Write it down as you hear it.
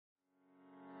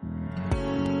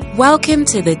Welcome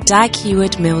to the Dag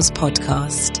Heward-Mills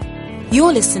podcast.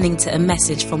 You're listening to a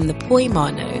message from the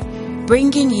Poimano,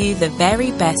 bringing you the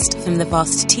very best from the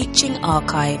vast teaching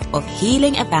archive of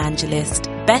healing evangelist,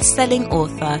 best-selling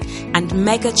author, and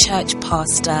mega church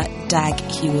pastor Dag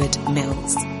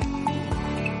Heward-Mills.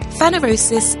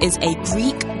 Phanerosis is a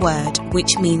Greek word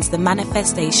which means the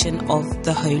manifestation of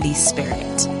the Holy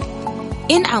Spirit.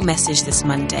 In our message this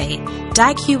Monday,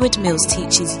 Dag Heward-Mills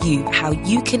teaches you how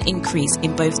you can increase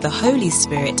in both the Holy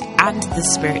Spirit and the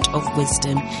Spirit of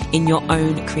wisdom in your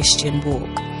own Christian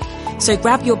walk. So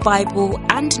grab your Bible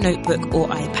and notebook or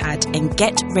iPad and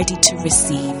get ready to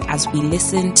receive as we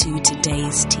listen to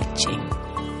today's teaching.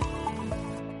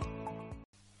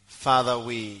 Father,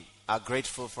 we are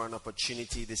grateful for an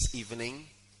opportunity this evening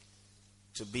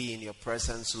to be in your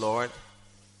presence, Lord.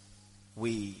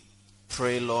 We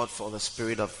pray, Lord, for the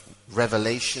spirit of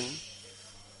revelation,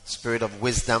 spirit of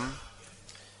wisdom.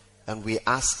 And we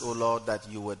ask, oh Lord,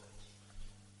 that you would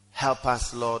help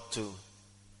us, Lord, to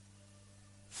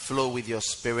flow with your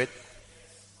spirit,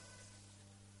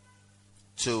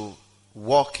 to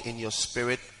walk in your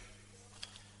spirit,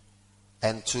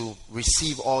 and to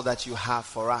receive all that you have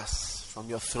for us from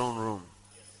your throne room.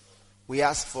 We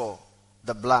ask for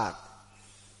the blood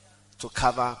to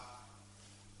cover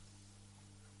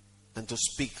and to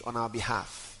speak on our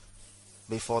behalf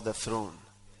before the throne.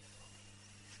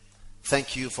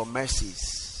 Thank you for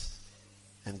mercies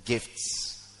and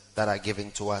gifts that are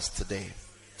given to us today.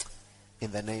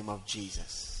 In the name of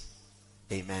Jesus.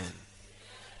 Amen.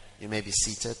 You may be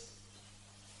seated.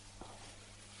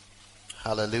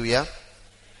 Hallelujah.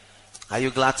 Are you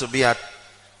glad to be at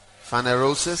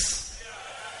Phanerosis?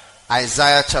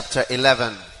 Isaiah chapter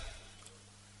 11.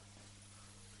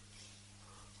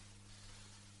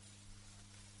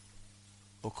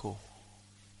 Oh, cool.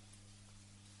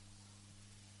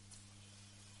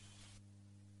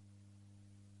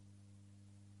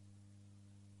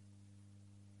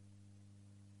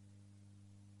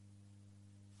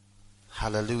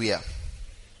 Hallelujah.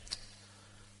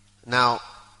 Now,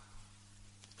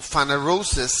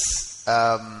 Phanerosis,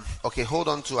 okay, hold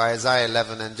on to Isaiah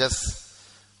 11 and just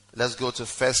let's go to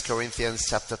 1 Corinthians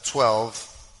chapter 12.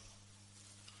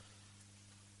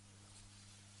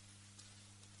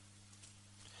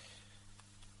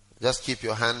 Just keep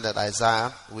your hand at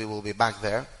Isaiah. We will be back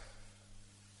there.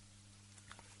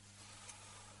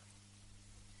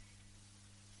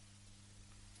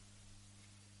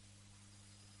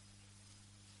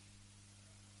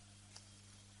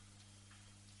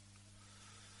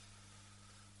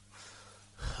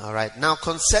 All right. Now,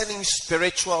 concerning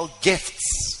spiritual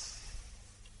gifts,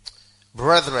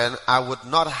 brethren, I would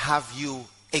not have you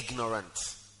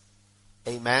ignorant.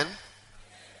 Amen.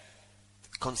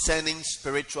 Concerning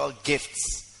spiritual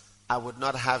gifts, I would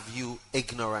not have you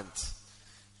ignorant.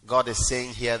 God is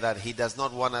saying here that he does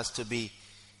not want us to be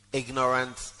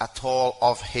ignorant at all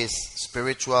of his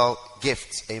spiritual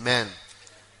gifts. Amen.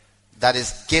 That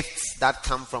is gifts that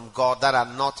come from God that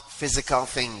are not physical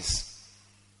things.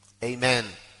 Amen.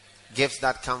 Gifts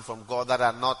that come from God that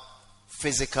are not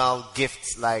physical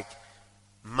gifts like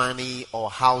money or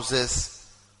houses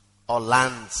or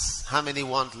lands. How many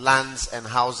want lands and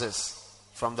houses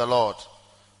from the Lord?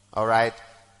 All right.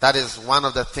 That is one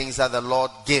of the things that the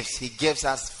Lord gives. He gives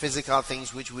us physical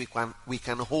things which we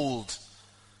can hold,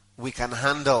 we can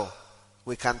handle,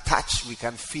 we can touch, we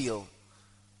can feel.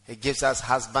 He gives us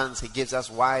husbands, he gives us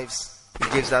wives, he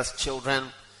gives us children,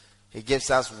 he gives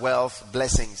us wealth,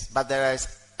 blessings. But there is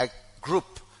a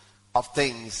group of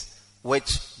things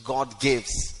which God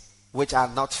gives, which are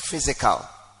not physical,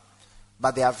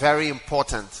 but they are very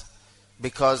important,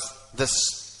 because the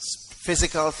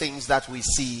physical things that we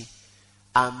see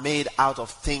are made out of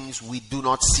things we do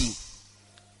not see.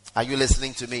 Are you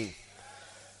listening to me?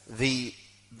 The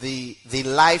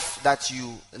life that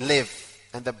you live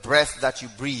and the breath that you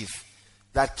breathe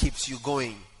that keeps you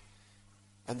going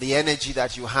and the energy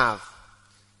that you have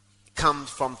comes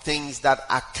from things that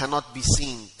cannot be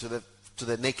seen to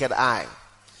the naked eye.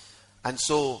 And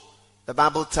so the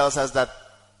Bible tells us that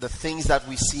the things that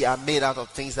we see are made out of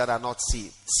things that are not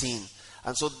seen.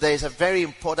 And so there is a very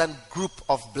important group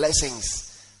of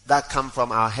blessings that come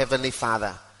from our Heavenly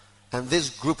Father. And this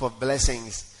group of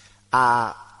blessings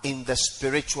are in the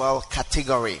spiritual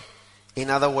category. In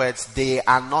other words, they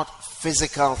are not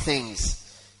physical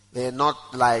things. They are not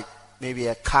like maybe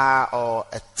a car or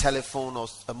a telephone or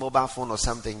a mobile phone or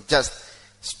something. Just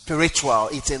spiritual.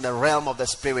 It's in the realm of the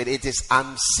spirit. It is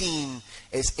unseen.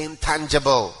 It's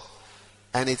intangible.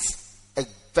 And it's a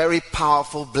very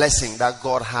powerful blessing that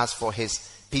God has for his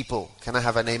people. Can I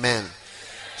have an amen?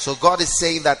 So God is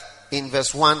saying that in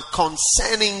verse 1,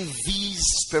 concerning these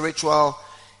these spiritual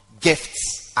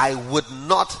gifts, I would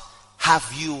not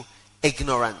have you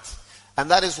ignorant. And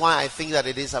that is why I think that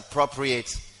it is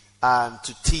appropriate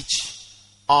to teach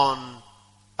on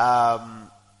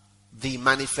the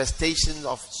manifestations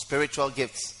of spiritual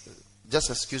gifts. Just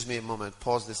excuse me a moment.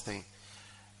 Pause this thing.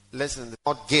 Listen,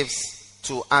 God gives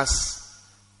to us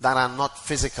that are not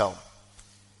physical.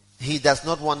 He does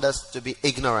not want us to be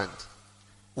ignorant.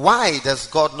 Why does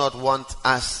God not want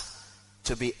us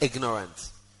to be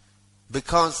ignorant?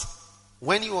 Because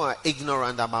when you are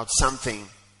ignorant about something,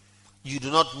 you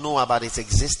do not know about its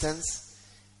existence,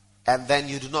 and then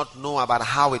you do not know about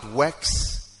how it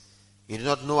works. You do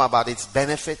not know about its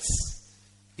benefits.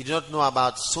 You do not know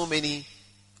about so many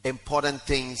important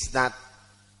things that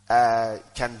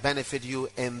can benefit you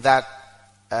in that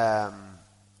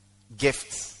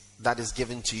gift that is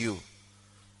given to you.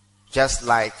 Just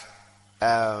like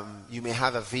you may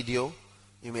have a video,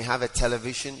 you may have a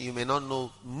television, you may not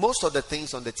know most of the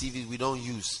things on the TV we don't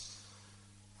use.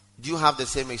 Do you have the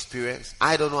same experience?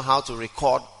 I don't know how to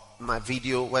record my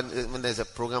video when there's a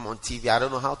program on TV. I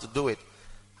don't know how to do it.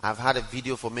 I've had a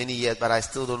video for many years, but I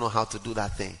still don't know how to do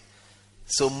that thing.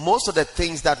 So most of the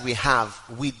things that we have,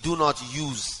 we do not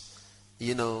use,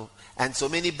 and so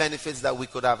many benefits that we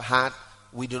could have had,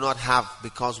 we do not have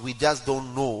because we just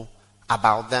don't know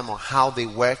about them or how they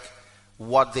work,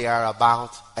 what they are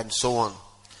about, and so on.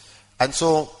 And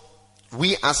so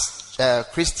we as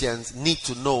Christians need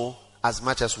to know as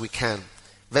much as we can.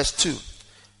 Verse 2.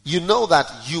 You know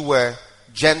that you were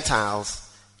Gentiles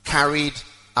carried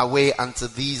away unto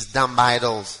these dumb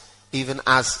idols, even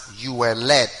as you were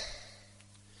led.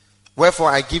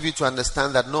 Wherefore I give you to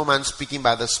understand that no man speaking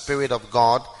by the Spirit of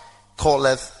God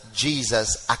calleth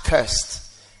Jesus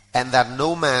accursed, and that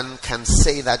no man can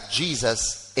say that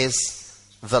Jesus is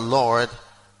the Lord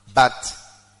but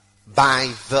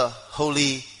by the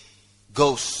Holy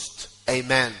Ghost.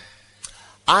 Amen.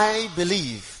 I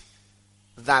believe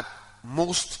that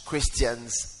most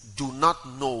Christians do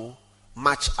not know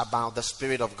much about the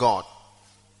Spirit of God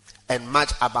and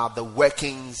much about the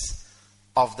workings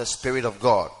of the Spirit of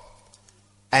God.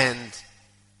 And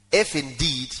if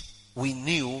indeed we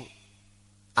knew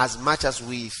as much as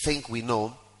we think we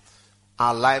know,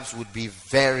 our lives would be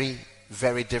very,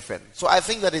 very different. So I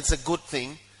think that it's a good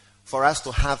thing for us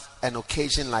to have an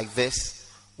occasion like this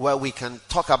where we can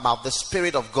talk about the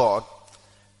Spirit of God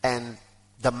and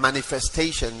the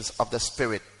manifestations of the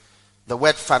Spirit. The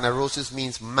word phanerosis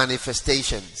means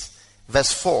manifestations.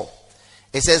 Verse 4,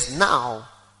 it says, now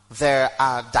there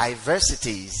are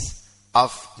diversities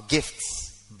of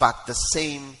gifts, but the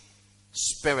same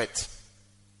Spirit.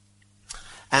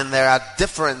 And there are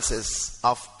differences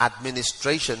of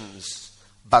administrations,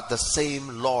 but the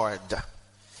same Lord.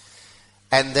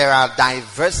 And there are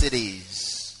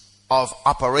diversities of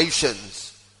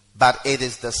operations, but it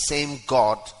is the same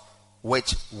God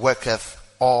which worketh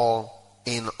all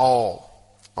in all.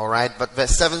 Alright, but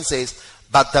verse 7 says,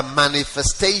 but the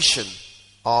manifestation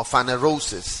or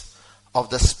phanerosis of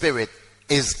the Spirit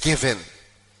is given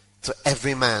to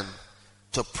every man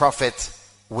to profit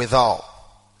withal.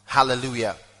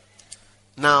 Hallelujah.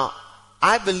 Now,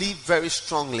 I believe very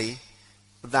strongly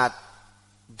that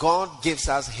God gives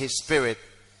us His Spirit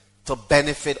to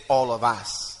benefit all of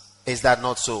us. Is that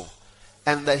not so?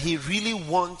 And that He really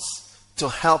wants to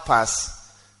help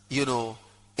us,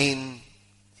 in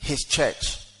His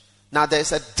church. Now,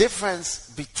 there's a difference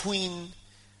between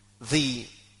the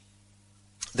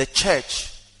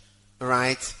church,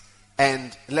 right,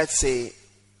 and let's say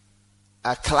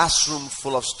a classroom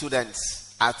full of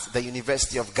students at the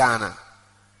University of Ghana.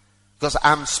 Because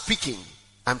I'm speaking,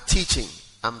 I'm teaching,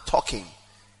 I'm talking.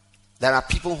 There are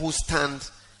people who stand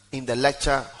in the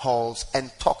lecture halls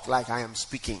and talk like I am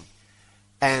speaking.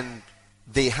 And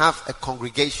they have a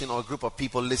congregation or a group of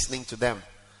people listening to them.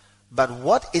 But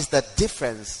what is the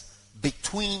difference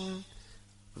between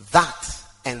that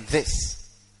and this?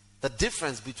 The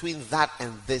difference between that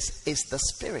and this is the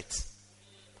Spirit.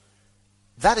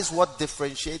 That is what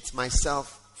differentiates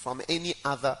myself from any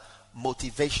other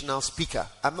motivational speaker.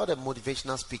 I'm not a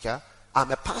motivational speaker.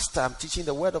 I'm a pastor. I'm teaching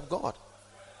the Word of God.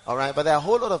 All right, but there are a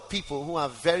whole lot of people who are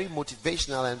very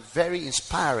motivational and very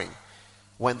inspiring.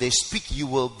 When they speak, you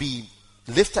will be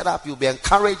lifted up, you'll be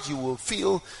encouraged, you will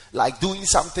feel like doing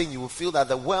something, you will feel that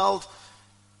the world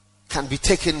can be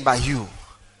taken by you.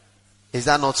 Is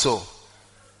that not so?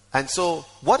 And so,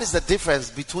 what is the difference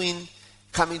between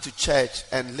coming to church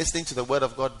and listening to the Word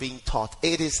of God being taught?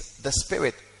 It is the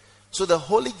Spirit. So the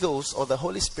Holy Ghost or the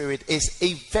Holy Spirit is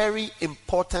a very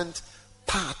important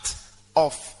part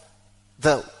of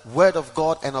the Word of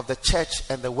God and of the church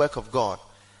and the work of God.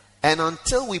 And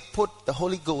until we put the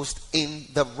Holy Ghost in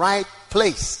the right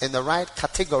place, in the right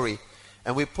category,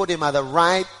 and we put him at the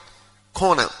right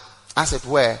corner, as it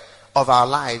were, of our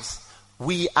lives,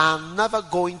 we are never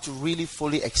going to really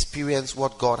fully experience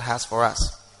what God has for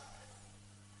us.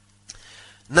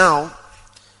 Now,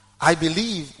 I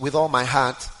believe with all my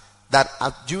heart that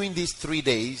during these 3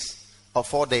 days or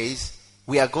 4 days,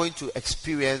 we are going to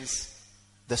experience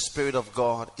the Spirit of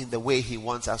God in the way he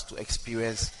wants us to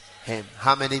experience him.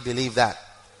 How many believe that?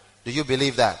 Do you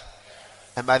believe that?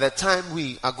 And by the time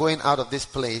we are going out of this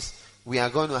place, we are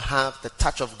going to have the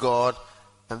touch of God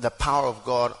and the power of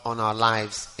God on our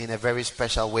lives in a very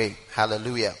special way.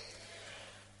 Hallelujah.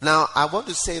 Now, I want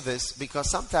to say this because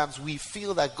sometimes we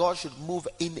feel that God should move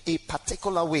in a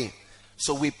particular way.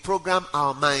 So we program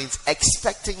our minds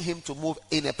expecting him to move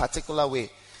in a particular way.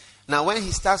 Now, when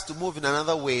he starts to move in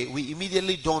another way, we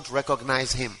immediately don't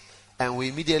recognize him. And we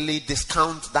immediately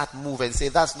discount that move and say,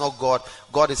 that's not God.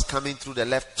 God is coming through the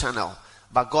left channel.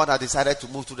 But God has decided to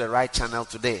move to the right channel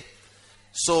today.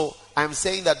 So I'm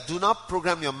saying that do not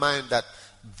program your mind that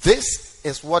this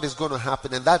is what is going to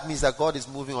happen, and that means that God is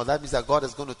moving, or that means that God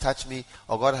is going to touch me,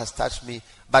 or God has touched me.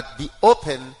 But be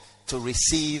open to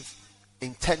receive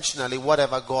intentionally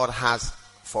whatever God has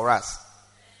for us.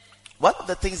 One of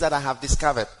the things that I have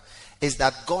discovered is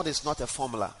that God is not a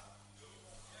formula.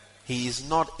 He is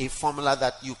not a formula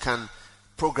that you can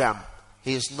program.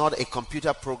 He is not a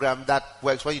computer program that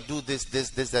works. When you do this,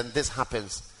 then this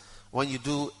happens. When you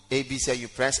do ABC, you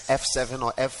press F7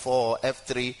 or F4 or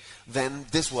F3, then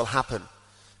this will happen.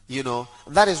 You know,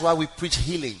 that is why we preach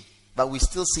healing, but we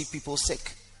still see people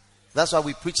sick. That's why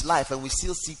we preach life, and we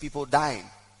still see people dying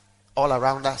all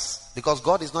around us. Because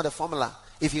God is not a formula.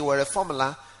 If he were a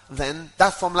formula, then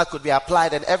that formula could be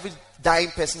applied and every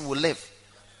dying person would live.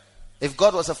 If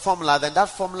God was a formula, then that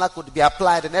formula could be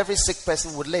applied and every sick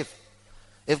person would live.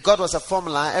 If God was a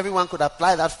formula, everyone could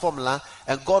apply that formula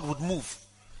and God would move.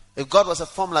 If God was a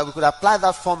formula, we could apply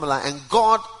that formula and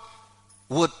God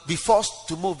would be forced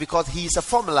to move because he is a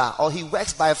formula, or he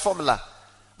works by a formula.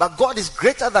 But God is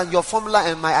greater than your formula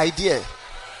and my idea.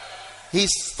 He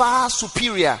is far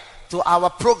superior to our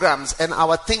programs and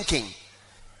our thinking.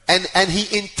 And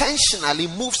he intentionally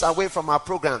moves away from our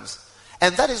programs.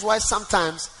 And that is why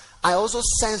sometimes I also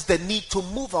sense the need to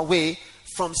move away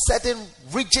from certain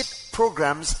rigid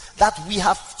programs that we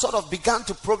have sort of begun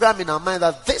to program in our mind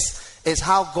that this is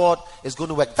how God is going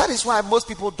to work. That is why most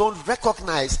people don't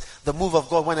recognize the move of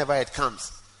God whenever it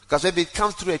comes. Because maybe it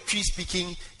comes through a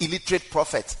tree-speaking, illiterate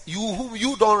prophet, whom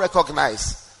you don't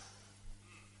recognize,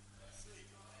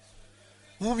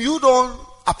 whom you don't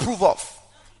approve of.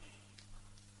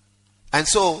 And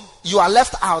so you are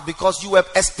left out because you were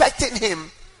expecting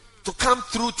him to come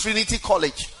through Trinity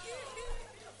College.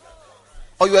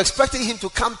 Or you were expecting him to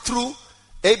come through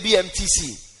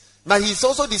ABMTC. But he's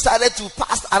also decided to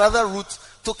pass another route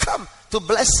to come to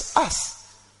bless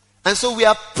us. And so we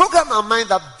have programmed our mind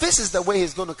that this is the way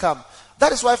he's going to come.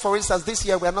 That is why, for instance, this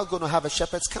year we are not going to have a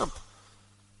shepherd's camp.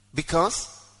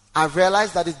 Because I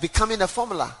realized that it's becoming a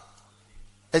formula.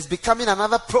 It's becoming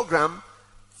another program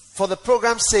for the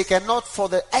program's sake and not for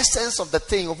the essence of the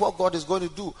thing of what God is going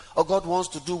to do or God wants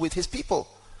to do with his people.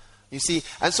 You see,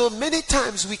 and so many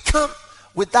times we come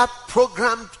with that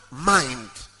programmed mind,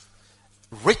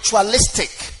 ritualistic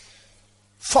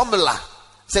formula.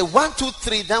 Say 1, 2,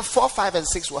 3, then 4, 5, and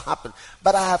 6 will happen.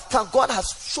 But I have come, God has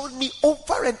shown me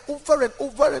over and over and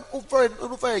over and over and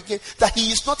over again that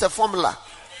he is not a formula.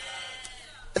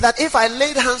 That if I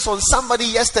laid hands on somebody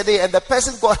yesterday and the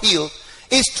person got healed,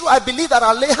 it's true, I believe that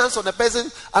I'll lay hands on a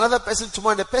person, another person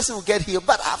tomorrow, and the person will get healed.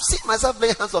 But I've seen myself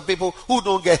lay hands on people who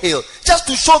don't get healed. Just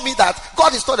to show me that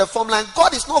God is not a formula and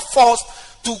God is not forced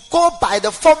to go by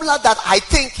the formula that I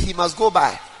think he must go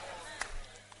by.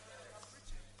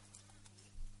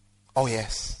 Oh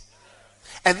yes.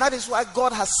 And that is why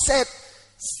God has said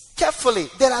carefully,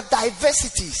 there are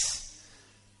diversities.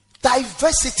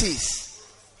 Diversities.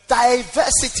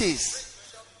 Diversities.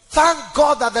 Thank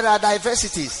God that there are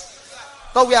diversities.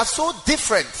 But we are so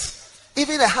different.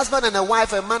 Even a husband and a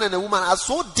wife, a man and a woman are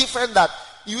so different that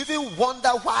you even wonder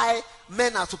why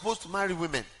men are supposed to marry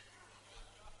women.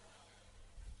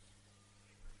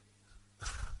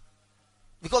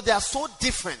 Because they are so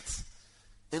different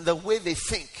in the way they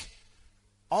think.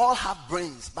 All have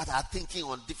brains but are thinking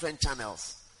on different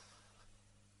channels.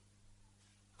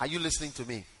 Are you listening to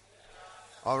me?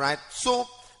 All right. So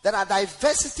there are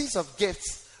diversities of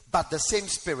gifts but the same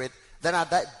Spirit. There are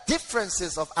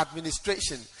differences of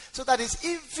administration. So that is,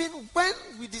 even when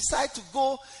we decide to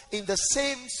go in the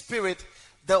same Spirit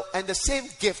and the same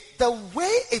gift, the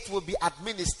way it will be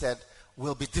administered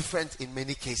will be different in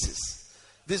many cases.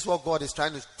 This is what God is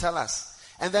trying to tell us.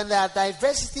 And then there are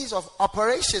diversities of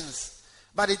operations,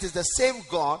 but it is the same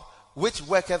God which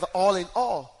worketh all in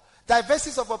all.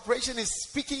 Diversities of operation is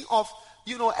speaking of,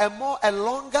 a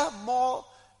longer, more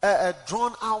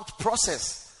drawn out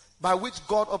process by which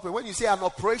God operates. When you say an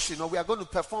operation, or we are going to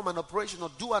perform an operation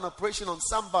or do an operation on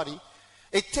somebody,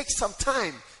 it takes some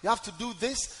time. You have to do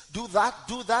this, do that,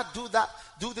 do that, do that,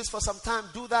 do this for some time,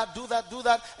 do that, do that, do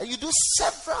that. And you do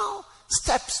several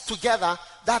steps together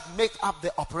that make up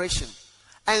the operation.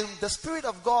 And the Spirit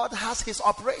of God has his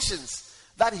operations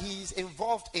that he is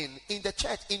involved in the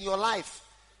church, in your life.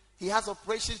 He has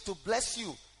operations to bless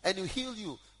you and to heal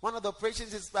you. One of the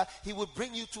operations is that he will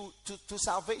bring you to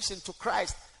salvation, to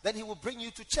Christ. Then he will bring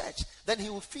you to church. Then he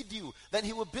will feed you. Then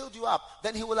he will build you up.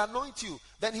 Then he will anoint you.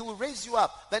 Then he will raise you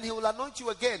up. Then he will anoint you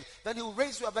again. Then he will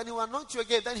raise you up. Then he will anoint you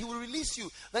again. Then he will release you.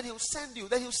 Then he will send you.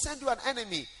 Then he will send you an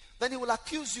enemy. Then he will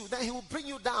accuse you. Then he will bring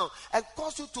you down and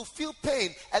cause you to feel pain.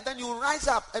 And then you will rise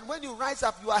up. And when you rise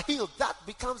up, you are healed. That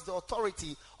becomes the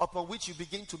authority upon which you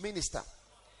begin to minister.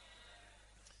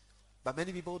 But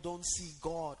many people don't see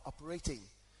God operating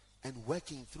and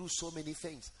working through so many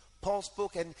things. Paul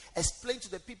spoke and explained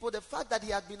to the people the fact that he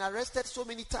had been arrested so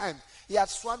many times. He had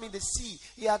swum in the sea.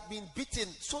 He had been beaten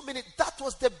so many. That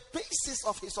was the basis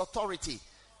of his authority.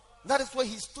 That is where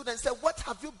he stood and said, what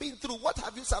have you been through? What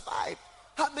have you survived?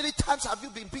 How many times have you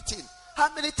been beaten?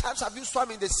 How many times have you swum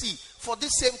in the sea for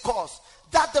this same cause?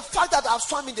 That the fact that I've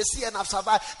swum in the sea and I've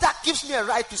survived, that gives me a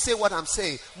right to say what I'm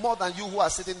saying, more than you who are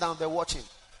sitting down there watching.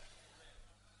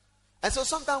 And so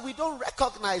sometimes we don't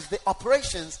recognize the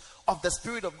operations of the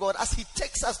Spirit of God as he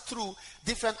takes us through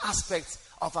different aspects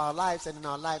of our lives and in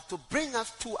our life to bring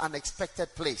us to an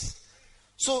expected place.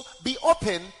 So be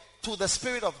open to the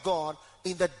Spirit of God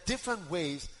in the different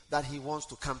ways that he wants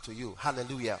to come to you.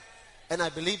 Hallelujah. And I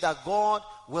believe that God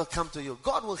will come to you.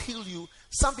 God will heal you.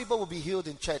 Some people will be healed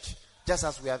in church, just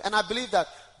as we have. And I believe that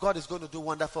God is going to do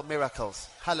wonderful miracles.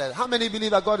 Hallelujah. How many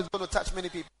believe that God is going to touch many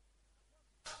people?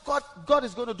 God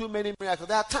is going to do many miracles.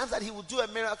 There are times that he will do a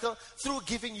miracle through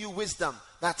giving you wisdom.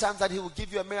 There are times that he will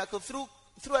give you a miracle through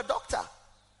a doctor.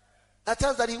 There are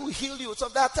times that he will heal you. So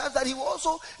there are times that he will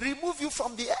also remove you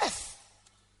from the earth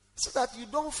so that you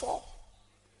don't fall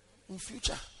in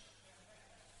future.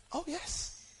 Oh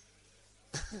yes.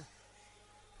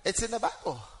 It's in the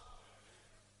Bible.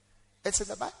 It's in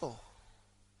the Bible.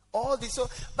 All this.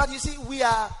 But you see, we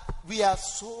are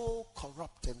so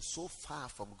corrupt and so far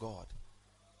from God.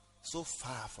 So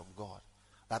far from God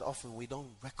that often we don't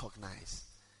recognize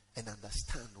and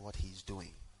understand what he's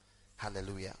doing.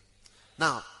 Hallelujah.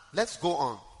 Now, let's go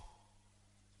on.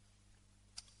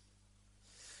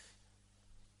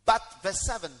 But verse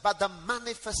 7, but the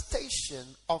manifestation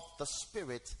of the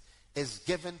Spirit is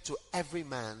given to every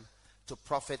man to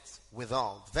profit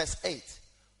withal. Verse 8,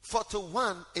 for to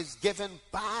one is given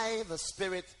by the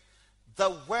Spirit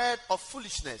the word of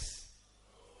foolishness.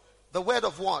 The word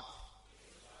of what?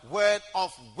 Word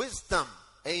of wisdom.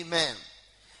 Amen.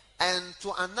 And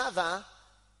to another,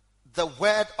 the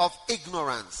word of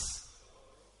ignorance.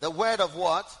 The word of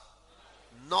what?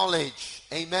 Knowledge.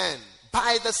 Amen.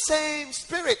 By the same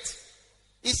Spirit.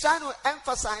 He's trying to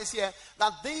emphasize here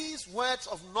that these words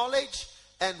of knowledge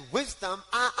and wisdom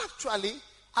are actually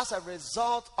as a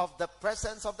result of the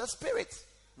presence of the Spirit.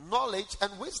 Knowledge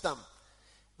and wisdom.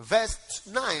 Verse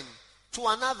 9. To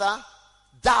another,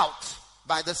 doubt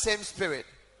by the same Spirit.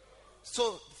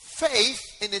 So faith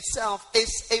in itself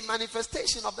is a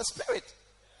manifestation of the Spirit.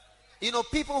 You know,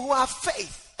 people who have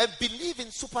faith and believe in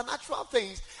supernatural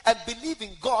things and believe in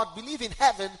God, believe in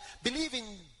heaven, believe in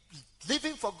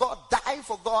living for God, dying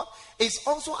for God, is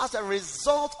also as a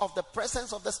result of the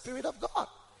presence of the Spirit of God.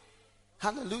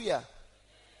 Hallelujah.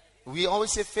 We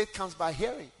always say faith comes by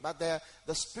hearing, but the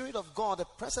Spirit of God, the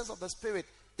presence of the Spirit,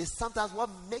 is sometimes what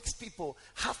makes people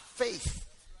have faith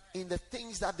in the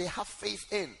things that they have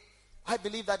faith in. I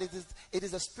believe that it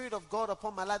is the Spirit of God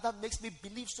upon my life that makes me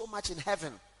believe so much in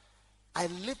heaven. I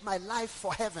live my life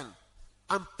for heaven.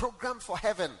 I'm programmed for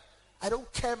heaven. I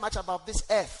don't care much about this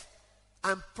earth.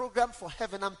 I'm programmed for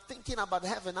heaven. I'm thinking about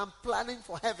heaven. I'm planning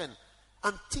for heaven.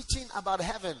 I'm teaching about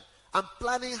heaven. I'm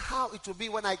planning how it will be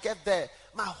when I get there.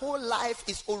 My whole life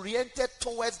is oriented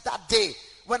towards that day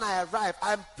when I arrive.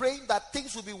 I'm praying that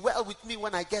things will be well with me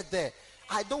when I get there.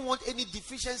 I don't want any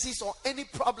deficiencies or any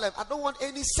problem. I don't want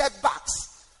any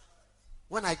setbacks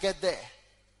when I get there.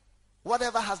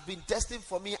 Whatever has been destined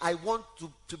for me, I want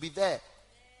to be there.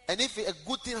 And if a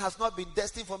good thing has not been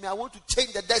destined for me, I want to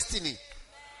change the destiny.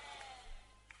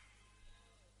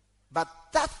 But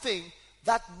that thing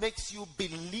that makes you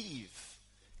believe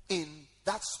in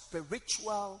that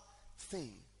spiritual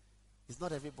thing, It's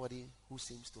not everybody who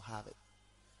seems to have it.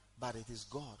 But it is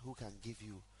God who can give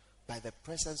you, by the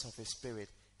presence of His Spirit,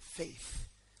 faith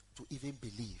to even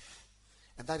believe.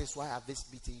 And that is why at this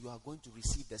meeting you are going to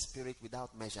receive the Spirit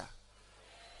without measure.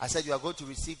 I said you are going to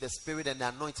receive the Spirit and the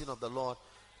anointing of the Lord.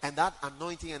 And that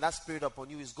anointing and that Spirit upon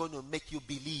you is going to make you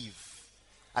believe.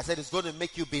 I said it's going to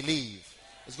make you believe.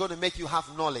 It's going to make you have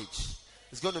knowledge.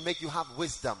 It's going to make you have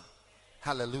wisdom.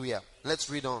 Hallelujah. Let's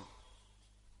read on.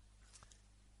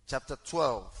 Chapter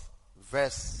 12,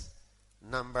 verse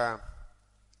number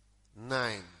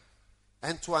 9.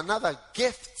 And to another,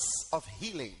 gifts of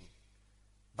healing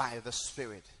by the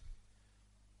Spirit.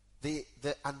 The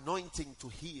anointing to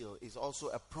heal is also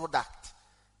a product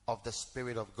of the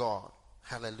Spirit of God.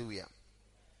 Hallelujah.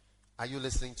 Are you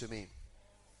listening to me?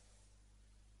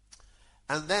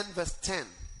 And then verse 10.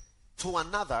 To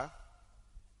another,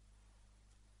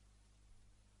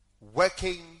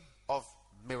 working of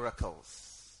miracles.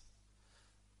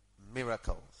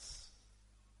 Miracles.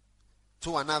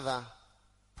 To another,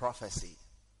 prophecy.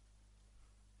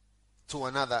 To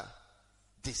another,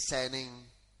 discerning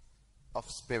of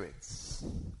spirits.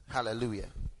 Hallelujah.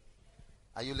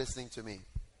 Are you listening to me?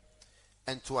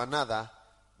 And to another,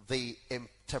 the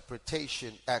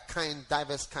interpretation,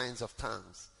 diverse kinds of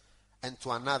tongues. And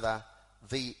to another,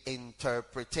 the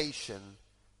interpretation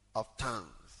of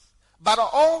tongues. But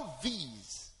all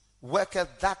these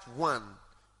worketh that one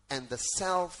and the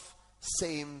self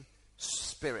same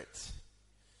Spirit,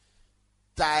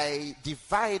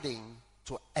 dividing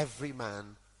to every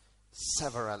man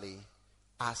severally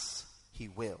as he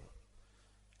will.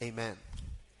 Amen.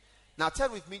 Now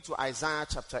turn with me to Isaiah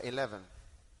chapter 11.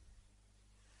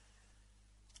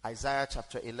 Isaiah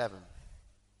chapter 11.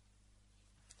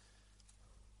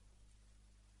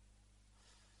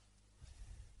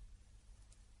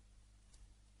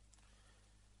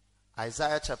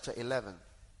 Isaiah chapter 11.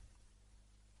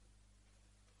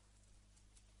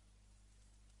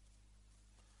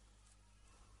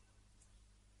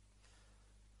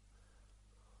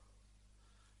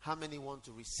 How many want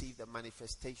to receive the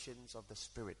manifestations of the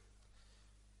Spirit?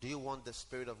 Do you want the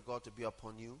Spirit of God to be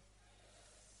upon you?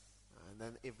 And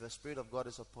then if the Spirit of God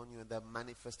is upon you, the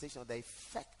manifestation, the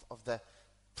effect of the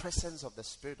presence of the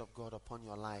Spirit of God upon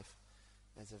your life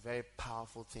is a very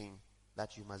powerful thing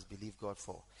that you must believe God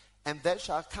for. And there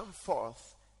shall come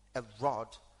forth a rod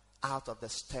out of the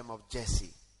stem of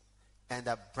Jesse, and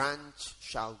a branch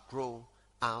shall grow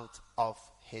out of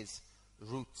his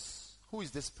roots. Who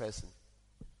is this person?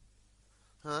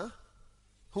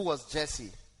 Who was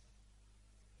Jesse?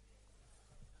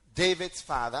 David's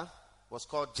father was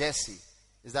called Jesse.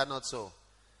 Is that not so?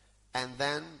 And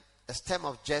then a stem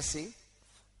of Jesse,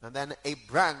 and then a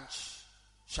branch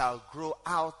shall grow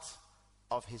out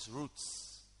of his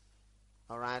roots.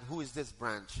 All right, who is this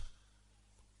branch?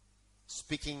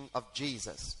 Speaking of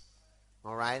Jesus.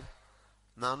 All right,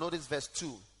 now notice verse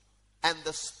 2. And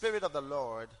the Spirit of the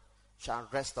Lord shall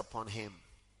rest upon him.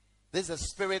 This is the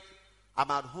Spirit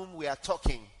about whom we are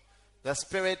talking. The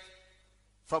Spirit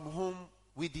from whom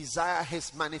we desire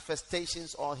his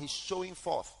manifestations or his showing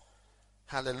forth.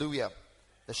 Hallelujah.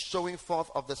 The showing forth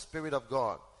of the Spirit of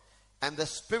God. And the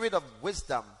Spirit of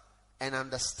wisdom and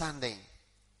understanding.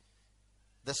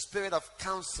 The Spirit of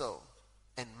counsel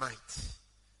and might.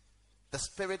 The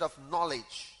Spirit of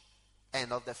knowledge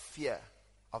and of the fear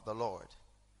of the Lord.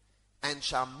 And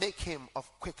shall make him of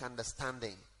quick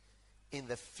understanding in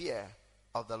the fear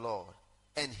of the Lord.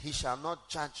 And he shall not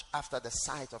judge after the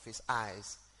sight of his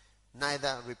eyes,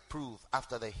 neither reprove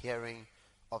after the hearing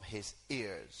of his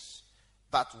ears.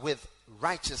 But with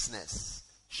righteousness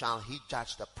shall he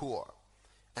judge the poor,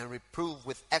 and reprove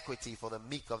with equity for the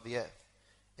meek of the earth.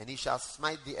 And he shall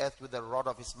smite the earth with the rod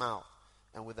of his mouth,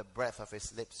 and with the breath of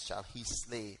his lips shall he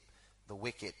slay the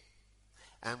wicked.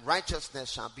 And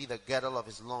righteousness shall be the girdle of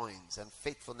his loins, and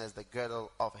faithfulness the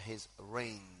girdle of his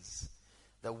reins.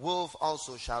 The wolf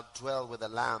also shall dwell with the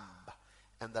lamb,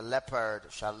 and the leopard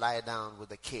shall lie down with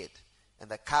the kid,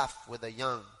 and the calf with the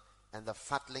young, and the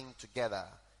fatling together,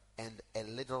 and a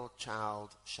little child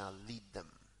shall lead them.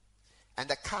 And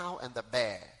the cow and the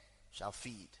bear shall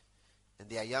feed, and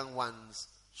their young ones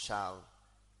shall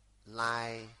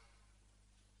lie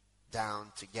down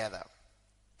together,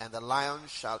 and the lion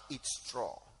shall eat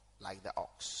straw like the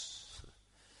ox.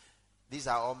 These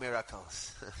are all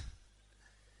miracles.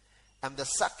 And the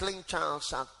suckling child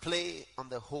shall play on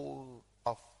the hole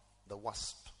of the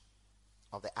wasp,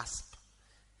 of the asp.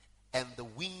 And the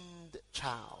weaned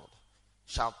child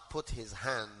shall put his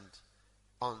hand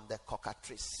on the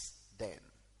cockatrice den.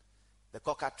 The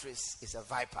cockatrice is a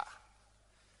viper.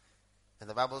 And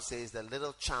the Bible says the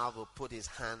little child will put his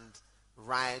hand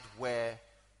right where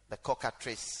the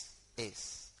cockatrice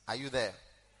is. Are you there?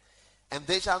 And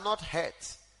they shall not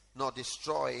hurt nor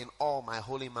destroy in all my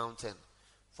holy mountain,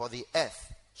 for the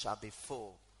earth shall be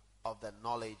full of the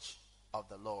knowledge of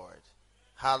the Lord.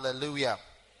 Hallelujah.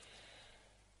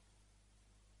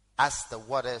 As the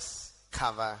waters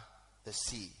cover the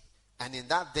sea. And in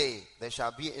that day there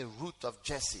shall be a root of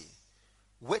Jesse,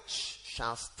 which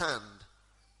shall stand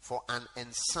for an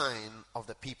ensign of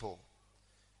the people.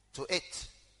 To it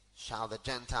shall the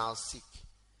Gentiles seek,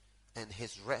 and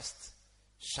his rest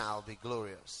shall be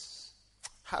glorious.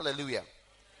 Hallelujah.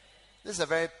 This is a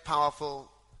very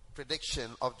powerful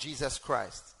prediction of Jesus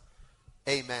Christ.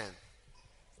 Amen.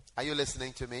 Are you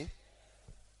listening to me?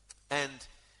 And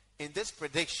in this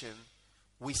prediction,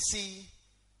 we see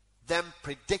them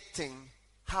predicting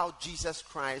how Jesus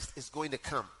Christ is going to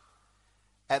come.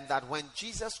 And that when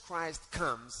Jesus Christ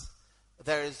comes,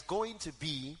 there is going to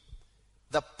be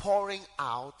the pouring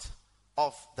out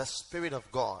of the Spirit of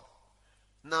God.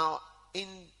 Now, in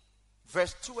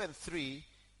verse 2 and 3,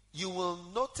 you will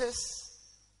notice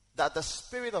that the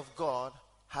Spirit of God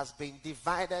has been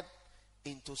divided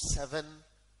into 7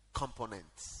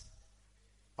 components.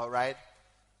 All right?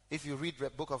 If you read the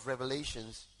book of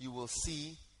Revelations, you will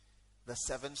see the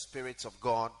 7 spirits of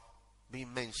God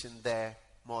being mentioned there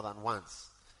more than once.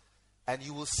 And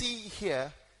you will see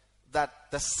here that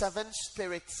the 7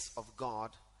 spirits of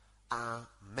God are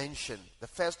mentioned. The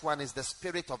first one is the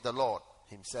Spirit of the Lord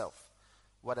himself,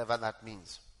 whatever that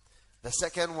means. The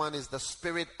second one is the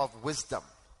Spirit of wisdom.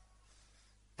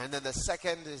 And then the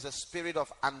second is the Spirit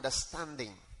of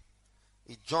understanding.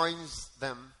 It joins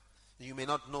them. You may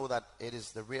not know that it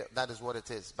is that is what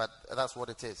it is, but that's what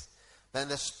it is. Then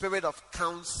the Spirit of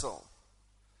counsel,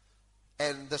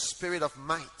 and the Spirit of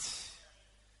might,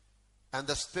 and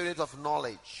the Spirit of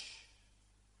knowledge,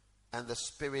 and the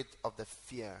Spirit of the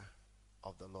fear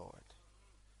of the Lord.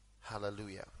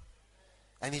 Hallelujah.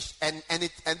 And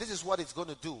this is what it's going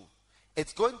to do.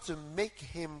 It's going to make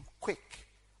him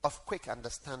of quick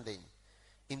understanding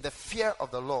in the fear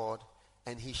of the Lord,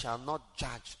 and he shall not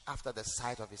judge after the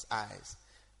sight of his eyes,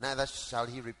 neither shall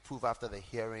he reprove after the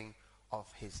hearing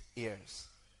of his ears.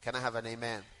 Can I have an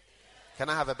amen? Can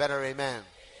I have a better amen?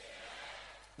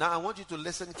 Now I want you to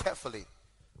listen carefully.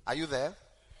 Are you there?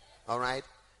 All right.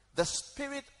 The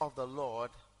Spirit of the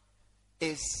Lord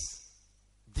is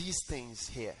these things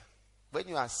here. When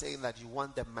you are saying that you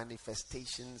want the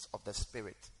manifestations of the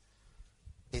Spirit,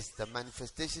 it's the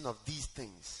manifestation of these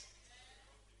things.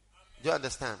 Do you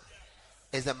understand?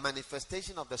 It's the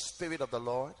manifestation of the Spirit of the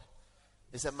Lord.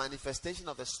 It's a manifestation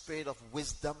of the Spirit of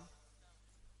wisdom.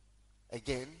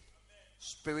 Again,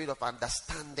 Spirit of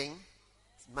understanding.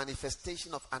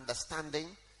 Manifestation of understanding.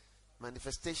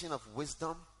 Manifestation of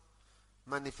wisdom.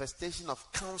 Manifestation of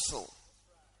counsel.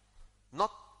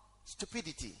 Not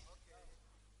stupidity.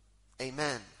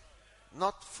 Amen.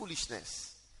 Not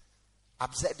foolishness.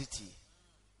 Absurdity.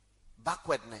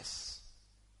 Backwardness.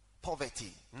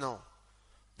 Poverty. No.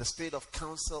 The Spirit of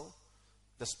counsel.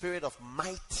 The Spirit of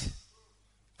might.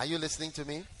 Are you listening to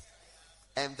me?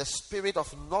 And the Spirit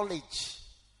of knowledge.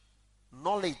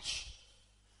 Knowledge.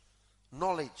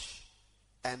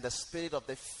 And the Spirit of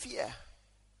the fear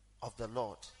of the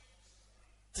Lord.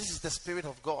 This is the Spirit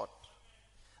of God.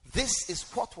 This is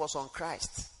what was on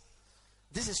Christ.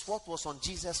 This is what was on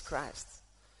Jesus Christ.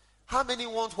 How many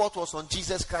want what was on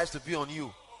Jesus Christ to be on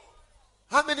you?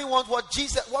 How many want what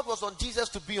was on Jesus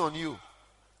to be on you?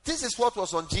 This is what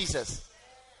was on Jesus.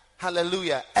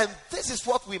 Hallelujah. And this is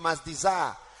what we must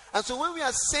desire. And so when we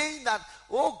are saying that,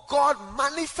 oh God,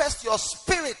 manifest your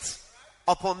Spirit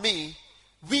upon me,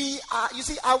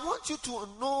 I want you to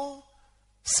know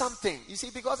something. You see,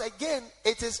 because again,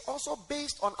 it is also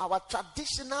based on our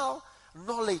traditional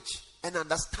knowledge and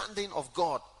understanding of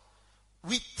God.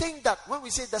 We think that when we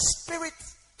say the Spirit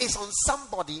is on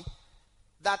somebody,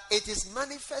 that it is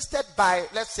manifested by,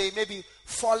 let's say, maybe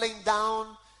falling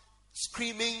down,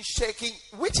 screaming, shaking,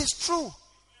 which is true.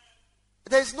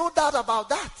 There is no doubt about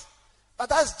that. But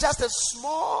that's just a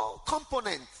small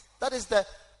component. That is the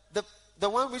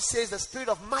one which says the Spirit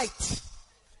of might.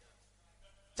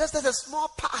 Just as a small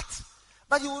part.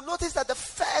 But you will notice that the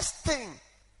first thing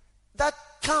that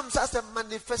comes as a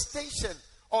manifestation,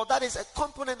 or that is a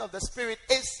component of the Spirit,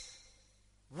 is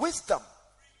wisdom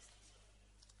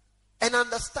and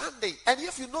understanding. And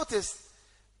if you notice,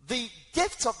 the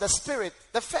gifts of the Spirit,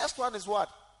 the first one is what?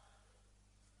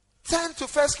 Turn to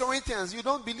 1 Corinthians. You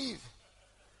don't believe.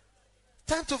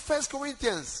 Turn to 1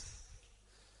 Corinthians.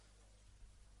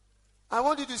 I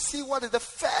want you to see what is the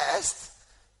first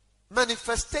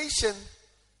manifestation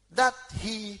that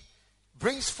he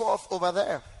brings forth over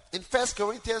there. In 1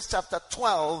 Corinthians chapter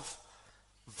 12,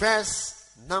 verse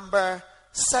number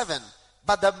 7.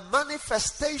 But the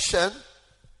manifestation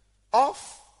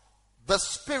of the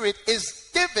Spirit is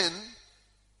given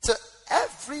to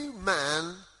every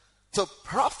man to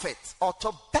profit or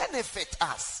to benefit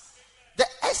us. The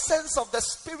essence of the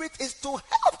Spirit is to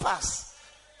help us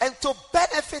and to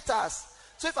benefit us.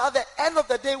 So if at the end of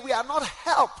the day we are not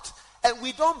helped and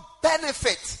we don't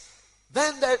benefit,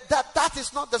 then that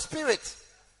is not the Spirit.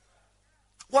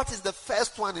 What is the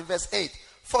first one in verse 8?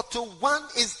 For to one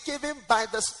is given by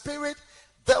the Spirit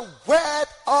the word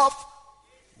of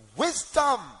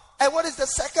wisdom. And what is the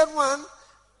second one?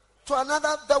 To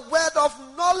another, the word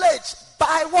of knowledge.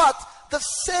 By what? The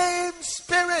same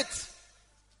Spirit.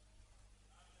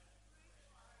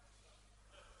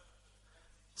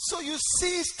 So you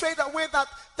see straight away that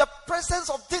the presence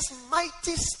of this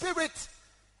mighty Spirit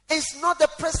is not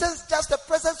just the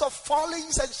presence of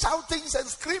fallings and shoutings and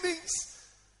screamings,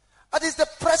 but it's the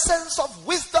presence of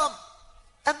wisdom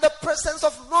and the presence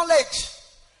of knowledge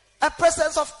and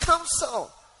presence of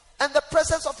counsel and the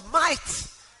presence of might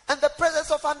and the presence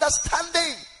of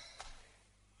understanding,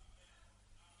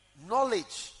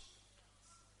 knowledge,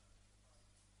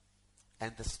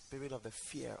 and the spirit of the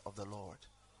fear of the Lord.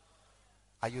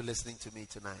 Are you listening to me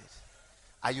tonight?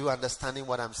 Are you understanding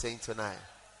what I'm saying tonight?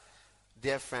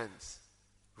 Dear friends,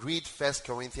 read 1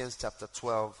 Corinthians chapter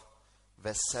 12,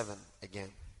 verse 7 again.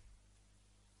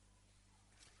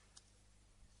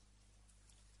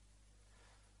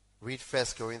 Read 1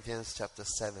 Corinthians chapter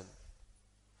 7.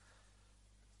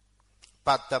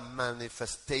 But the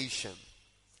manifestation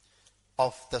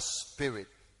of the Spirit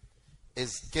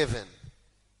is given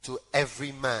to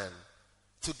every man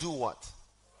to do what?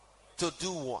 To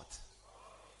do what?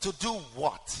 To do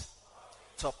what?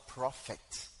 To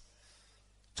profit.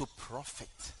 To profit.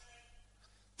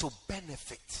 To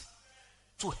benefit.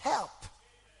 To help.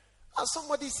 And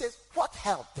somebody says, what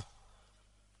help?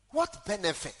 What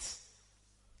benefit?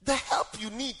 The help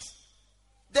you need.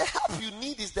 The help you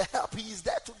need is the help he is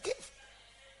there to give.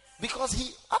 Because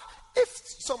if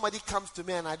somebody comes to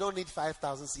me and I don't need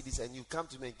 5,000 CDs and you come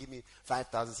to me and give me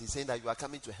 5,000 CDs saying that you are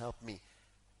coming to help me,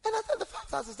 and I tell the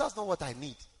 5,000, that's not what I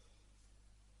need.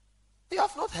 You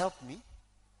have not helped me,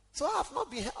 so I have not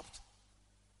been helped.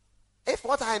 If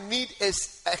what I need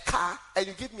is a car and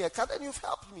you give me a car, then you've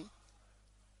helped me.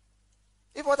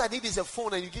 If what I need is a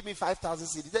phone and you give me 5,000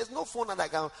 CDs, there's no phone that I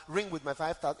can ring with my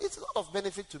 5,000. It's not of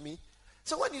benefit to me.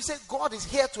 So when you say God is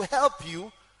here to help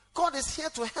you, God is here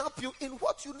to help you in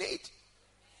what you need.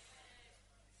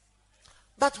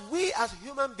 But we as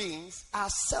human beings are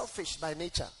selfish by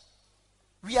nature.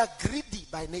 We are greedy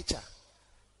by nature.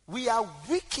 We are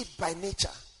wicked by nature.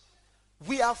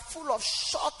 We are full of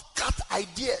shortcut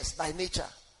ideas by nature.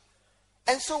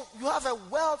 And so you have a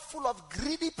world full of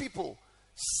greedy people,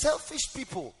 selfish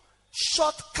people,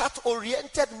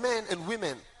 shortcut-oriented men and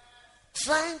women,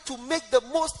 trying to make the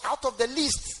most out of the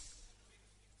least,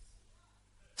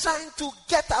 trying to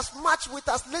get as much with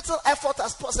as little effort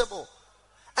as possible.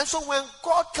 And so when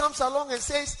God comes along and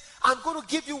says, I'm going to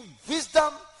give you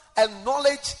wisdom and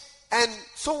knowledge and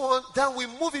so on, then we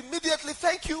move immediately.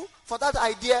 Thank you for that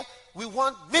idea. We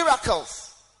want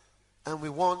miracles and we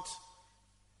want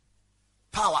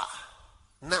power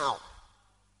now.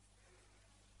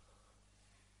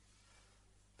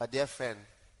 But dear friend,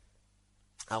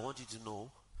 I want you to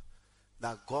know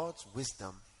that God's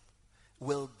wisdom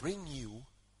will bring you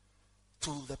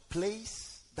to the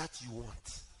place that you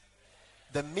want.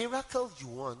 The miracle you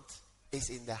want is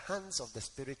in the hands of the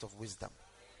Spirit of wisdom.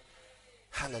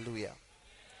 Hallelujah.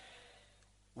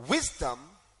 Wisdom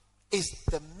is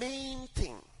the main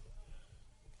thing.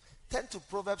 Turn to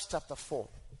Proverbs chapter 4.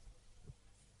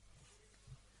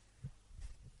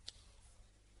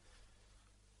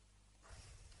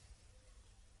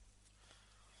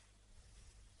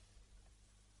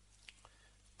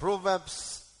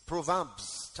 Proverbs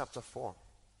chapter 4.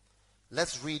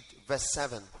 Let's read verse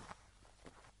 7.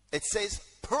 It says,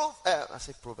 I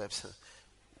say Proverbs.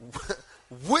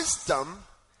 Wisdom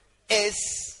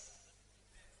is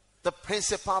the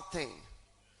principal thing.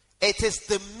 It is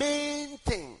the main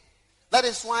thing. That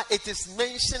is why it is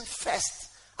mentioned first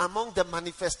among the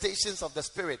manifestations of the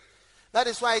Spirit. That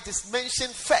is why it is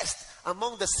mentioned first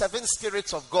among the 7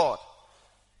 spirits of God.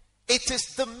 It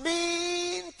is the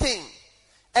main thing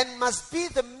and must be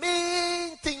the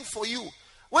main thing for you.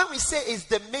 When we say it's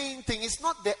the main thing, it's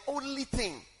not the only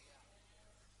thing.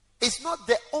 It's not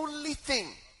the only thing.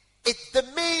 It's the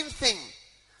main thing.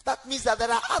 That means that there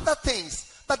are other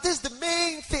things, but this is the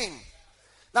main thing.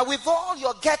 Now with all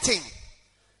you're getting,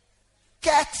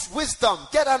 get wisdom,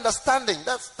 get understanding.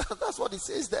 That's what it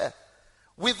says there.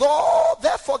 With all,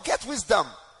 therefore get wisdom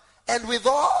And with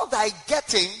all thy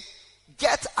getting,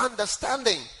 get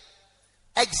understanding.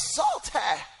 Exalt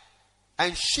her,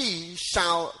 and she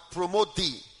shall promote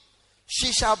thee.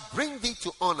 She shall bring thee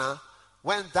to honor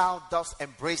when thou dost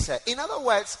embrace her. In other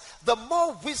words, the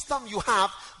more wisdom you have,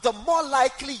 the more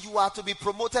likely you are to be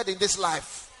promoted in this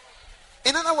life.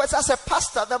 In other words, as a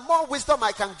pastor, the more wisdom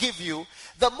I can give you,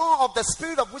 the more of the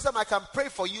spirit of wisdom I can pray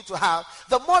for you to have,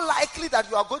 the more likely that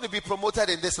you are going to be promoted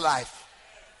in this life.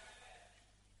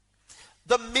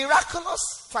 The miraculous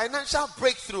financial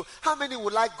breakthrough. How many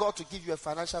would like God to give you a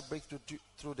financial breakthrough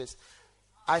through this?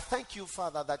 I thank you,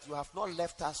 Father, that you have not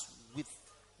left us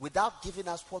without giving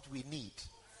us what we need.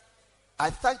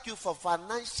 I thank you for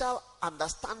financial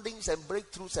understandings and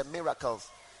breakthroughs and miracles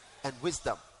and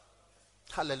wisdom.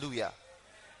 Hallelujah.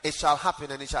 It shall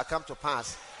happen and it shall come to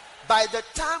pass. By the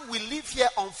time we leave here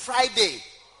on Friday,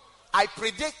 I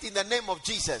predict in the name of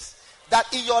Jesus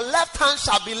that in your left hand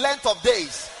shall be length of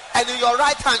days, and in your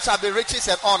right hand shall be riches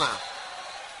and honor.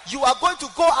 You are going to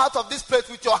go out of this place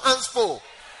with your hands full.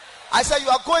 I say you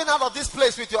are going out of this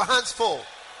place with your hands full.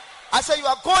 I say you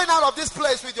are going out of this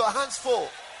place with your hands full.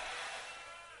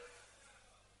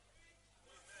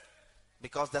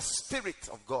 Because the Spirit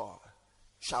of God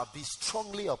shall be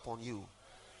strongly upon you.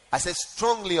 I say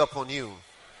strongly upon you.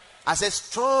 I say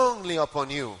strongly upon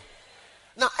you.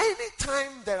 Now,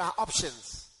 anytime there are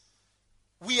options,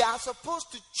 we are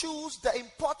supposed to choose the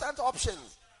important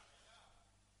options.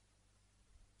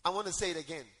 I want to say it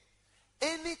again.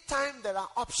 Anytime there are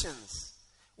options,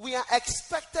 we are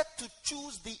expected to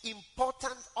choose the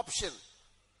important option.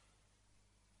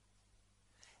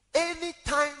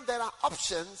 Anytime there are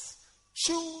options,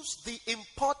 choose the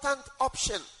important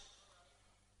option.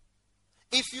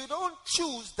 If you don't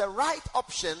choose the right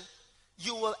option,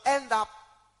 you will end up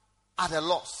at a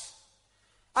loss.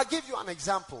 I'll give you an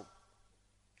example.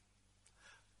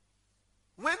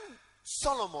 When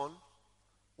Solomon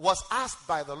was asked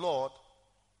by the Lord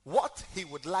what he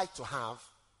would like to have,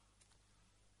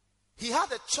 he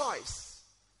had a choice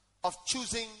of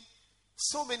choosing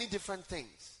so many different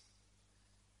things.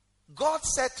 God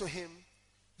said to him,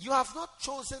 you have not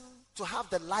chosen to have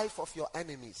the life of your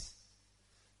enemies.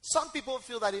 Some people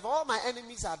feel that if all my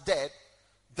enemies are dead,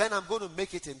 then I'm going to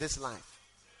make it in this life.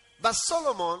 But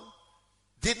Solomon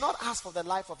did not ask for the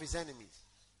life of his enemies.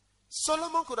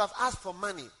 Solomon could have asked for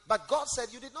money, but God said,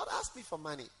 you did not ask me for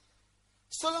money.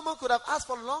 Solomon could have asked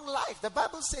for long life. The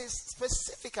Bible says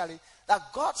specifically that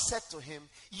God said to him,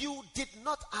 you did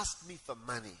not ask me for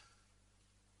money.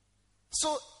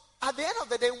 So at the end of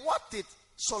the day, what did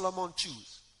Solomon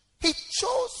choose? He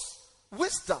chose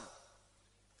wisdom.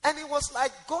 And it was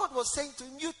like God was saying to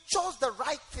him, you chose the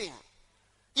right thing.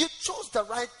 You chose the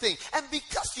right thing. And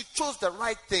because you chose the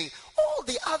right thing, all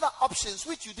the other options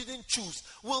which you didn't choose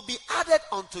will be added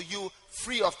unto you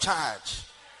free of charge.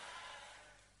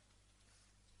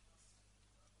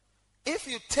 If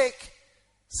you take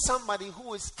somebody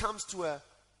who comes to a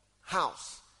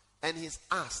house and he's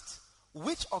asked,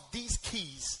 which of these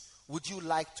keys would you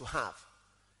like to have?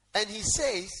 And he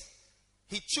says,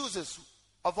 he chooses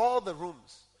of all the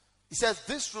rooms. He says,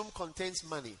 this room contains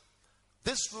money.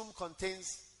 This room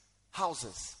contains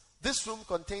houses. This room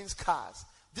contains cars.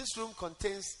 This room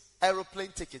contains aeroplane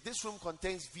tickets. This room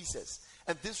contains visas.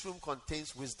 And this room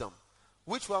contains wisdom.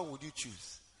 Which one would you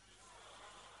choose?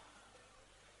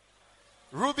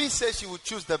 Ruby says she would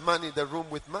choose the room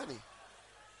with money.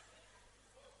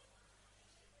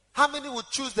 How many would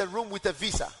choose the room with a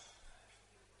visa?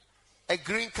 A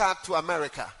green card to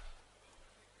America.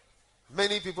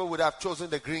 Many people would have chosen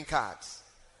the green cards.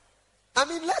 I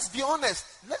mean, let's be honest.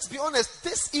 Let's be honest.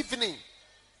 This evening,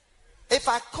 if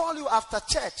I call you after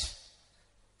church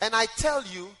and I tell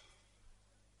you,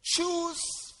 choose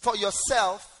for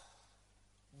yourself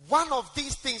one of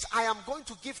these things I am going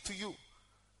to give to you.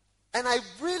 And I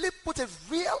really put a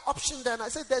real option there. And I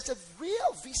said, there's a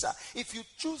real visa. If you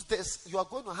choose this, you are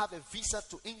going to have a visa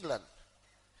to England.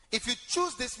 If you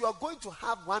choose this, you are going to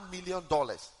have $1 million.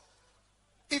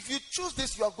 If you choose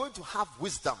this, you are going to have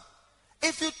wisdom.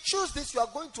 If you choose this, you are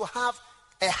going to have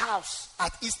a house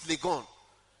at East Legon.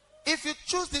 If you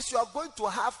choose this, you are going to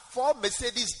have 4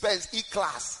 Mercedes-Benz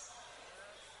E-Class.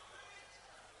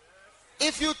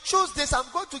 If you choose this,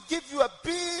 I'm going to give you a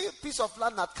big piece of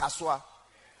land at Kaswa.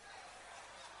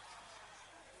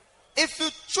 If you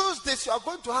choose this, you are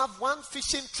going to have 1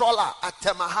 fishing trawler at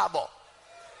Tema Harbor.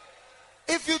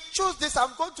 If you choose this,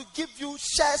 I'm going to give you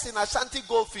shares in Ashanti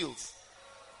Goldfields.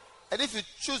 And if you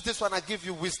choose this one, I give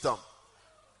you wisdom.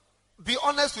 Be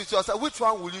honest with yourself. Which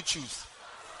one will you choose?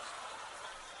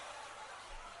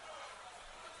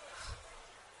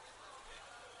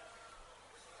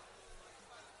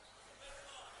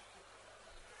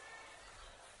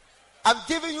 I'm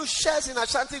giving you shares in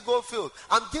Ashanti Goldfield.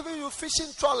 I'm giving you fishing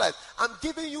trawlers. I'm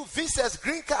giving you visas,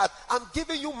 green card. I'm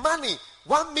giving you money.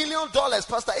 $1 million,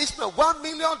 Pastor Ishmael. $1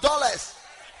 million.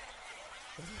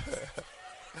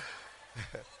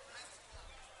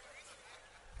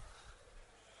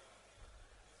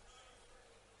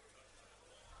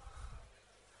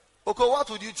 Okay, what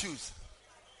would you choose?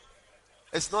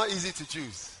 It's not easy to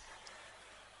choose.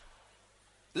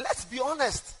 Let's be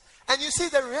honest. And you see,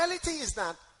 the reality is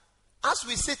that as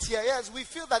we sit here, yes, we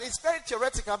feel that it's very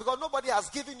theoretical because nobody has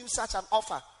given you such an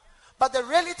offer. But the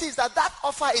reality is that that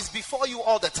offer is before you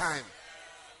all the time.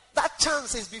 That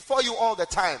chance is before you all the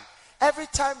time. Every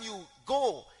time you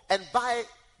go and buy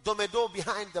Domedo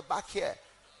behind the back here,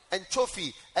 and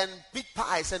trophy, and meat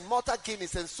pies, and Malta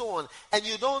Guinness, and so on, and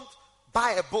you don't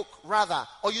buy a book, rather,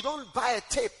 or you don't buy a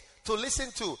tape to listen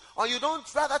to, or you don't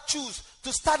rather choose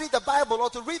to study the Bible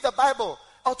or to read the Bible,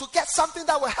 or to get something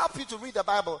that will help you to read the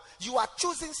Bible, you are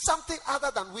choosing something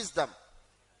other than wisdom.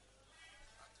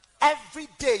 Every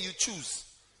day you choose.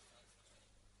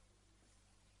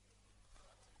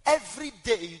 Every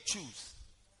day you choose.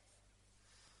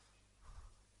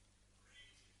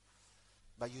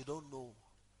 But you don't know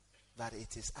that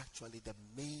it is actually the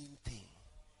main thing.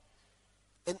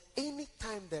 And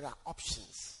anytime there are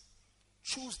options,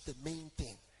 choose the main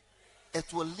thing.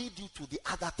 It will lead you to the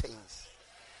other things.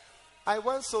 I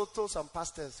once told some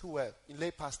pastors who were,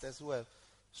 lay pastors who were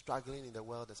struggling in the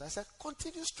world, I said,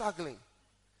 continue struggling.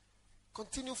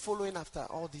 Continue following after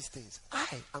all these things. I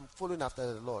am following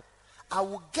after the Lord. I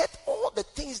will get all the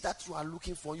things that you are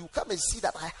looking for. You come and see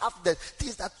that I have the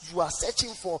things that you are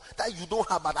searching for that you don't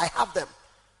have, but I have them.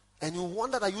 And you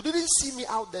wonder that you didn't see me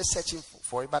out there searching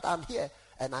for it, but I'm here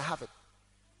and I have it.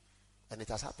 And it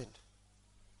has happened.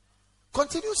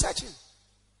 Continue searching.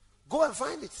 Go and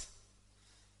find it.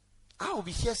 I will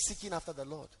be here seeking after the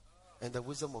Lord and the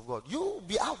wisdom of God. You will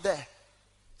be out there,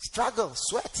 struggle,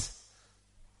 sweat.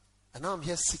 And now I'm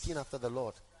here seeking after the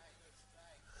Lord.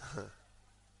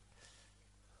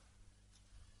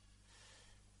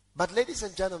 But ladies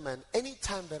and gentlemen,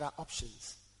 anytime there are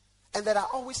options, and there are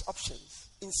always options.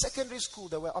 In secondary school,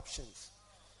 there were options.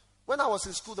 When I was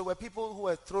in school, there were people who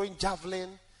were throwing javelin,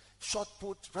 shot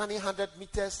put, running 100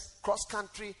 meters, cross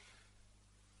country,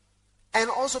 and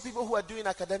also people who are doing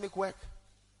academic work.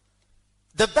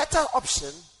 The better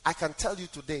option, I can tell you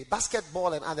today,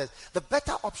 basketball and others, the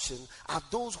better option are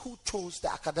those who chose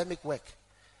the academic work.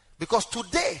 Because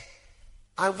today,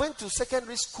 I went to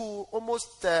secondary school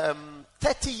almost 30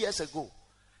 years ago.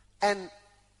 And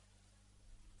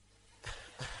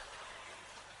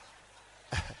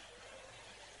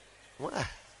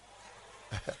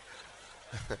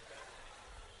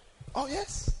oh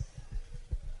yes.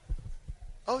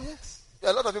 Oh yes.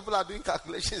 A lot of people are doing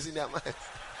calculations in their minds.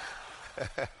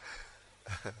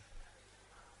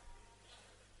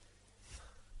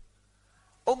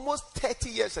 Almost 30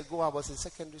 years ago, I was in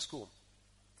secondary school.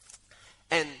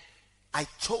 And I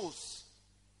chose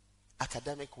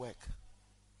academic work.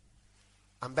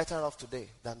 I'm better off today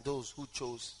than those who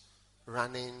chose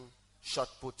running, shot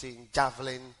putting,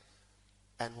 javelin,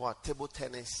 and what? Table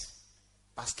tennis,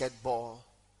 basketball,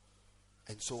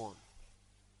 and so on.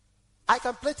 I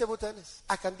can play table tennis.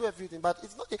 I can do everything, but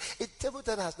it's not. Table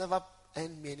tennis has never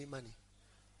earned me any money.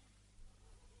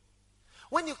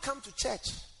 When you come to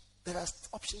church, there are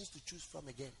options to choose from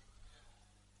again.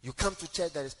 You come to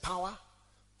church, there is power,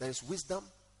 there is wisdom,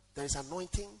 there is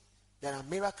anointing, there are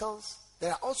miracles,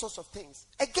 there are all sorts of things.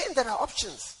 Again, there are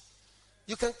options.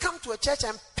 You can come to a church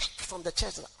and pick from the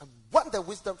church. I want the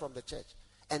wisdom from the church,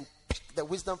 and pick the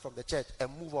wisdom from the church and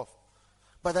move off.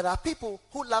 But there are people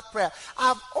who love prayer.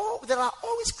 There are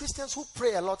always Christians who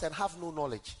pray a lot and have no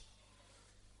knowledge.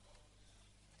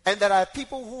 And there are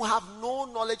people who have no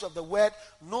knowledge of the word,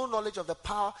 no knowledge of the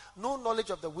power, no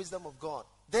knowledge of the wisdom of God.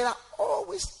 There are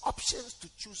always options to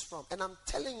choose from. And I'm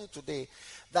telling you today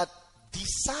that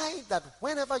decide that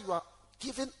whenever you are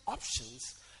given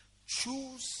options,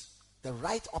 choose the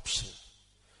right option.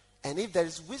 And if there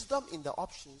is wisdom in the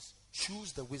options,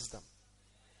 choose the wisdom.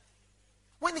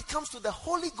 When it comes to the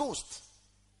Holy Ghost,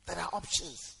 there are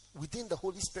options within the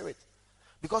Holy Spirit.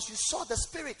 Because you saw the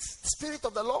Spirit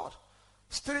of the Lord,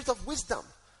 Spirit of wisdom,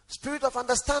 Spirit of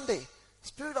understanding,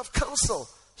 Spirit of counsel,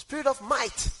 Spirit of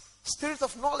might, Spirit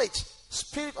of knowledge,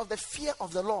 Spirit of the fear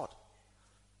of the Lord.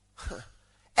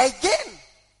 Again,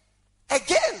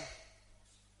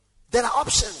 there are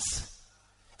options.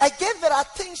 Again, there are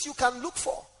things you can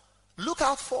look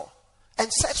out for,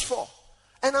 and search for.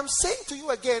 And I'm saying to you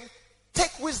again,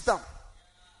 take wisdom.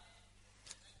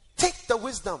 Take the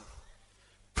wisdom.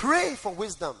 Pray for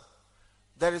wisdom.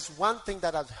 There is one thing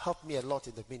that has helped me a lot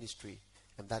in the ministry,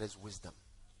 and that is wisdom.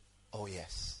 Oh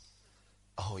yes.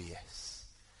 Oh yes.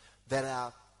 There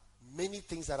are many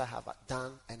things that I have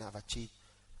done and have achieved.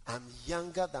 I'm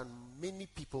younger than many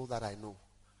people that I know.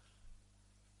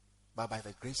 But by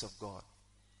the grace of God,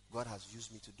 God has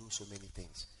used me to do so many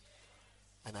things.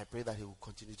 And I pray that he will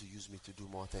continue to use me to do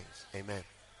more things. Amen.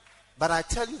 But I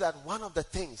tell you that one of the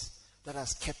things that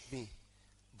has kept me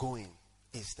going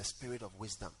is the spirit of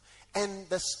wisdom. And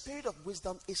the spirit of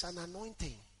wisdom is an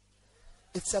anointing.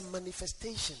 It's a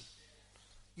manifestation.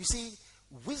 You see,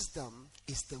 wisdom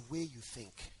is the way you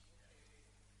think.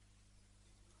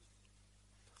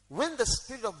 When the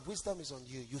spirit of wisdom is on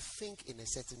you, you think in a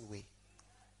certain way.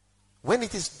 When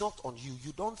it is not on you,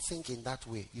 you don't think in that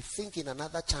way. You think in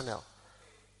another channel.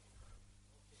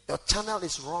 Your channel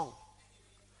is wrong.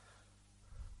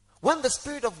 When the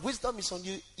spirit of wisdom is on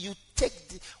you, you take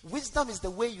wisdom is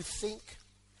the way you think,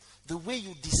 the way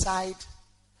you decide,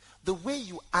 the way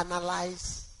you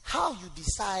analyze, how you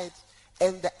decide,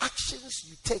 and the actions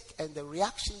you take and the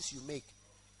reactions you make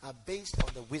are based on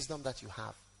the wisdom that you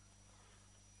have.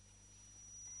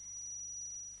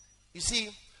 You see,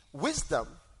 wisdom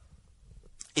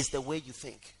is the way you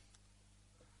think.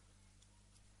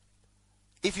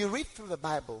 If you read through the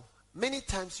Bible, many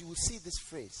times you will see this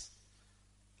phrase,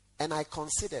 and I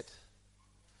considered.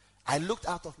 I looked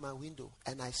out of my window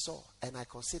and I saw and I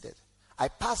considered. I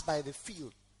passed by the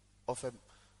field of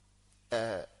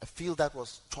a field that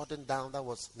was trodden down, that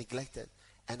was neglected,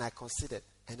 and I considered.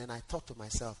 And then I thought to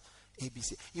myself,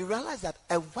 ABC. You realize that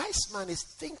a wise man is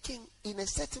thinking in a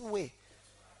certain way.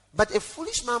 But a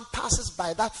foolish man passes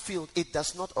by that field, it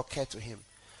does not occur to him.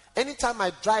 Anytime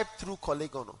I drive through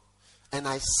Kolegono and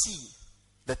I see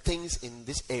the things in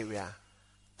this area,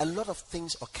 a lot of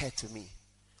things occur to me.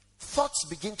 Thoughts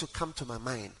begin to come to my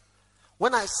mind.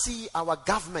 When I see our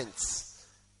governments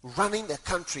running the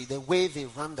country the way they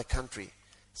run the country,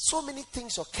 so many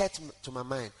things occur to my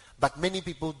mind. But many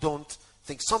people don't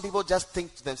think. Some people just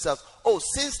think to themselves, oh,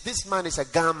 since this man is a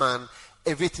gunman,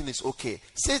 everything is okay.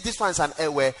 Since this one is an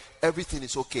Ewe, everything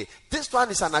is okay. This one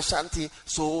is an Ashanti,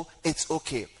 so it's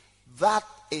okay. That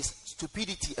is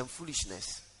stupidity and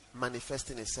foolishness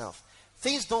manifesting itself.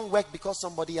 Things don't work because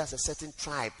somebody has a certain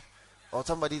tribe or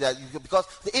somebody that you, because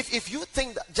if you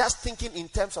think that just thinking in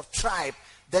terms of tribe,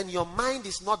 then your mind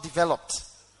is not developed.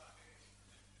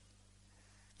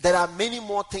 There are many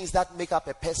more things that make up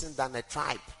a person than a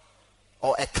tribe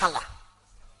or a color.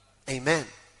 Amen.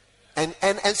 And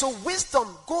so wisdom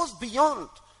goes beyond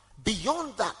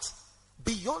that.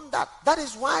 Beyond that. That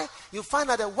is why you find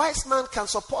that a wise man can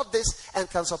support this and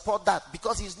can support that,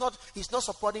 because he's not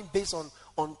supporting based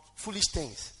on foolish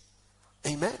things.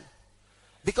 Amen.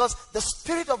 Because the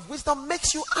spirit of wisdom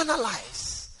makes you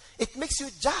analyze. It makes you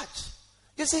judge.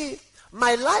 You see,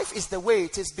 my life is the way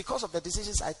it is because of the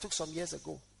decisions I took some years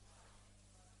ago.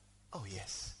 Oh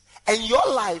yes. And your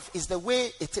life is the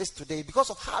way it is today because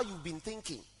of how you've been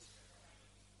thinking.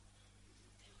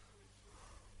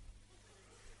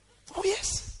 Oh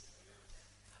yes.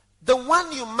 The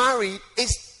one you married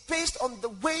is based on the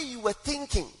way you were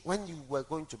thinking when you were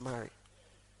going to marry.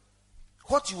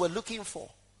 What you were looking for.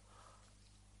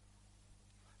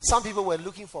 Some people were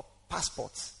looking for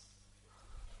passports.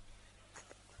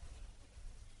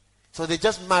 So they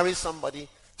just marry somebody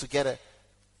to get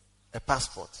a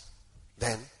passport.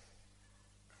 Then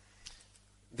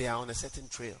they are on a certain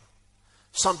trail.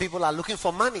 Some people are looking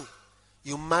for money.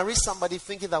 You marry somebody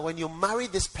thinking that when you marry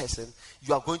this person,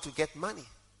 you are going to get money.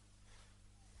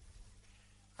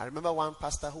 I remember one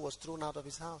pastor who was thrown out of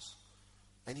his house.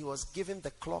 And he was given the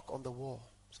clock on the wall.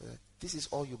 So that this is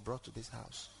all you brought to this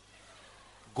house.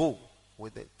 Go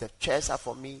with it. The chairs are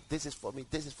for me. This is for me.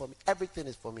 This is for me. Everything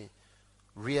is for me.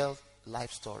 Real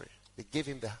life story. They gave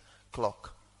him the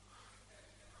clock.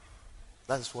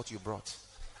 That is what you brought.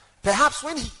 Perhaps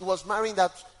when he was marrying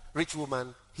that rich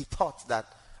woman, he thought that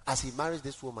as he marries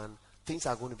this woman, things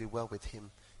are going to be well with him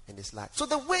in his life. So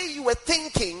the way you were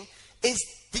thinking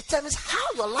determines how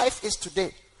your life is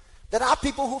today. There are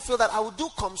people who feel that I will do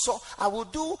COMSO, I will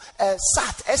do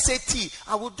SAT,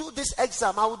 I will do this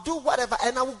exam, I will do whatever,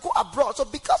 and I will go abroad. So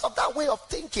because of that way of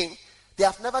thinking, they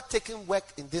have never taken work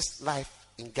in this life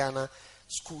in Ghana,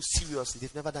 school seriously.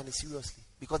 They've never done it seriously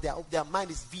because their mind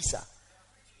is visa.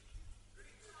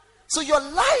 So your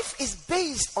life is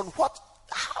based on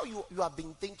how you have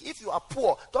been thinking. If you are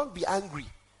poor, don't be angry.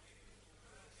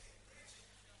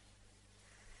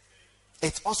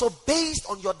 It's also based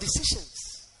on your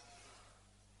decisions.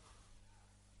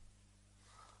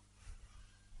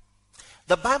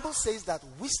 The Bible says that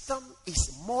wisdom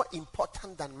is more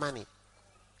important than money.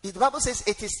 The Bible says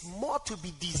it is more to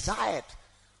be desired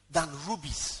than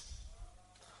rubies.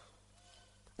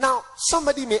 Now,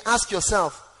 somebody may ask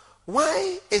yourself,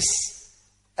 why is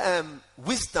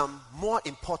wisdom more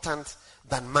important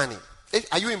than money?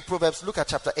 Are you in Proverbs? Look at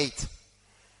chapter 8.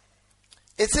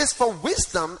 It says, for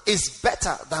wisdom is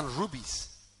better than rubies,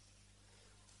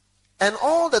 and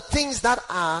all the things that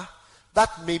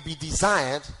may be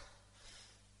desired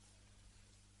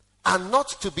are not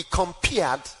to be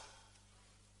compared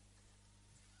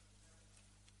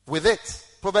with it.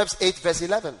 Proverbs 8 verse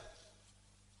 11.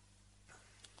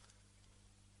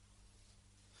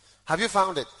 Have you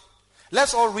found it?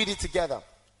 Let's all read it together.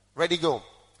 Ready, go.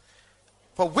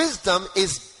 For wisdom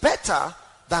is better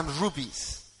than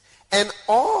rubies, and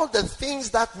all the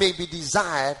things that may be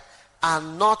desired are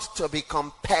not to be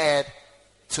compared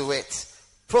to it.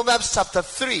 Proverbs chapter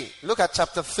 3. Look at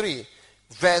chapter 3.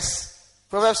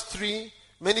 Proverbs 3.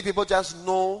 Many people just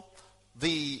know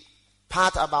the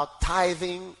part about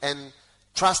tithing and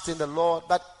trust in the Lord.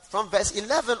 But from verse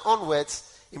 11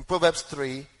 onwards, in Proverbs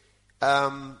 3,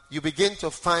 you begin to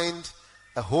find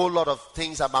a whole lot of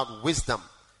things about wisdom.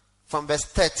 From verse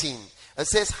 13, it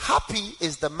says, happy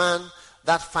is the man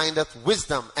that findeth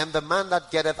wisdom, and the man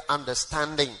that getteth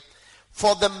understanding.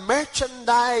 For the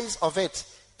merchandise of it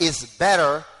is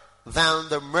better than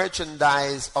the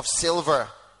merchandise of silver,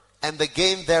 and the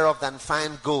gain thereof than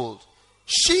fine gold.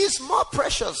 She is more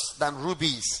precious than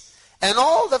rubies, and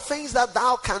all the things that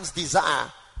thou canst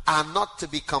desire are not to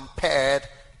be compared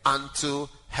unto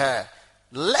her.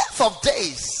 Length of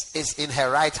days is in her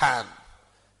right hand,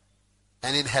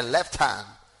 and in her left hand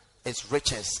is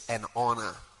riches and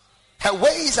honor. Her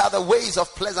ways are the ways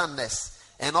of pleasantness,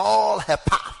 and all her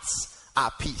paths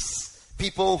are peace.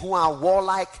 People who are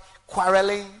warlike,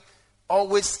 quarreling,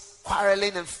 always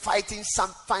quarreling and fighting,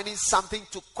 finding something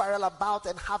to quarrel about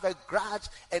and have a grudge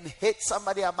and hate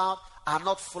somebody about, are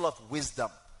not full of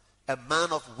wisdom. A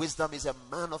man of wisdom is a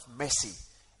man of mercy.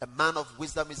 A man of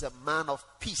wisdom is a man of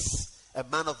peace. A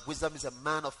man of wisdom is a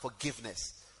man of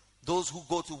forgiveness. Those who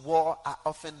go to war are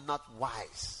often not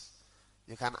wise.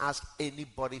 You can ask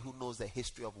anybody who knows the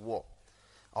history of war.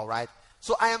 All right?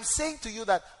 So I am saying to you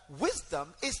that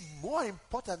wisdom is more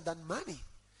important than money.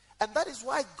 And that is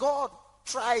why God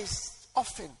tries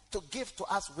often to give to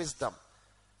us wisdom.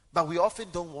 But we often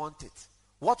don't want it.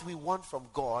 What we want from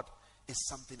God is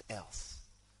something else.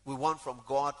 We want from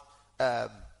God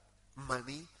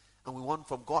money, and we want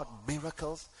from God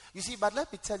miracles. You see, but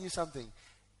let me tell you something.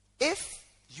 If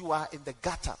you are in the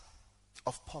gutter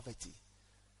of poverty,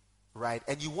 right,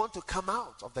 and you want to come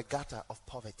out of the gutter of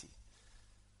poverty,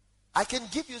 I can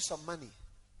give you some money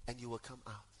and you will come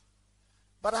out.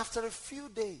 But after a few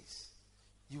days,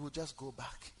 you will just go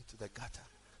back into the gutter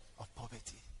of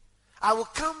poverty. I will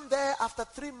come there after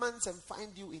 3 months and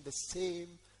find you in the same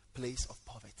place of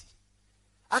poverty.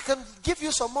 I can give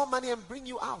you some more money and bring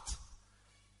you out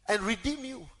and redeem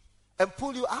you and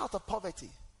pull you out of poverty.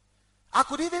 I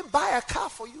could even buy a car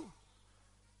for you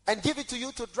and give it to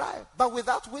you to drive. But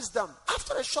without wisdom,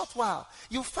 after a short while,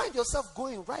 you find yourself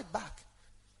going right back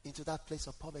into that place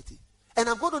of poverty. And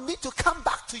I'm going to need to come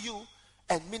back to you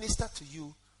and minister to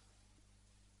you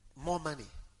more money.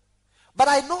 But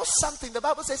I know something. The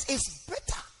Bible says it's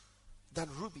better than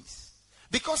rubies,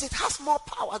 because it has more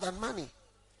power than money.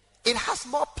 It has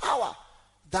more power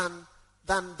than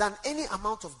any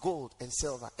amount of gold and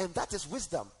silver. And that is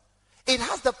wisdom. It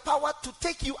has the power to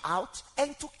take you out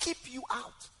and to keep you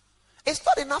out. It's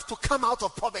not enough to come out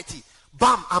of poverty.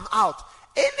 Bam, I'm out.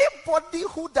 Anybody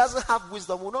who doesn't have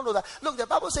wisdom will not know that. Look, the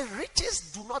Bible says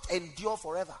riches do not endure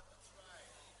forever.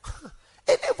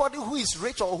 Anybody who is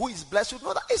rich or who is blessed should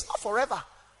know that it's not forever.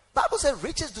 Bible says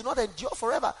riches do not endure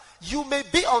forever. You may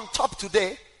be on top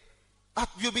today, but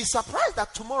you'll be surprised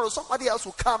that tomorrow somebody else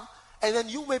will come and then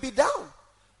you may be down.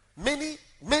 Many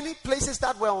places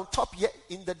that were on top yet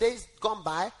in the days gone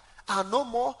by are no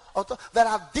more on top. There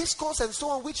are discos and so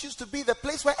on, which used to be the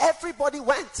place where everybody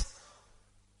went.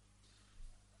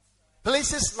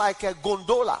 Places like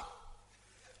Gondola,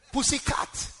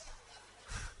 Pussycat.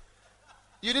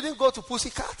 You didn't go to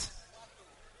Pussycat?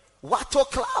 Wato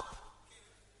Club,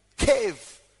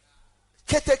 Cave,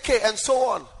 Keteke, and so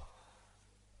on.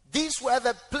 These were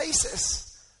the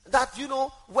places that,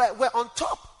 were on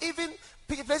top. Even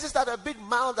places that are a bit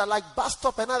milder, like bus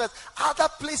stop and others. Other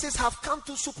places have come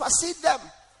to supersede them.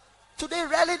 Today,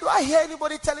 rarely do I hear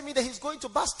anybody telling me that he's going to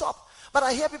bus stop. But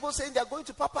I hear people saying they're going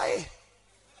to Papaye.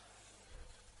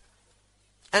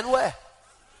 And where?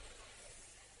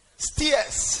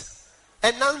 Steers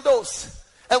and Nando's.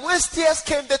 And when Steers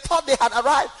came, they thought they had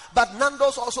arrived. But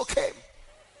Nando's also came.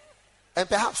 And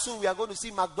perhaps soon we are going to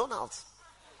see McDonald's.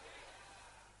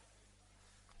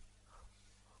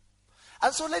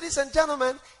 And so, ladies and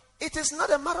gentlemen, it is not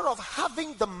a matter of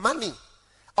having the money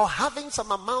or having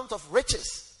some amount of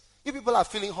riches. You people are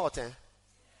feeling hot, eh?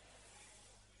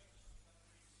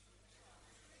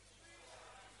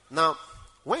 Now,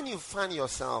 when you find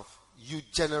yourself, you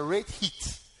generate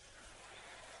heat.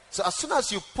 So as soon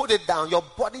as you put it down, your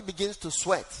body begins to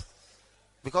sweat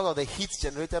because of the heat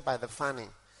generated by the fanning.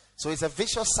 So it's a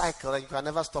vicious cycle and you can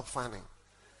never stop fanning.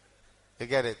 You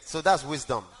get it? So that's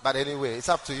wisdom. But anyway, it's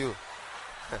up to you.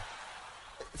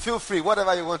 Feel free,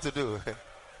 whatever you want to do.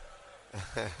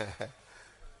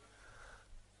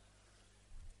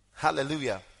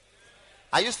 Hallelujah.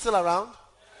 Are you still around?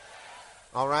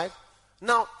 All right.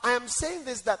 Now, I am saying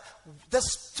this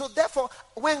so therefore,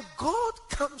 when God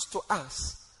comes to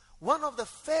us, one of the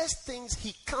first things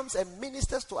he comes and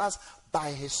ministers to us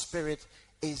by his Spirit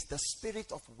is the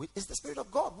Spirit of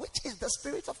God, which is the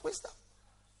Spirit of wisdom.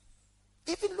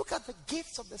 Even look at the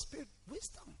gifts of the Spirit.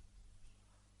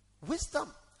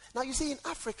 Wisdom. Now you see, in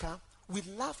Africa, we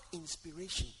love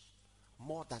inspiration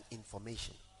more than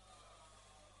information.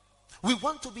 We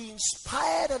want to be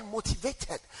inspired and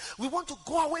motivated. We want to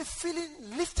go away feeling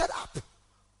lifted up,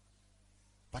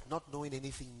 but not knowing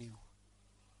anything new.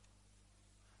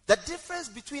 The difference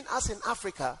between us in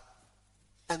Africa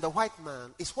and the white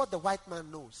man is what the white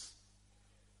man knows.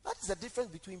 That is the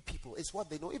difference between people. It's what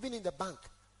they know. Even in the bank,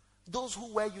 those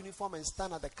who wear uniform and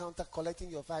stand at the counter collecting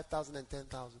your 5,000 and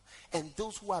 10,000, and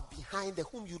those who are behind there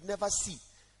whom you'd never see,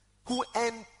 who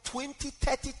earn 20,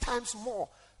 30 times more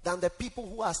than the people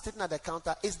who are sitting at the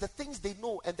counter, is the things they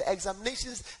know and the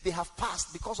examinations they have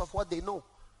passed because of what they know.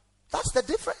 That's the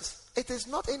difference. It is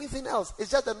not anything else.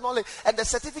 It's just the knowledge. And the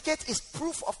certificate is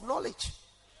proof of knowledge.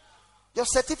 Your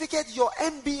certificate, your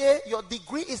MBA, your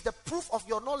degree is the proof of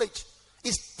your knowledge.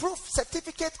 It's proof,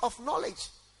 certificate of knowledge.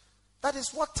 That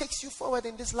is what takes you forward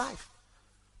in this life.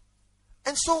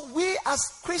 And so we as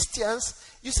Christians,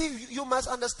 you see, you must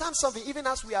understand something even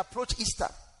as we approach Easter.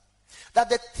 That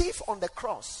the thief on the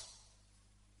cross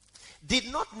did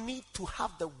not need to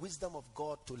have the wisdom of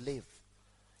God to live.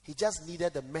 He just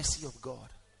needed the mercy of God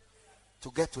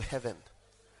to get to heaven.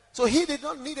 So he did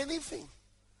not need anything.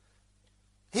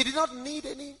 He did not need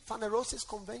any Phanerosis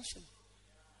convention.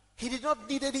 He did not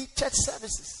need any church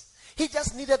services. He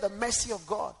just needed the mercy of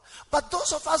God. But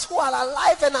those of us who are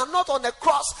alive and are not on the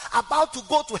cross about to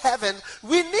go to heaven,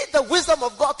 we need the wisdom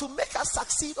of God to make us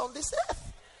succeed on this earth.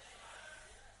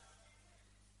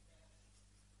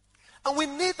 And we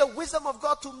need the wisdom of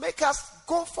God to make us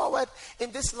go forward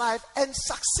in this life and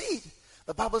succeed.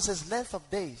 The Bible says length of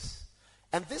days.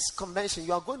 And this convention,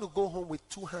 you are going to go home with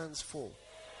 2 hands full.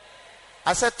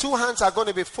 I said 2 hands are going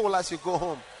to be full as you go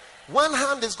home. One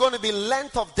hand is going to be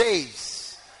length of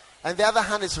days. And the other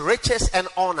hand is riches and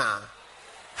honor.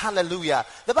 Hallelujah.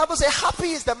 The Bible says, happy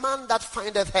is the man that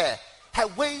findeth her. Her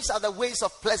ways are the ways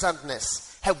of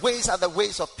pleasantness. Her ways are the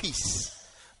ways of peace.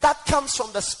 That comes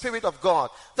from the Spirit of God.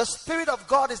 The Spirit of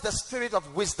God is the Spirit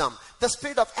of wisdom, the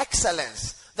Spirit of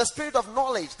excellence, the Spirit of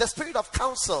knowledge, the Spirit of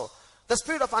counsel, the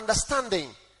Spirit of understanding,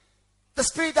 the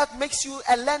Spirit that makes you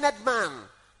a learned man,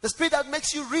 the Spirit that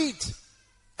makes you read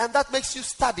and that makes you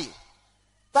study.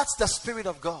 That's the Spirit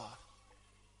of God.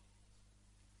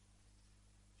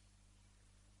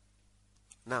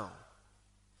 Now,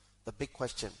 the big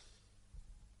question.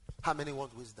 How many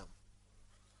want wisdom?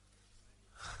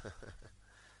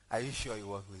 Are you sure you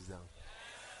want wisdom?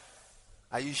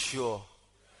 Are you sure?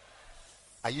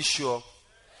 Are you sure?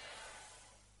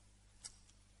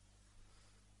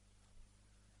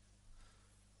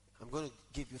 I'm going to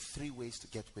give you 3 ways to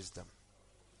get wisdom.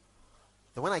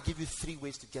 And when I give you 3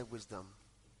 ways to get wisdom,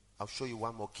 I'll show you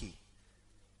one more key.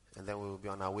 And then we will be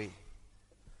on our way.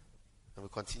 And we'll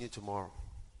continue tomorrow.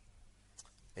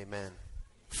 Amen.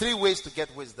 3 ways to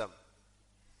get wisdom.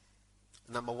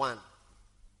 Number 1.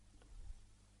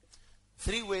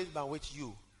 3 ways by which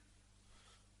you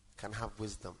can have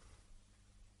wisdom.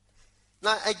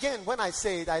 Now, again, when I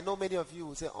say it, I know many of you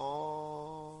will say,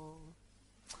 oh,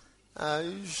 are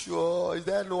you sure? Is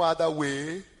there no other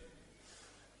way?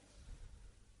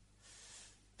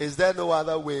 Is there no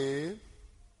other way?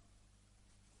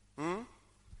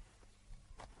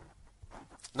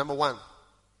 Number 1,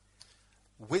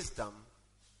 wisdom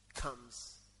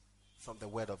comes from the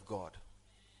Word of God.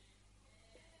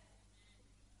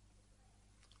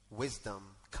 Wisdom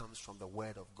comes from the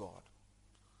Word of God.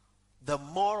 The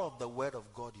more of the Word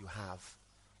of God you have,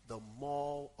 the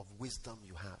more of wisdom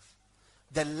you have.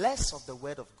 The less of the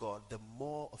Word of God, the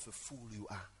more of a fool you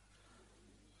are.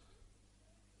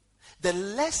 The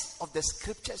less of the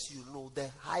scriptures you know, the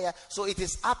higher. So it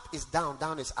is up, is down,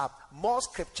 down is up. More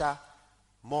scripture,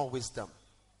 more wisdom.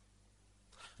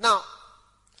 Now,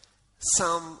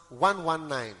 Psalm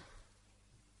 119.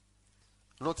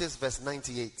 Notice verse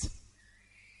 98.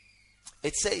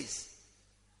 It says,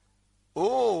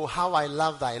 oh, how I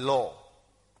love thy law.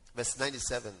 Verse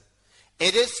 97.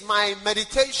 It is my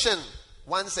meditation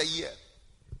once a year.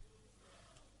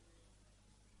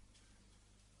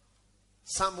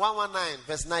 Psalm 119,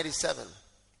 verse 97.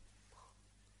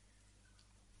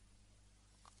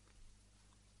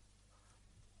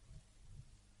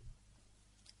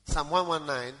 Psalm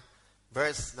 119,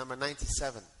 verse number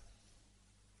 97.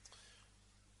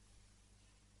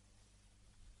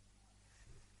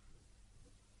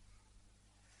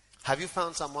 Have you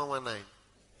found Psalm 119?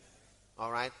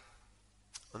 All right.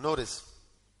 Notice.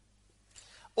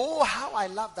 Oh, how I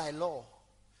love thy law.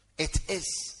 It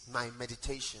is my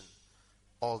meditation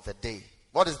all the day.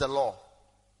 What is the law?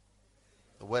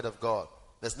 The word of God.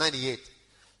 Verse 98.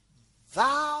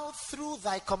 Thou through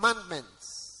thy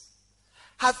commandments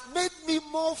hast made me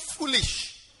more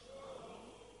foolish.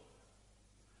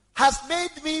 Hast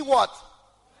made me what?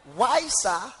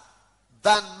 Wiser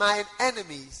than mine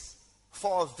enemies,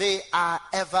 for they are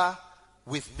ever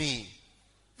with me.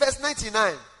 Verse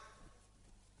 99.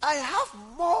 I have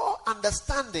more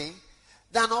understanding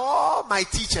than all my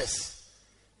teachers.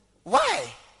 Why?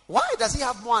 Why does he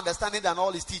have more understanding than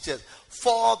all his teachers?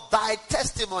 For thy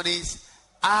testimonies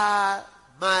are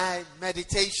my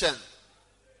meditation.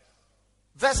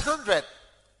 Verse 100.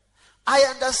 I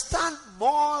understand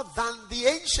more than the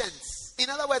ancients. In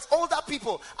other words, older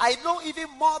people. I know even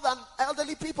more than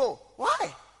elderly people.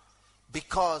 Why?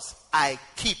 Because I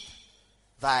keep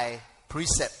thy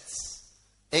precepts.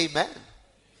 Amen.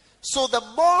 So the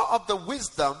more of the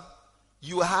wisdom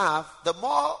you have, the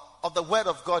more of the word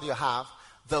of God you have,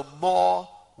 the more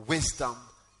wisdom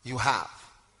you have.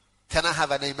 Can I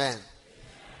have an amen?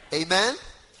 Amen.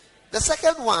 The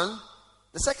second one,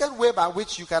 the second way by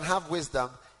which you can have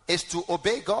wisdom is to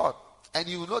obey God. And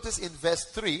you notice in verse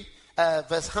 3,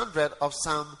 verse 100 of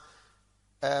Psalm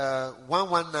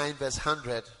 119, verse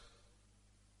 100.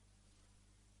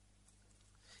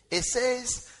 It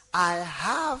says, I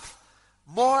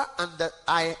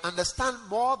understand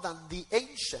more than the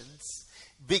ancients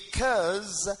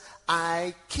because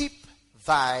I keep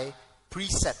thy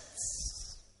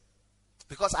precepts.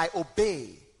 Because I obey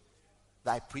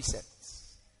thy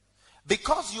precepts.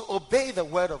 Because you obey the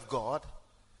word of God,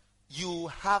 you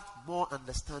have more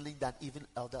understanding than even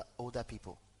older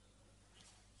people.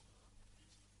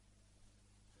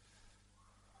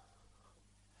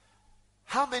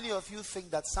 How many of you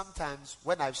think that sometimes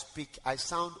when I speak, I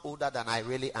sound older than I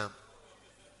really am?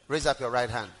 Raise up your right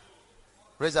hand.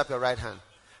 Raise up your right hand.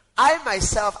 I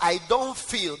myself, I don't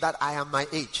feel that I am my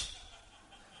age.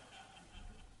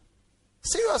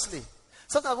 Seriously.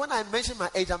 Sometimes when I mention my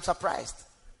age, I'm surprised.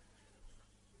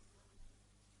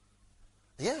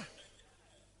 Yeah.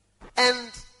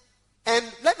 And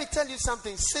let me tell you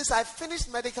something. Since I finished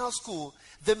medical school,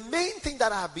 the main thing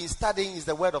that I have been studying is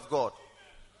the word of God.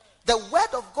 The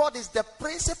word of God is the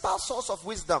principal source of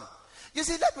wisdom. You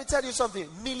see, let me tell you something.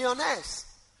 Millionaires,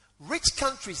 rich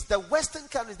countries, the Western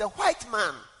countries, the white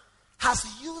man has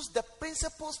used the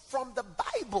principles from the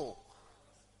Bible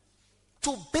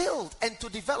to build and to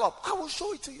develop. I will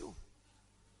show it to you.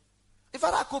 In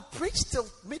fact, I could preach till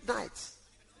midnight.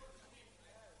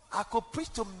 I could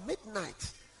preach till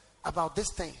midnight about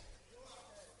this thing.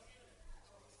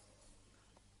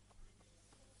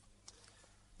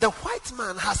 The white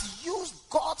man has used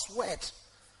God's word.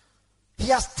 He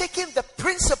has taken the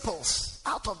principles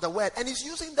out of the word and is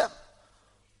using them.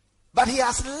 But he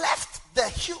has left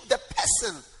the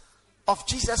person of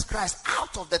Jesus Christ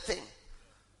out of the thing.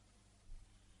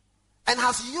 And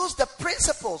has used the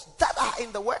principles that are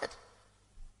in the word.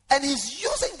 And he's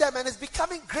using them and it's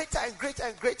becoming greater and greater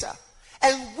and greater.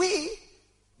 And we,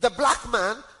 the black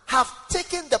man, have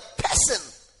taken the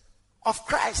person of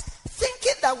Christ,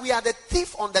 thinking that we are the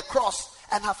thief on the cross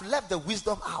and have left the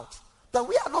wisdom out. But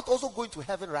we are not also going to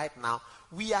heaven right now.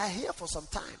 We are here for some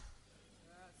time.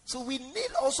 So we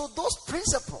need also those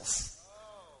principles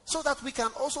so that we can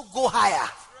also go higher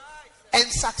and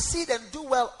succeed and do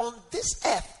well on this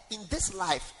earth, in this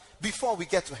life, before we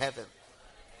get to heaven.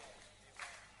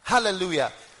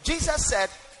 Hallelujah. Jesus said,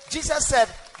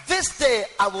 this day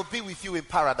I will be with you in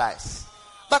paradise.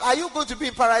 But are you going to be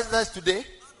in paradise today?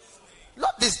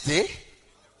 Not this day.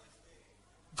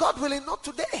 God willing, not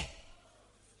today.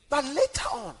 But later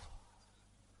on.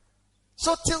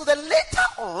 So till the later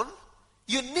on,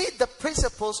 you need the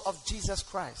principles of Jesus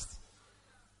Christ.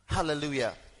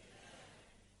 Hallelujah.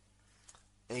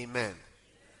 Amen.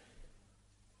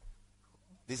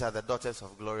 These are the daughters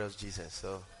of glorious Jesus.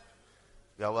 So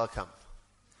you are welcome.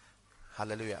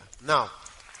 Hallelujah. Now,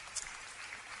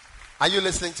 are you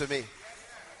listening to me?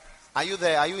 Are you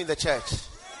there? Are you in the church?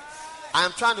 I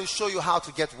am trying to show you how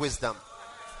to get wisdom.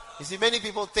 You see, many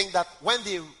people think that when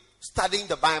they're studying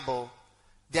the Bible,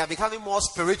 they are becoming more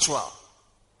spiritual.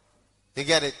 You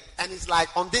get it? And it's like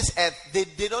on this earth,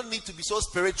 they don't need to be so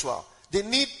spiritual. They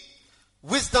need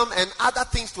wisdom and other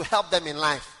things to help them in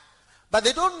life. But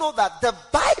they don't know that the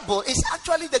Bible is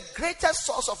actually the greatest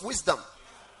source of wisdom.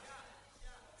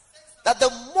 That the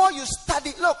more you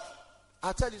study, look,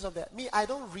 I'll tell you something. Me, I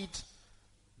don't read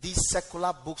these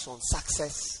secular books on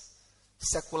success.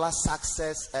 Secular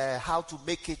success, how to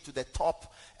make it to the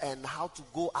top, and how to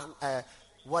go and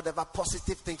whatever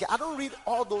positive thinking. I don't read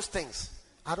all those things.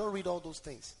 I don't read all those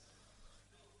things.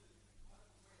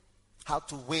 How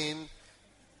to win.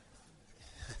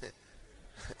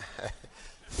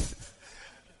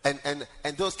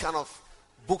 and those kind of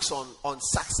books on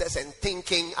success and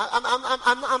thinking.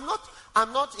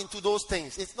 I'm not into those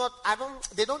things. It's not.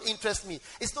 They don't interest me.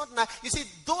 It's not. You see,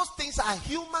 those things are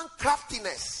human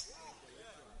craftiness,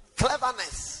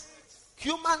 cleverness,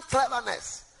 human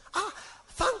cleverness.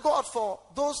 Thank God for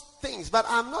those things, but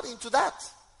I'm not into that.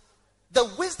 The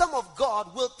wisdom of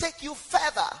God will take you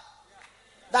further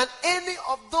than any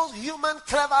of those human,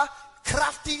 clever,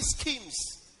 crafty schemes.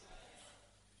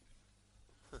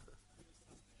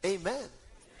 Amen.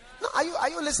 No, are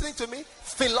you listening to me?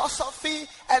 Philosophy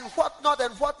and whatnot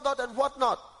and whatnot and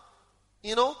whatnot.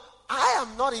 You know, I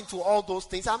am not into all those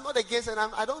things. I'm not against it.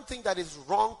 I don't think that it's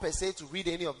wrong per se to read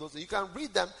any of those. You can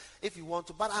read them if you want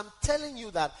to. But I'm telling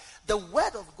you that the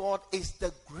Word of God is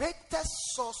the greatest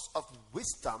source of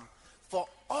wisdom for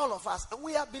all of us. And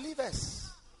we are believers.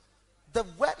 The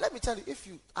Word, let me tell you, if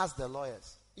you ask the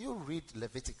lawyers, you read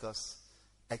Leviticus,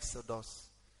 Exodus,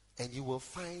 and you will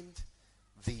find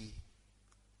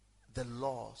the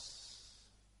laws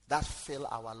that fill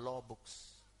our law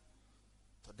books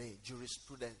today.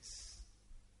 Jurisprudence,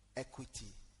 equity,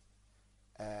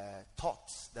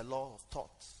 torts, the law of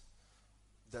torts,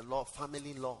 the law of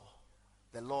family law,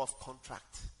 the law of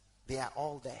contract. They are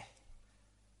all there.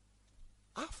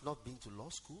 I've not been to law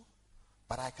school,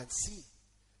 but I can see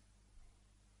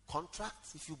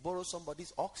contracts. If you borrow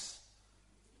somebody's ox,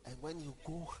 and when you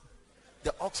go,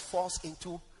 the ox falls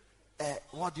into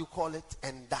what do you call it,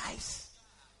 and dies,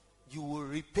 you will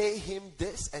repay him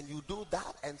this and you do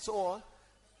that and so on.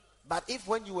 But if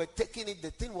when you were taking it,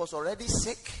 the thing was already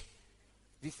sick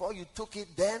before you took it,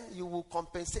 then you will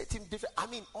compensate him different. I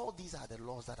mean, all these are the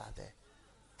laws that are there.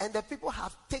 And the people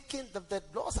have taken, the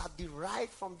laws are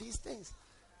derived from these things.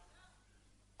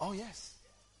 Oh yes.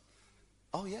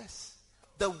 Oh yes.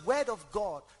 The Word of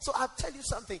God. So I'll tell you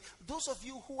something. Those of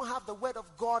you who have the Word of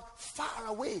God far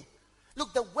away,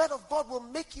 look, the Word of God will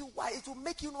make you wise. It will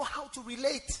make you know how to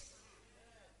relate.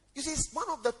 You see, it's one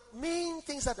of the main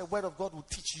things that the Word of God will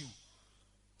teach you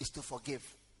is to forgive.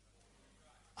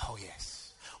 Oh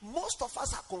yes. Most of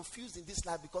us are confused in this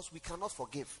life because we cannot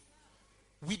forgive.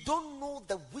 We don't know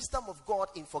the wisdom of God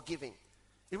in forgiving.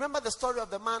 Remember the story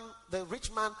of the man, the rich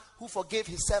man who forgave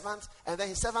his servant, and then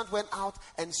his servant went out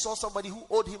and saw somebody who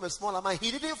owed him a small amount.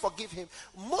 He didn't forgive him.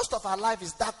 Most of our life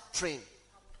is that train.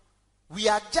 We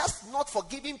are just not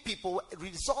forgiving people,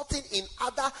 resulting in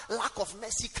other lack of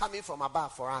mercy coming from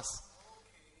above for us.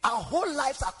 Our whole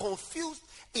lives are confused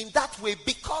in that way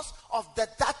because of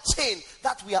that chain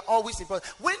that we are always in.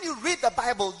 When you read the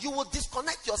Bible, you will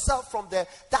disconnect yourself from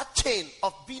that chain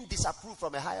of being disapproved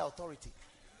from a higher authority.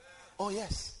 Oh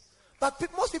yes. But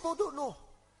most people don't know.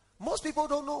 Most people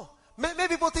don't know. Many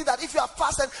people think that if you are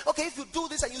fast and okay, if you do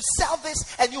this and you sell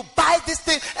this and you buy this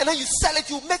thing and then you sell it,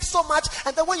 you make so much,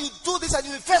 and then when you do this and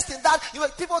you invest in that,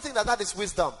 people think that is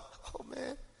wisdom. Oh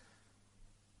man.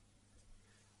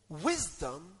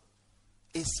 Wisdom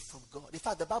is from God. In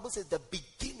fact, the Bible says the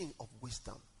beginning of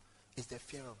wisdom is the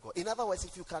fear of God. In other words,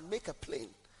 if you can make a plane,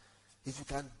 if you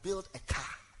can build a car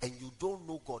and you don't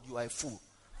know God, you are a fool.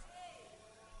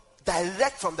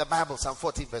 Direct from the Bible, Psalm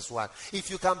 14 verse 1. If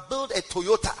you can build a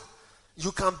Toyota,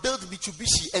 you can build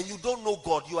Mitsubishi, and you don't know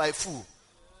God, you are a fool.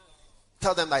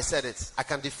 Tell them I said it. I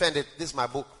can defend it. This is my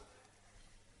book.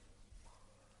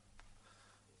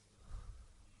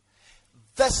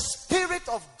 The Spirit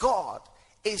of God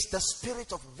is the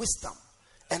spirit of wisdom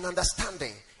and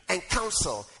understanding and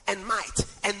counsel and might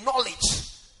and knowledge.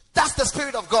 That's the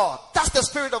Spirit of God. That's the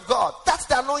Spirit of God. That's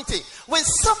the anointing. When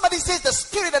somebody says the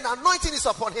Spirit and anointing is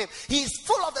upon him, he is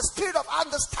full of the spirit of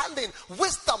understanding,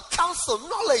 wisdom, counsel,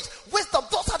 knowledge, wisdom.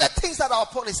 Those are the things that are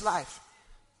upon his life.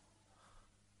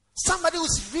 Somebody who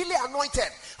is really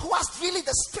anointed, who has really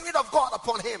the Spirit of God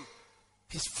upon him,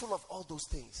 he's full of all those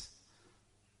things.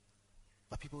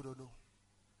 But people don't know.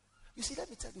 You see, let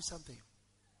me tell you something.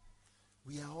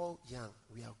 We are all young.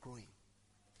 We are growing.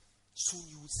 Soon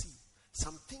you will see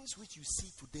Some things which you see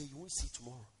today, you won't see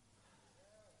tomorrow.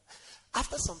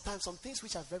 After some time, some things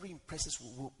which are very impressive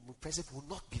will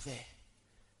not be there.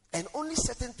 And only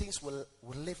certain things will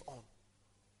live on.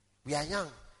 We are young,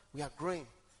 we are growing,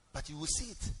 but you will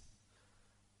see it.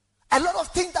 A lot of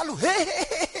things that look,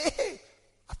 hey.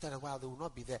 After a while, they will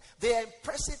not be there. They are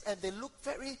impressive and they look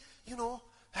very,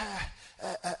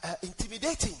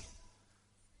 intimidating.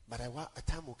 But a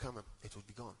time will come and it will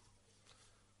be gone.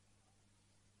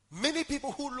 Many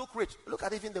people who look rich, look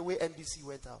at even the way NDC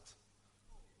went out.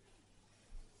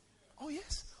 Oh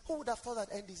yes. Who would have thought that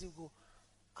NDC will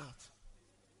go out?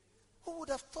 Who would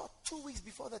have thought 2 weeks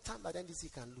before the time that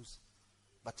NDC can lose?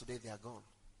 But today they are gone.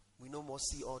 We no more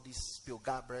see all these Bill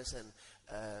Gabbers and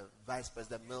Vice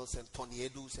President Mills and Tony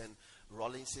Edus and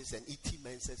Rollinses and E.T.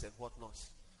 Menses and whatnot.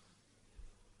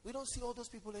 We don't see all those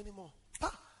people anymore.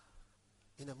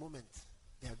 In a moment,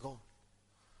 they are gone.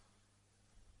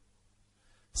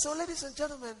 So, ladies and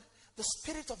gentlemen, the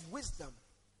spirit of wisdom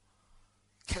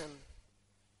can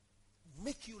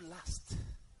make you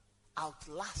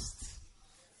outlast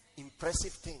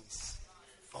impressive things.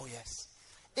 Oh yes.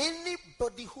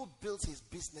 Anybody who builds his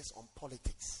business on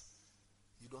politics,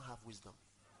 you don't have wisdom.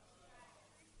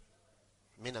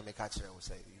 Mina Mekachere will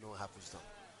say, you don't have wisdom.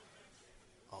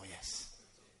 Oh yes.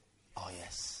 Oh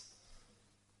yes.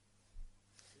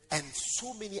 And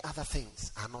so many other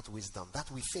things are not wisdom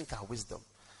that we think are wisdom.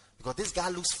 Because this guy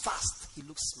looks fast. He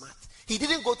looks smart. He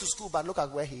didn't go to school, but look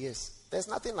at where he is. There's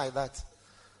nothing like that.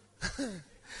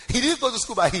 He didn't go to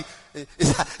school, but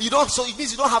you don't. So it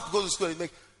means you don't have to go to school and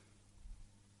make.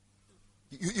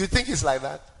 You think it's like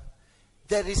that?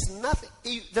 There is nothing.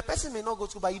 The person may not go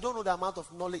to school, but you don't know the amount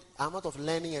of knowledge, amount of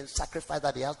learning and sacrifice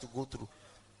that he has to go through.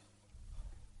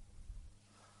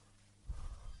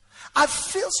 I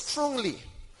feel strongly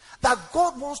that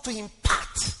God wants to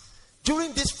impart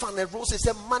during this Phanerosis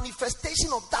a manifestation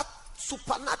of that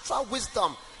supernatural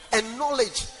wisdom and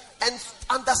knowledge and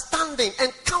understanding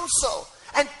and counsel,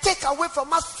 and take away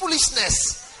from us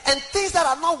foolishness and things that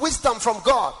are not wisdom from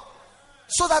God,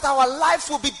 so that our lives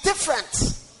will be different,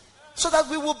 so that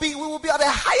we will be at a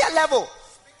higher level.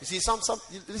 You see,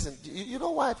 listen, you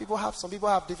know why some people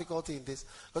have difficulty in this?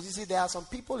 Because you see, there are some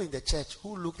people in the church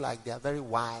who look like they are very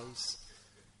wise,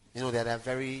 that are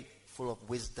very full of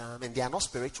wisdom, and they are not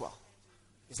spiritual.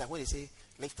 It's like when they say,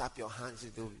 lift up your hands,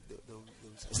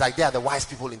 it's like they are the wise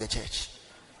people in the church.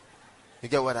 You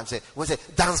get what I'm saying? When we say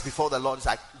dance before the Lord, it's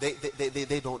like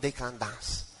they can't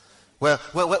dance. Well,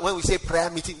 when we say prayer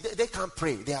meeting, they can't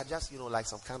pray. They are just, like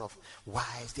some kind of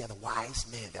wise. They are the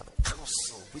wise men. They are the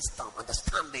counsel, wisdom,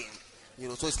 understanding.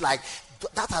 So it's like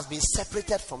that has been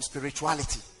separated from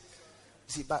spirituality.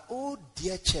 You see, but oh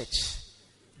dear church,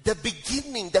 the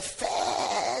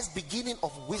first beginning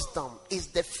of wisdom is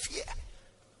the fear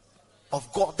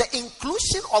of God, the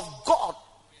inclusion of God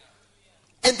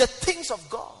and the things of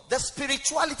God, the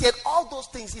spirituality and all those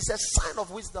things is a sign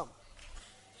of wisdom.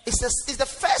 It's the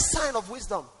first sign of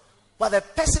wisdom. But the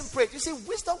person prays. You see,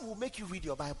 wisdom will make you read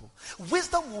your Bible.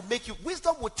 Wisdom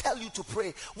will tell you to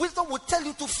pray. Wisdom will tell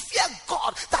you to fear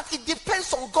God, that it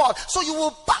depends on God. So you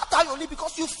will bow down your knee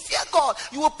because you fear God.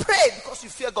 You will pray because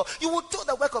you fear God. You will do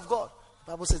the work of God.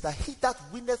 The Bible says that he that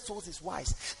winneth souls is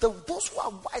wise. Those who are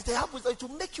wise, they have wisdom to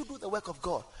make you do the work of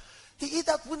God. He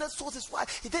that winneth souls is wise.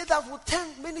 He that will turn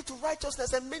many to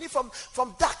righteousness and many from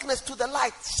darkness to the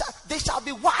light. They shall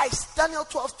be wise. Daniel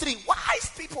 12:3.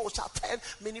 Wise people shall turn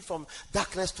many from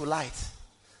darkness to light.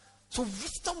 So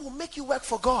wisdom will make you work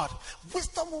for God.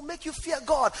 Wisdom will make you fear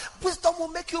God. Wisdom will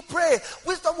make you pray.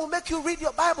 Wisdom will make you read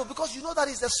your Bible because you know that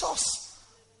is the source.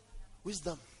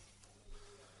 Wisdom.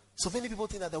 So many people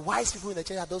think that the wise people in the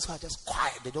church are those who are just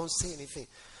quiet. They don't say anything.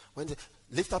 When they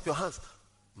lift up your hands.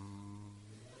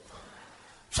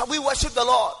 Shall we worship the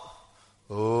Lord?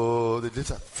 Oh, they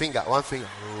lift up one finger.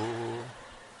 Oh.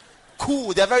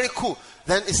 Cool, they're very cool.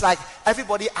 Then it's like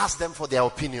everybody asks them for their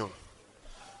opinion.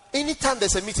 Anytime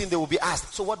there's a meeting, they will be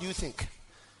asked, so what do you think?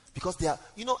 Because they are,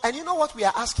 and you know what we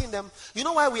are asking them? You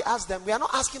know why we ask them? We are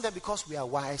not asking them because we are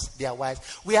wise, they are wise.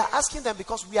 We are asking them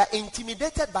because we are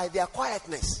intimidated by their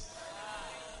quietness.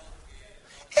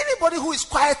 Anybody who is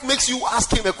quiet makes you ask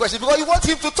him a question because you want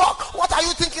him to talk. What are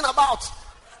you thinking about?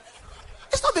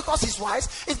 It's not because he's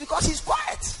wise, it's because he's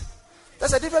quiet.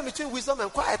 There's a difference between wisdom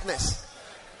and quietness.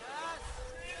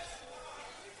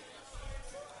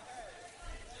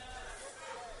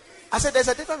 I said there's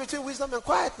a difference between wisdom and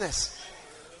quietness.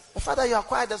 The fact that you are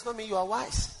quiet does not mean you are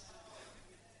wise.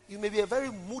 You may be a very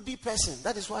moody person.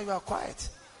 That is why you are quiet.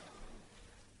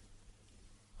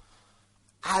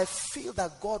 I feel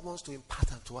that God wants to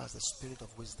impart unto us the spirit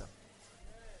of wisdom.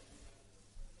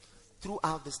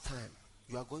 Throughout this time,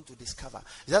 you are going to discover.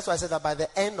 That's why I said that by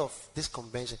the end of this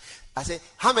convention, I say,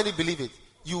 how many believe it?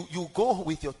 You go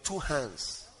with your two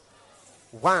hands.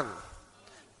 One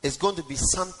is going to be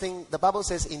something, the Bible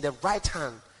says, in the right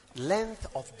hand, length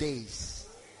of days.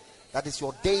 That is,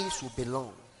 your days will be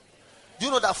long. Do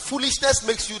you know that foolishness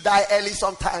makes you die early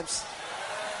sometimes?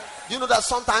 Do you know that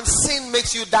sometimes sin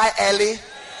makes you die early?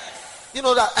 You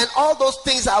know that, and all those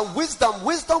things are wisdom.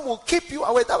 Wisdom will keep you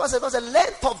away. That was a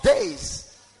length of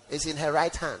days is in her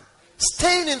right hand.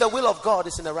 Staying in the will of God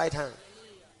is in the right hand.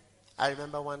 I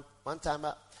remember one time,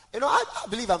 I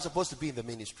believe I'm supposed to be in the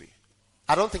ministry.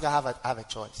 I don't think I have a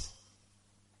choice.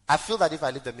 I feel that if I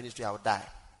leave the ministry, I will die.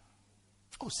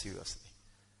 Oh, seriously.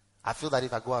 I feel that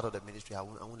if I go out of the ministry, I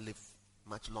won't live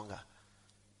much longer.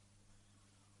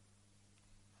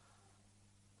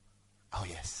 Oh,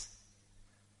 yes.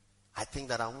 I think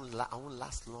that I won't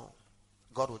last long.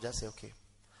 God will just say, okay,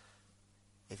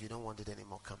 if you don't want it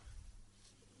anymore, come.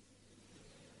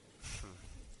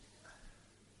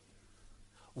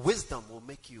 Wisdom will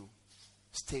make you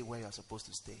stay where you're supposed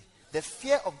to stay. The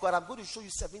fear of God, I'm going to show you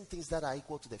 7 things that are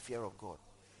equal to the fear of God.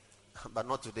 But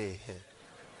not today.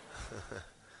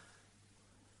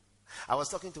 I was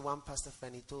talking to one pastor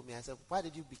friend. He told me, I said, why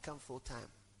did you become full-time?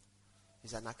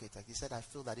 He's an architect. He said, I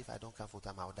feel that if I don't come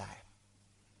full-time, I'll die.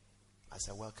 I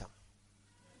said, welcome.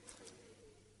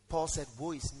 Paul said,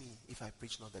 woe is me if I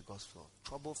preach not the gospel.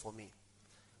 Trouble for me.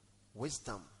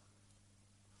 Wisdom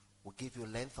will give you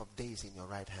length of days in your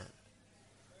right hand.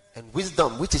 And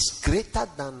wisdom, which is greater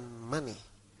than money,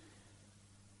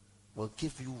 will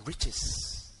give you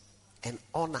riches and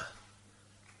honor.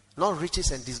 Not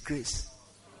riches and disgrace,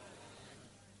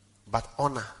 but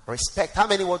honor, respect. How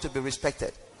many want to be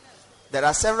respected? There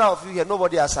are several of you here,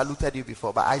 nobody has saluted you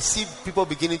before, but I see people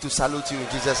beginning to salute you in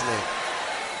Jesus' name.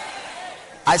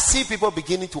 I see people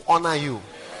beginning to honor you.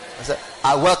 I said,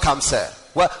 I welcome, sir.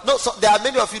 Well, no, so there are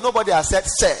many of you, nobody has said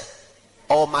sir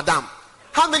or madam.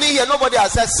 How many here, nobody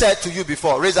has said sir to you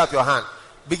before? Raise up your hand.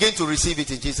 Begin to receive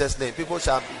it in Jesus' name. People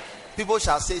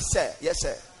shall say sir. Yes,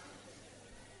 sir.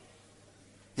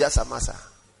 Yes, sir, master.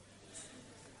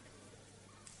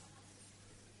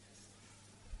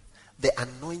 The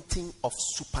anointing of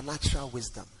supernatural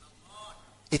wisdom.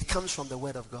 It comes from the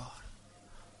word of God.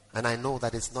 And I know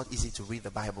that it's not easy to read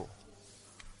the Bible.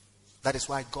 That is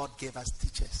why God gave us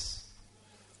teachers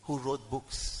who wrote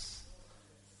books,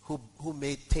 who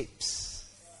made tapes,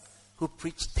 who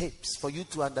preached tapes for you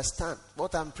to understand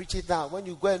what I'm preaching now. When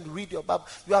you go and read your Bible,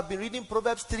 you have been reading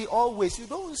Proverbs 3 always. You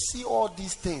don't see all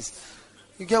these things.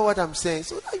 You get what I'm saying?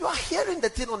 So you are hearing the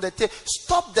thing on the tape.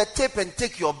 Stop the tape and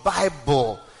take your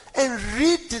Bible and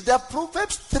read the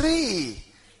Proverbs 3.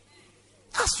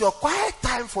 That's your quiet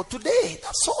time for today.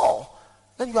 That's all.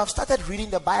 Then you have started reading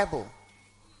the Bible.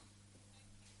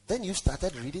 Then you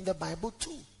started reading the Bible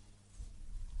too.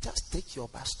 Just take your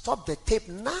Bible. Stop the tape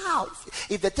now.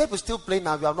 If the tape is still playing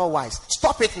now, you are not wise.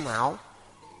 Stop it now.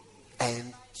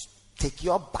 And take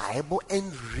your Bible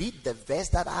and read the verse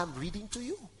that I am reading to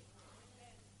you.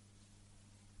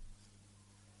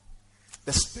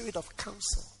 The spirit of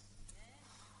counsel.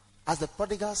 As the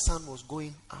prodigal son was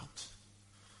going out.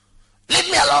 Leave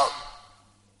me alone.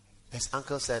 His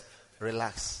uncle said,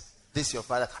 relax. This is your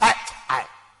father.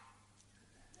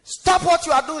 Stop what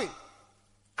you are doing.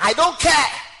 I don't care.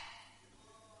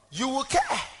 You will care.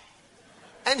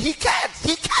 And he cared.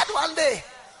 He cared one day.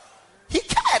 He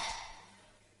cared.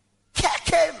 Care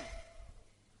came.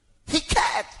 He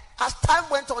cared. As time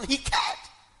went on, he cared.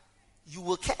 You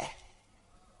will care.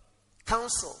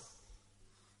 Counsel.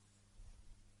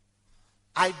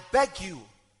 I beg you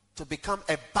to become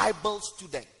a Bible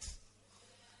student.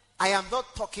 I am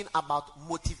not talking about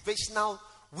motivational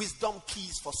wisdom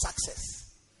keys for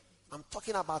success. I'm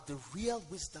talking about the real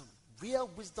wisdom. Real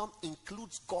wisdom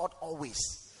includes God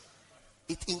always.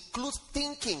 It includes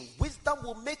thinking. Wisdom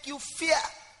will make you fear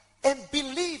and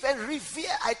believe and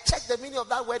revere. I checked the meaning of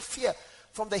that word fear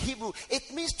from the Hebrew.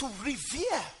 It means to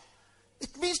revere.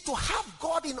 It means to have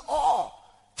God in awe.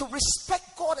 To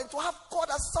respect God and to have God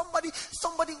as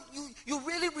somebody you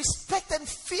really respect and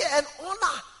fear and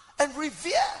honor and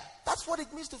revere. That's what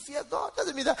it means to fear God.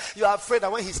 Doesn't mean that you are afraid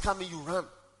that when he's coming you run.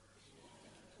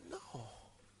 No.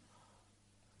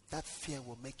 That fear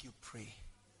will make you pray.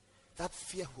 That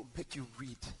fear will make you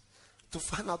read to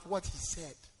find out what he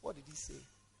said. What did he say?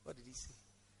 What did he say?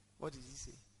 What did he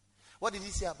say? What did he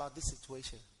say about this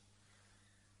situation?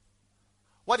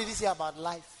 What did he say about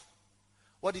life?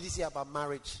 What did he say about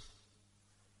marriage?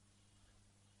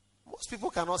 Most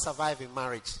people cannot survive in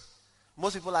marriage.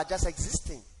 Most people are just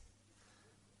existing.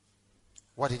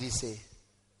 What did he say?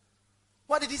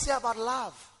 What did he say about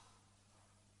love?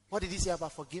 What did he say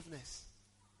about forgiveness?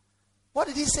 What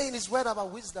did he say in his word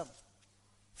about wisdom?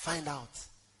 Find out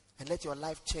and let your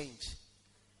life change.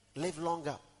 Live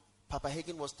longer. Papa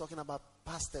Hagin was talking about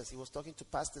pastors. He was talking to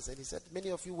pastors and he said, many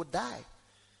of you would die.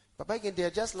 Papa Hagin, they are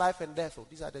just life and death.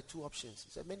 These are the two options.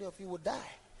 He said, many of you would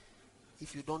die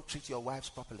if you don't treat your wives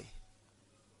properly.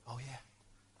 Oh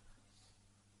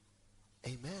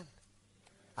yeah. Amen.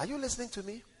 Are you listening to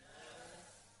me?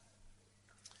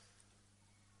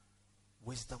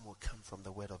 Wisdom will come from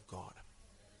the word of God.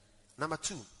 Number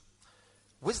 2,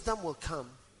 wisdom will come.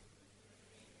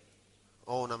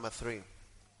 Oh, number 3.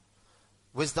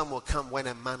 Wisdom will come when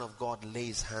a man of God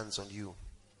lays hands on you.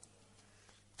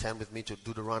 Turn with me to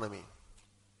Deuteronomy.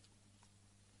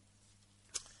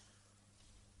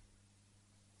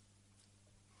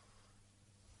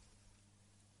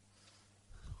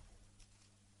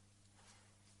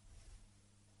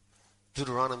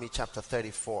 Deuteronomy chapter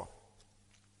 34.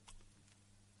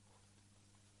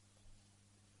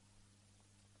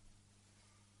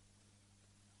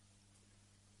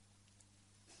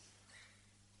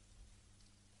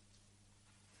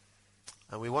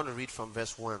 And we want to read from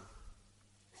verse 1.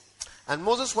 And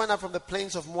Moses went up from the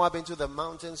plains of Moab into the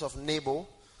mountains of Nebo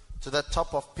to the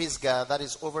top of Pisgah, that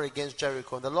is over against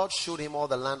Jericho. And the Lord showed him all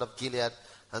the land of Gilead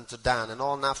unto Dan, and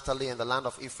all Naphtali, and the land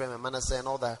of Ephraim and Manasseh, and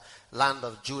all the land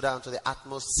of Judah unto the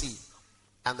utmost sea,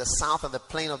 and the south and the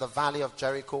plain of the valley of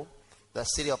Jericho, the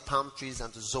city of palm trees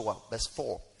unto Zoar. Verse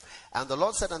 4. And the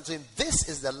Lord said unto him, this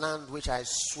is the land which I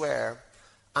swear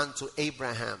unto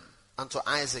Abraham, unto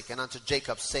Isaac, and unto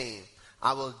Jacob, saying,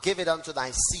 I will give it unto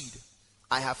thy seed.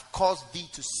 I have caused thee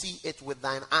to see it with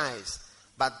thine eyes,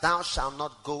 but thou shalt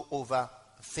not go over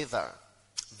thither.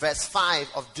 Verse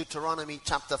 5 of Deuteronomy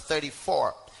chapter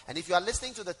 34. And if you are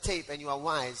listening to the tape and you are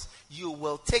wise, you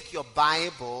will take your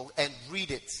Bible and read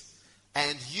it.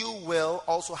 And you will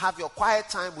also have your quiet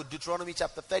time with Deuteronomy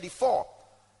chapter 34.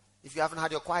 If you haven't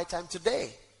had your quiet time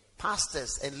today,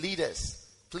 pastors and leaders,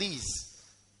 please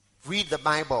read the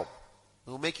Bible. It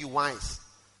will make you wise.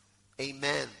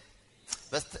 Amen.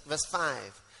 Verse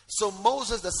 5. So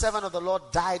Moses, the servant of the Lord,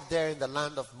 died there in the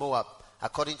land of Moab,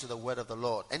 according to the word of the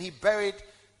Lord. And he buried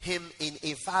him in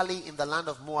a valley in the land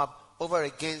of Moab, over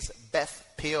against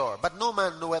Beth Peor. But no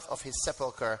man knoweth of his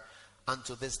sepulchre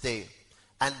unto this day.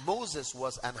 And Moses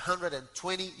was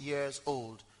 120 years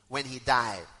old when he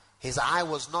died. His eye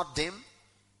was not dim,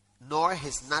 nor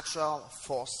his natural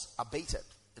force abated.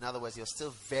 In other words, he was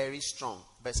still very strong.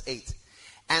 Verse 8.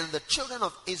 And the children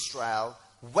of Israel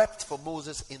wept for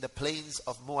Moses in the plains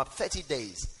of Moab 30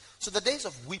 days. So the days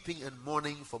of weeping and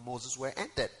mourning for Moses were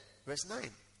ended. Verse 9.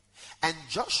 And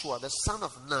Joshua the son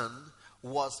of Nun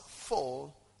was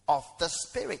full of the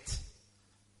spirit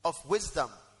of wisdom.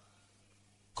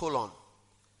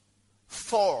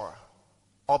 For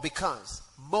or because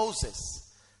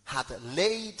Moses had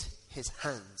laid his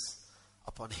hands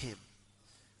upon him,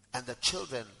 and the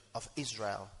children of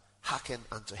Israel hearkened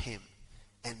unto him,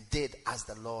 and did as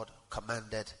the Lord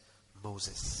commanded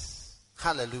Moses.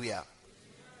 Hallelujah.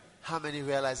 How many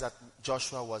realize that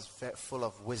Joshua was full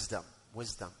of wisdom?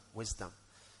 Wisdom.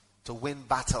 To win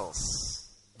battles.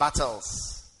 How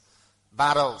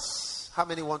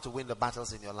many want to win the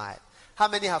battles in your life? How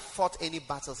many have fought any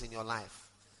battles in your life?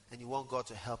 And you want God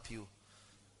to help you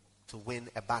to win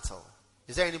a battle?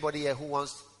 Is there anybody here who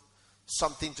wants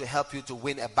something to help you to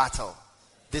win a battle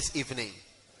this evening?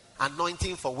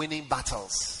 Anointing for winning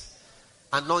battles.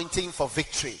 Anointing for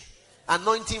victory.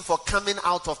 Anointing for coming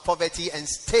out of poverty and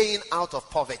staying out of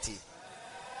poverty.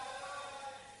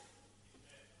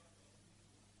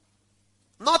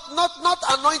 Not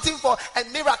anointing for a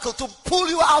miracle to pull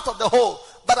you out of the hole,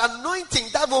 but anointing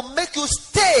that will make you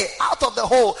stay out of the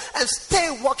hole and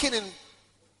stay walking in.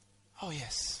 Oh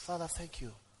yes, Father, thank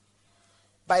you.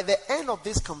 By the end of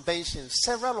this convention,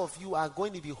 several of you are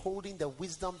going to be holding the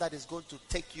wisdom that is going to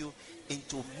take you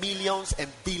into millions and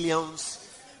billions,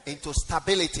 into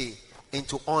stability,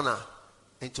 into honor,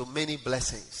 into many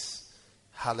blessings.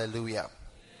 Hallelujah.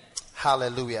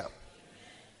 Hallelujah.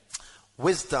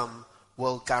 Wisdom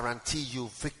will guarantee you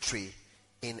victory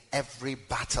in every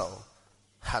battle.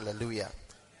 Hallelujah.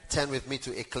 Turn with me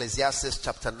to Ecclesiastes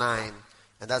chapter 9,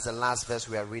 and that's the last verse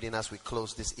we are reading as we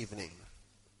close this evening.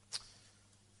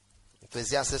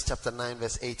 Ecclesiastes chapter 9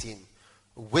 verse 18.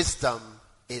 Wisdom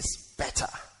is better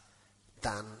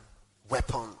than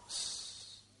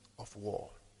weapons of war.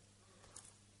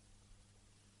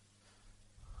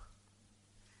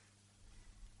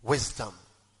 Wisdom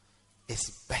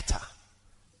is better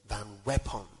than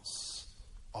weapons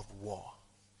of war.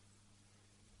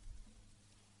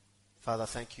 Father,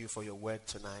 thank you for your word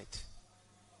tonight.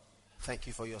 Thank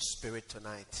you for your spirit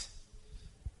tonight.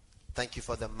 Thank you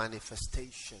for the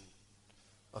manifestation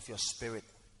of your spirit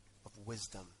of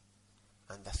wisdom,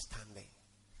 understanding,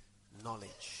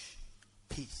 knowledge,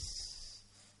 peace.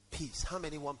 Peace. How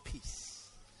many want peace?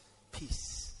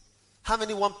 Peace. How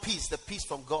many want peace? The peace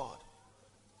from God.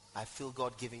 I feel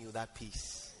God giving you that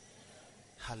peace.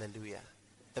 Hallelujah.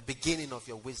 The beginning of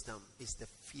your wisdom is the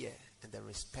fear and the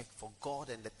respect for God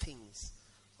and the things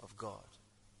of God.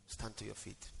 Stand to your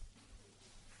feet.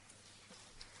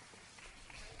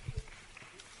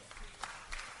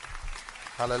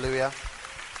 Hallelujah.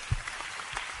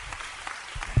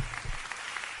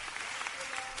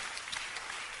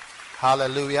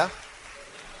 Hallelujah.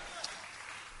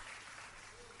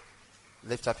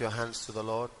 Lift up your hands to the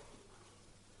Lord.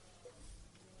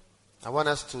 I want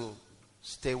us to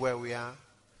stay where we are.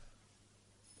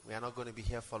 We are not going to be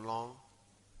here for long.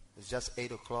 It's just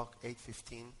 8 o'clock,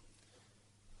 8:15.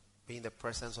 Be in the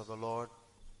presence of the Lord.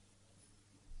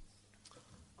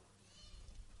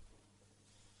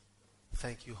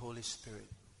 Thank you, Holy Spirit.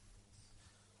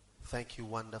 Thank you,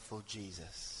 wonderful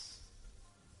Jesus.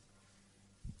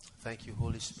 Thank you,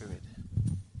 Holy Spirit.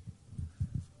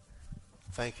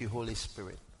 Thank you, Holy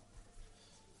Spirit.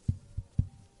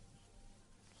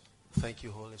 Thank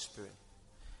you, Holy Spirit.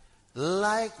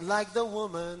 Like the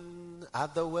woman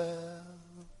at the well,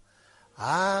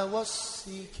 I was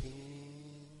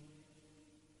seeking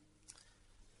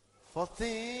for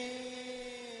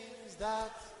things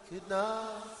that could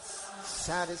not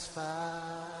satisfy.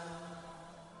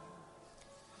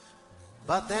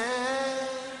 But then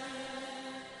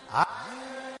I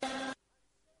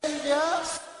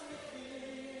just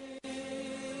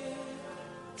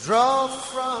draw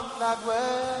from that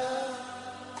well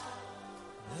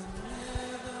and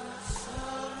never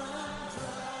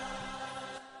surrender.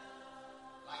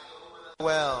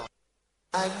 Well,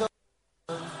 like the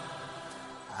woman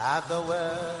at the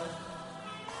well,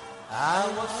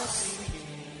 I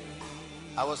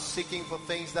was seeking for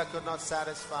things that could not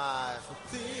satisfy. For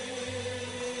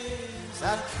things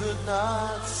that could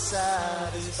not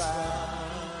satisfy.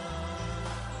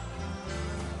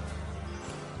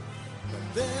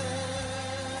 But then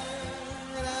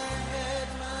I had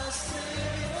my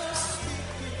Savior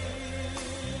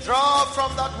speaking. Draw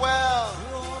from that well.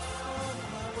 Draw from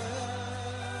my well.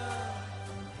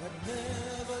 But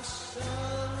never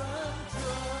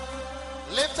surrender.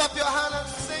 Lift up your hand and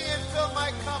sing it. Fill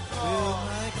my cup, Lord. Fill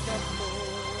my cup, Lord.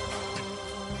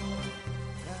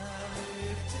 I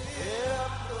lift it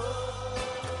up, Lord.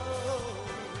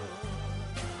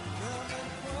 Come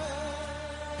and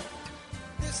quench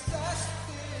this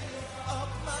thirsting of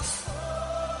my soul.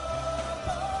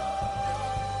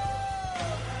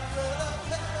 Fill up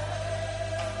heaven.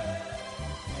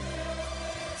 Fill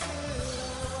me till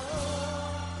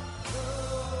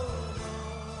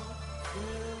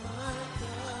fill my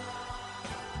cup.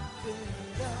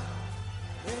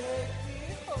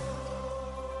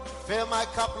 Fill my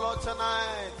cup, Lord,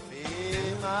 tonight.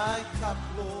 Fill my cup,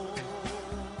 Lord.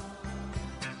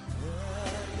 Fill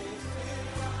my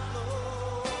cup,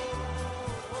 Lord.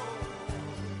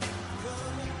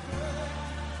 Come and quench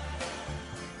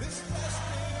this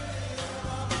thirsting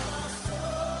of my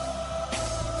soul.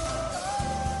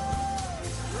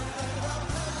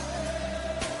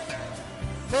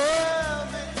 Fill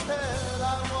me till I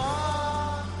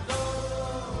want no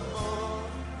more.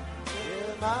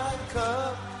 Fill my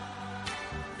cup.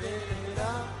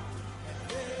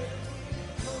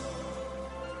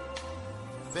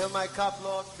 Fill my cup,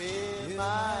 Lord. Fill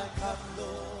my cup,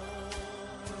 Lord.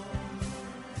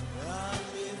 I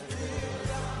lift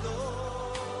it up,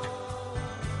 Lord.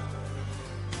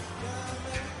 Come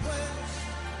and quench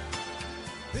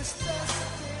this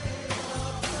thirsting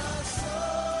of my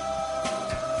soul.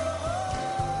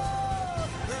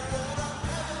 Let up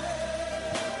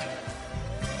heaven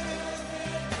fill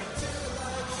me till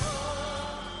I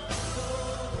want no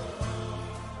more.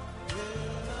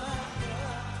 Fill my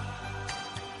cup.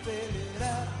 Fill it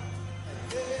up and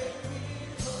make me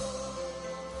whole.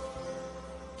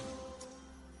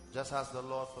 Just ask the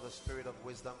Lord for the spirit of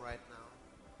wisdom right now.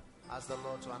 Ask the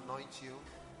Lord to anoint you.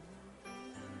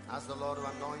 Ask the Lord to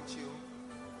anoint you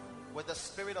with the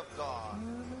Spirit of God.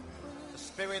 The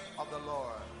Spirit of the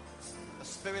Lord. The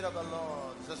Spirit of the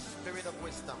Lord is the Spirit of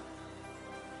wisdom.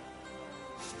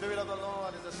 The Spirit of the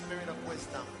Lord is the Spirit of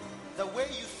wisdom. The way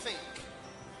you think,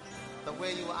 the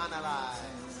way you analyze,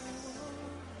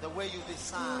 the way you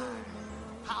decide,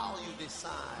 how you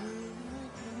decide.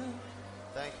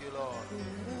 Thank you, Lord.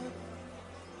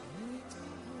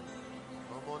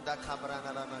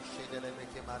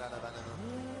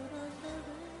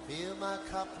 Fill my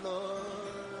cup, Lord.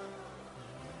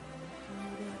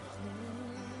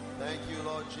 Thank you,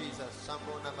 Lord Jesus.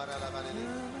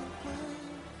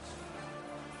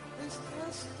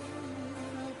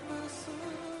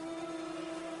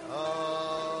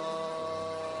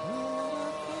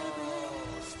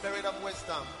 Spirit of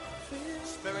wisdom,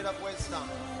 spirit of wisdom,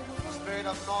 spirit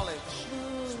of knowledge,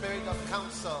 spirit of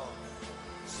counsel,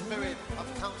 spirit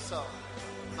of counsel.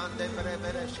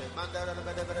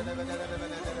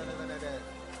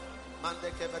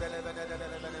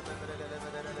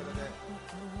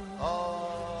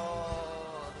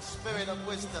 Oh, the spirit of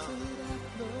wisdom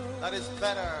that is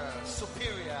better,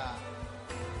 superior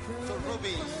to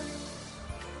rubies,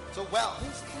 to wealth.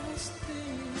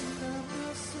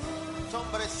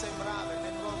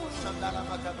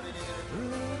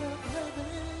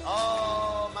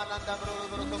 Oh,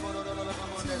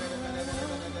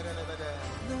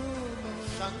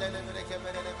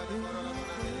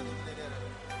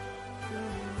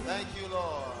 thank you,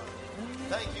 Lord.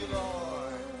 Thank you,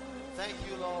 Lord. Thank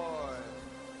you, Lord.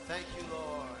 Thank you,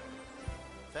 Lord.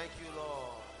 Thank you,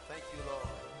 Lord. Thank you, Lord.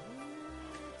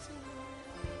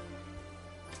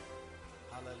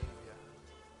 Hallelujah.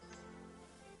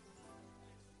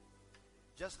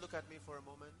 Just look at me for a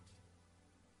moment.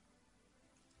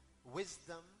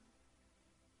 Wisdom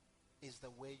is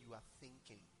the way you are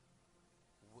thinking,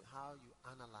 how you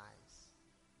analyze.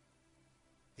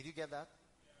 Did you get that?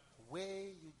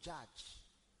 Way you judge.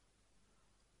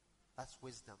 That's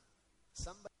wisdom.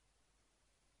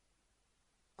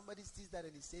 Somebody sees that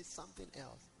and he says something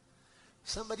else.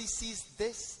 Somebody sees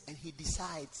this and he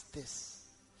decides this.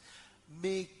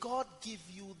 May God give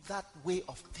you that way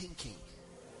of thinking.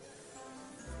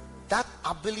 That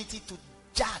ability to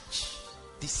judge,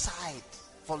 decide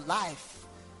for life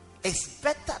is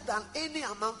better than any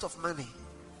amount of money.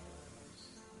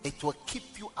 It will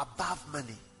keep you above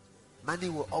money. Money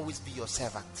will always be your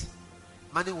servant.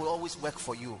 Money will always work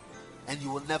for you, and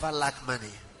you will never lack money.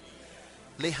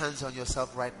 Lay hands on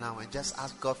yourself right now and just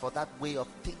ask God for that way of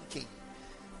thinking.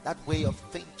 That way of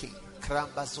thinking.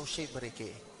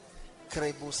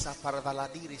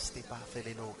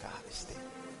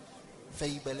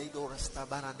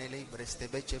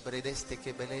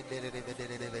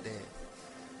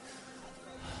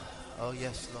 Oh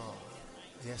yes, Lord.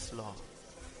 Yes, Lord.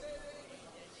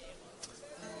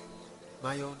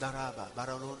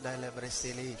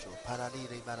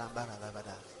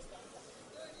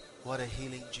 What a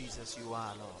healing Jesus you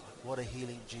are, Lord. What a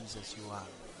healing Jesus you are.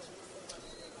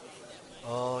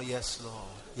 Oh yes,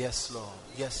 Lord. Yes, Lord.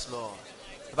 Yes, Lord.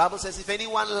 The Bible says, if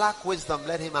anyone lack wisdom,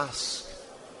 let him ask.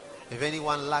 If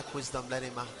anyone lack wisdom, let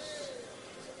him ask.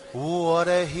 What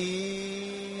a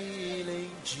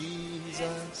healing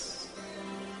Jesus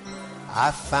I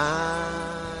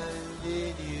find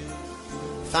in you.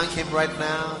 Thank him right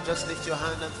now. Just lift your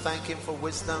hand and thank him for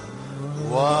wisdom.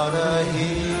 What a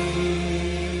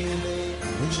healing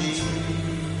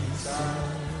Jesus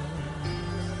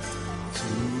to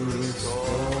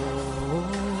restore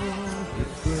the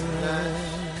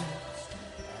flesh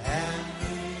and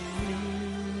me.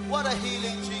 What a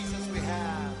healing Jesus we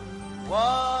have.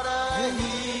 What a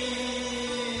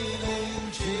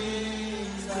healing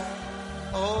Jesus.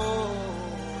 Oh,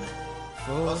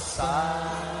 for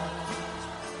such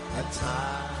a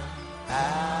time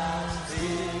as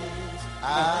this,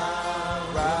 arise,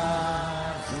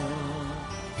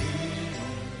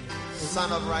 Son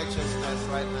of righteousness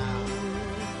right now.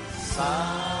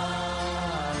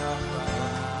 Son of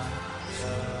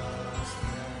righteousness.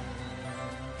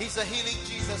 He's a healing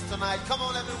Jesus tonight. Come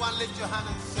on, everyone, lift your hand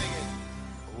and sing it.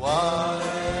 What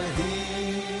a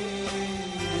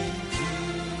healing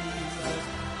Jesus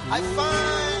I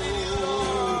find in you,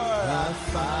 Lord. I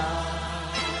find.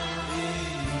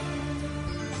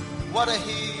 What a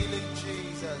healing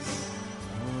Jesus.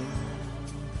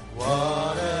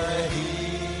 What a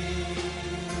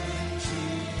healing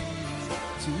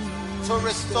Jesus. To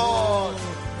restore.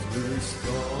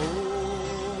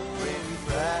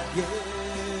 Refresh.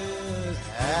 Yes.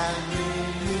 And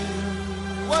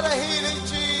renew. What a healing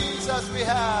Jesus we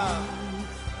have.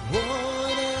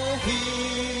 What a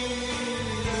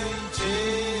healing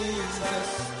Jesus.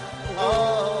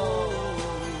 Oh,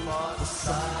 for the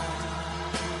Son.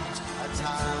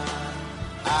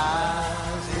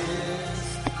 As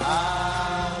is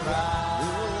arise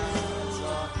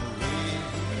on me.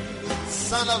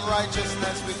 Son of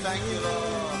righteousness, we thank you,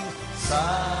 Lord.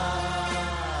 Son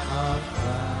of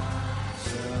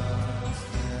righteousness.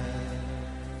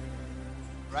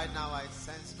 Right now I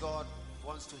sense God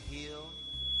wants to heal.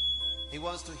 He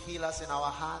wants to heal us in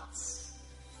our hearts.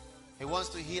 He wants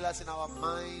to heal us in our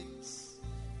minds.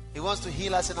 He wants to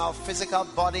heal us in our physical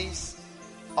bodies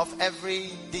of every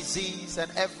disease and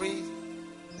every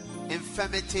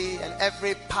infirmity and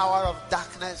every power of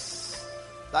darkness.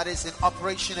 that is in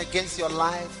operation against your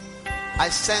life. I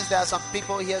sense there are some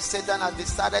people here, Satan has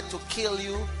decided to kill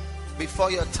you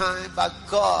before your time, but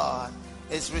God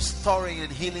is restoring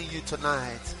and healing you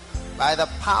tonight by the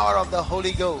power of the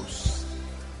Holy Ghost.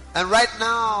 And right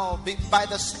now, by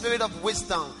the Spirit of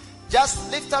wisdom,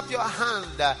 just lift up your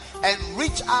hand and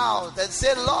reach out and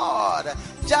say, Lord,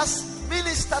 just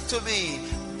minister to me.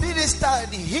 Minister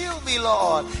and heal me,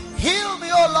 Lord. Heal me,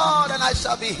 O Lord, and I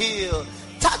shall be healed.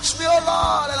 Touch me, O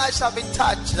Lord, and I shall be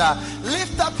touched.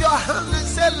 Lift up your hand and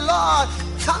say, Lord,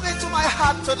 come into my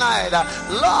heart tonight.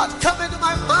 Lord, come into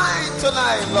my mind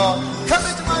tonight, Lord. Come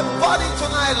into my body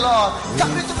tonight, Lord.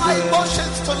 Come into my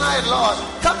emotions tonight, Lord.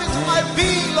 Come into my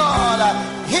being, Lord.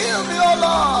 Heal me, O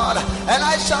Lord, and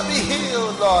I shall be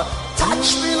healed, Lord.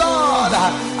 Touch me, Lord.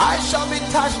 I shall be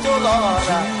touched, O Lord.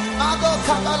 Mado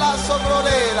kabala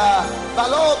sobrolera.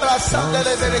 Balobra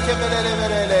sandele vereke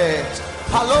verele.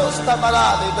 Palosta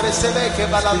balade breseveke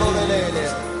balalolele.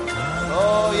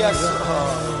 Oh yes,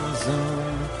 Lord.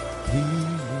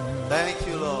 Thank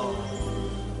you, Lord.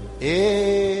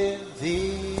 In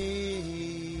thee,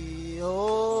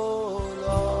 oh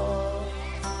Lord,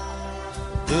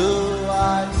 do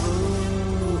I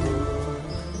put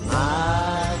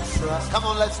my trust. Come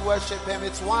on, let's worship Him.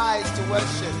 It's wise to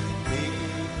worship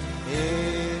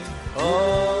Him.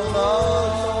 Oh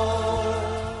Lord,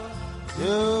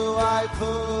 do I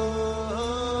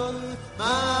put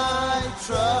my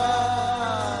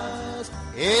trust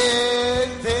in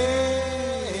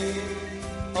Thee?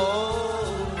 Oh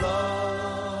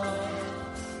Lord,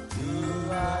 do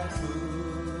I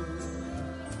put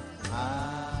my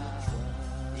trust?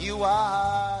 You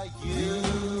are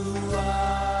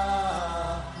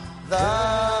the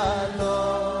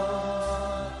Lord.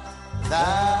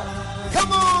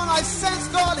 Come on, I sense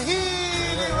God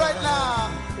healing right now.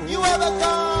 You are the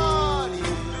God.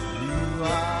 You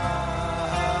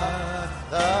are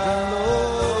the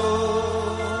Lord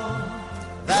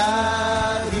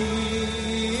that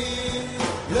healeth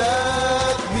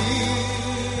me.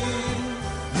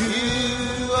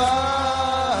 You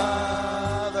are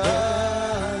the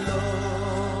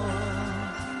Lord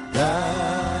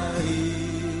that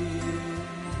healeth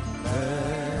me.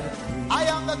 I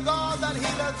am the God that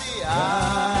healeth thee. I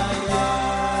am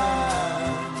the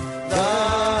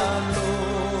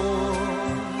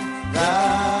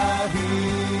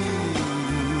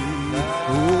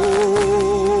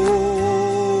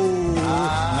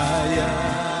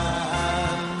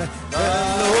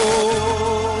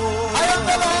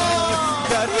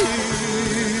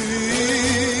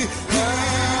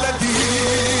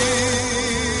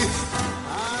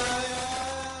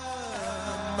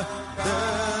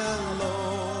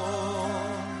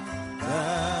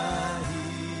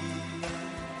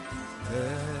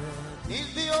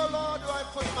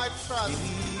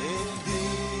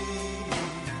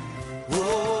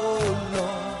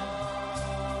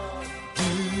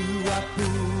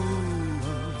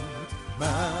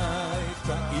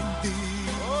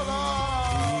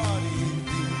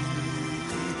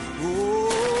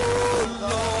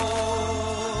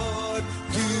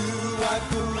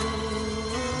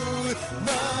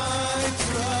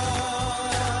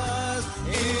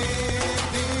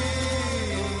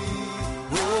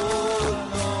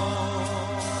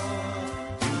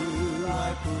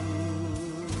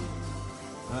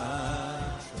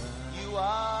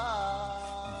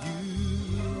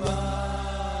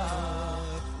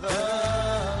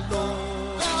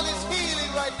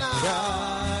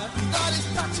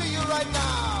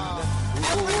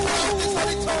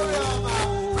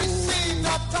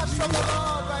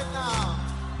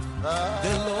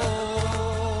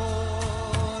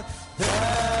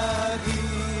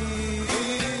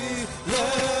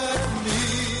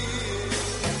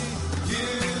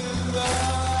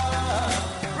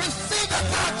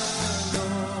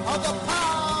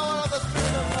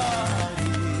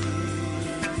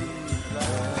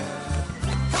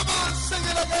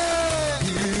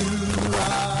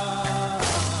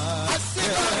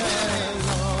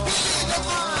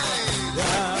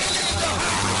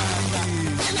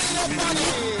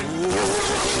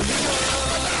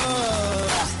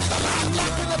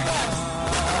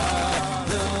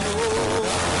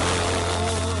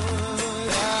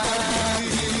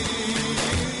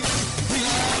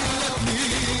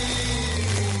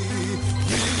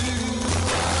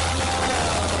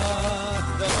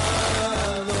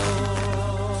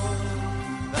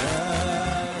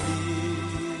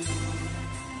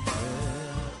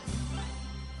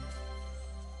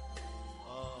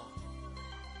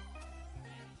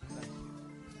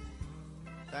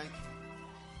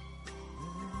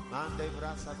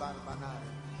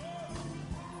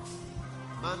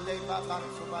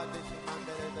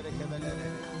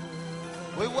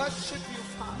We worship you,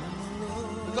 Father,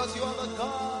 because you are the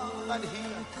God that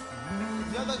heals.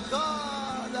 You are the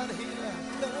God that heals.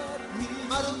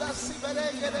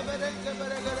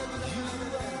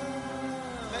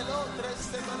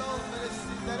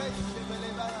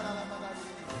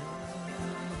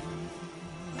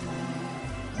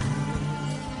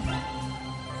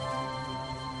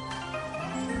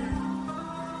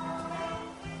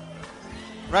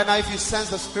 Right now, if you sense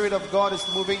the Spirit of God is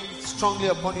moving strongly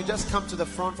upon you, just come to the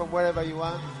front from wherever you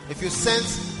are. If you sense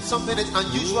something is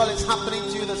unusual is happening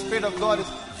to you, the Spirit of God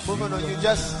is moving on you,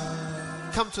 just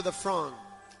come to the front.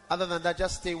 Other than that,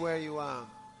 just stay where you are.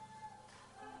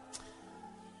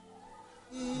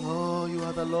 Oh, you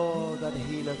are the Lord that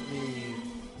healeth me.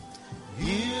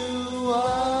 You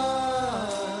are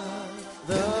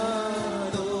the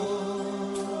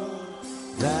Lord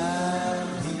that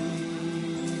healeth.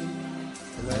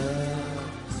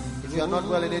 If you are not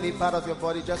well in any part of your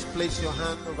body, just place your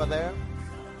hand over there.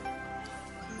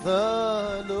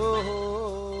 The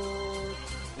Lord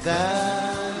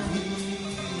that healeth.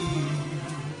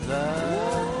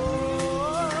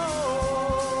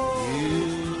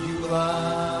 You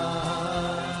are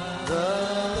the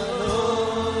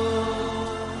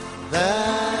Lord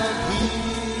that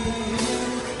healeth.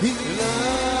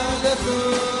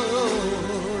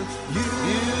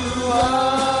 You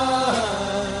are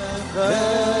the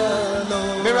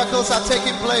Lord. Miracles are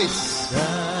taking place.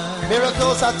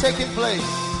 Miracles are taking place.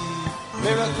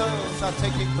 Miracles are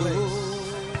taking place.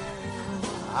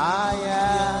 I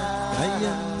am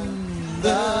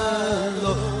the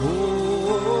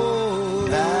Lord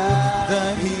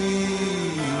that healeth.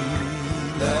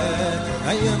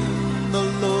 I am the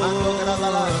Lord. I am the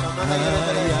Lord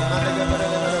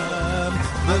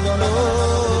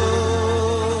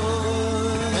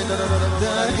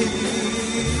that healeth.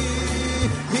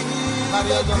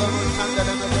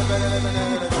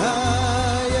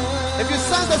 If you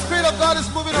sense the Spirit of God is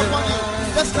moving upon you,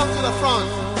 just come to the front.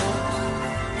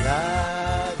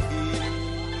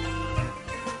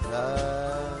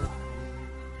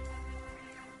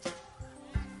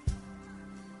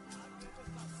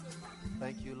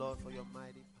 Thank you, Lord, for your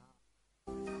mighty power.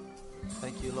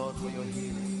 Thank you, Lord, for your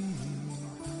healing.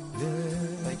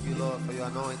 Thank you, Lord, for your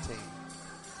anointing.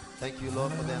 Thank you,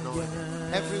 Lord, for the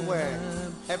anointing.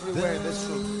 Everywhere in this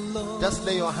room, just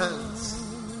lay your hands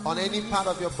on any part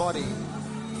of your body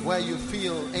where you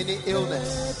feel any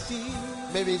illness.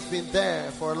 Maybe it's been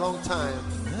there for a long time.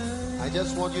 I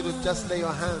just want you to just lay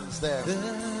your hands there.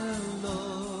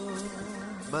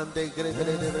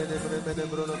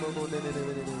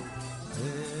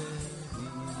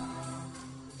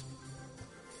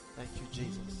 Thank you,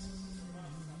 Jesus.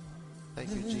 Thank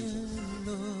you, Jesus.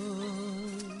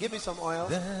 Give me some oil.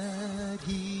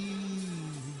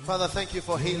 Father, thank you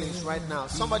for healings right now.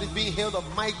 Somebody's being healed of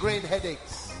migraine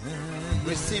headaches.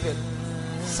 Receive it.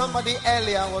 Somebody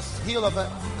earlier was healed of a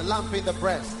lump in the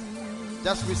breast.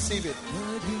 Just receive it.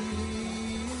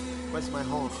 Where's my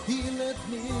horn?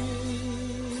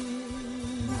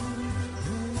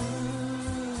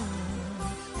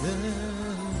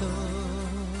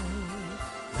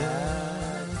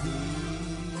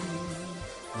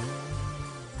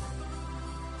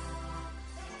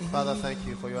 Father, thank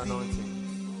you for your anointing.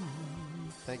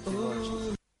 Thank you, Lord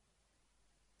Jesus.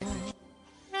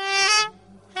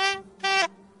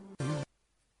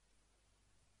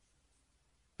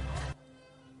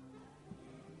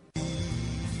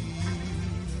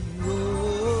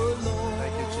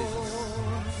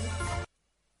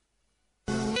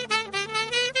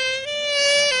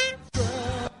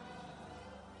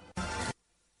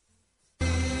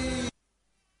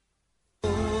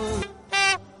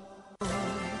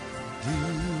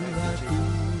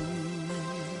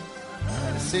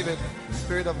 Receive it.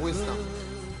 Spirit of wisdom.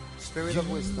 Spirit of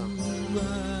wisdom.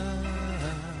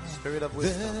 Spirit of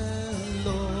wisdom.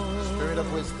 Spirit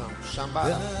of wisdom.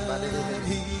 Shambhala.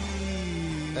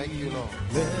 Thank you, Lord.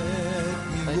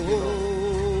 Thank you,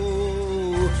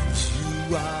 Lord.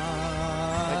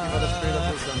 Thank you for the spirit of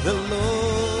wisdom. The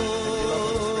Lord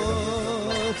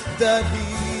that He.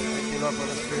 Thank you, Lord, for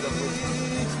the spirit of wisdom.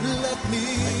 Let me.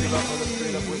 Thank you, Lord, for the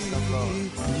spirit of wisdom,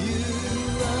 Lord.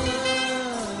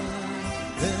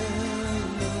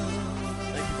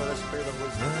 Thank you for the spirit of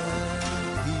wisdom.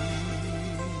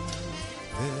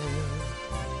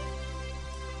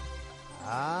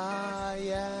 I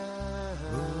am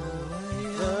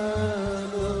the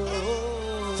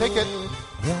Lord. Take it.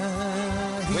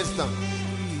 Wisdom.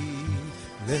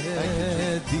 Thank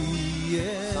you,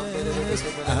 Jesus. Thank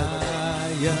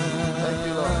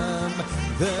you, Lord.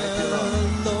 Thank you, Lord.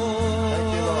 Thank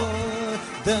you, Lord.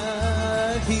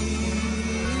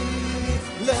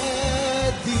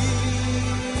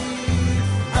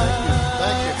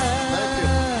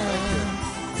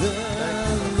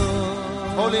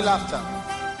 Any laughter?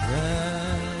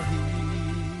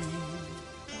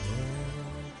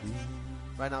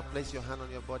 Right now, place your hand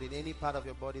on your body. In any part of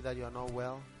your body that you are not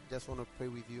well, just want to pray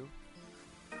with you.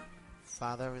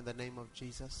 Father, in the name of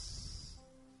Jesus,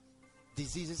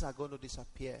 diseases are going to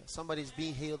disappear. Somebody is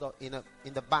being healed in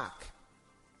the back.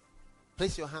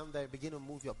 Place your hand there. Begin to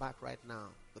move your back right now.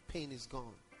 The pain is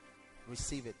gone.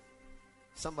 Receive it.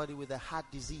 Somebody with a heart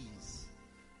disease,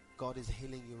 God is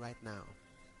healing you right now.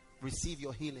 Receive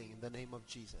your healing in the name of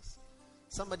Jesus.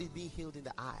 Somebody being healed in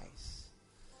the eyes.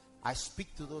 I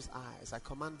speak to those eyes. I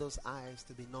command those eyes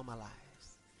to be normalized.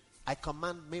 I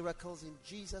command miracles in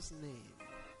Jesus' name.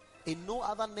 In no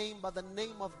other name but the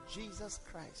name of Jesus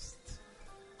Christ.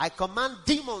 I command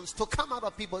demons to come out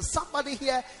of people. Somebody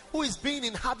here who is being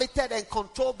inhabited and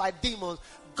controlled by demons,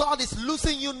 God is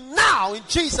loosing you now in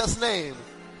Jesus' name.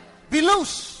 Be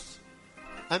loosed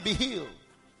and be healed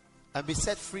and be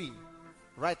set free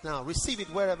right now. Receive it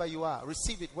wherever you are.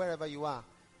 Receive it wherever you are.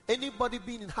 Anybody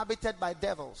being inhabited by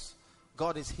devils,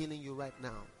 God is healing you right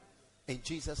now. In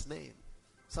Jesus' name.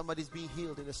 Somebody's being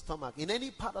healed in the stomach. In any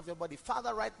part of your body.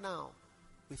 Father, right now,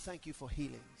 we thank you for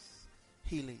healings.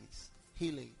 Healings.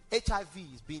 Healing. HIV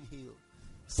is being healed.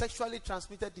 Sexually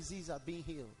transmitted disease are being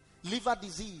healed. Liver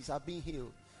disease are being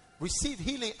healed. Receive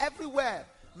healing everywhere.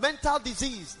 Mental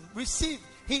disease. Receive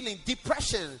healing.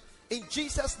 Depression. In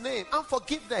Jesus' name.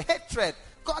 Unforgiveness. Hatred.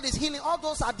 God is healing. All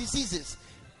those are diseases.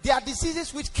 They are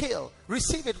diseases which kill.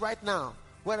 Receive it right now.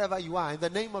 Wherever you are. In the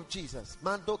name of Jesus.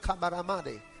 Mando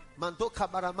kabaramade. Mando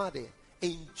kabaramade.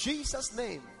 In Jesus'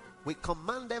 name. We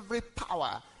command every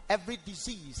power, every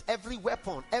disease, every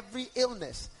weapon, every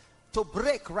illness to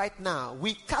break right now.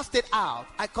 We cast it out.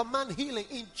 I command healing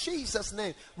in Jesus'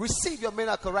 name. Receive your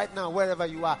miracle right now wherever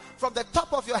you are. From the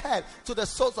top of your head to the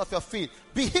soles of your feet.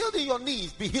 Be healed in your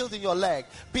knees. Be healed in your leg.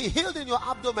 Be healed in your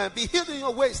abdomen. Be healed in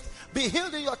your waist. Be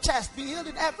healed in your chest. Be healed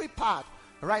in every part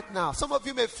right now. Some of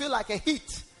you may feel like a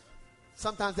heat.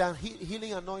 Sometimes the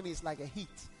healing anointing is like a heat.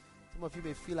 Some of you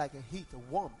may feel like a heat, a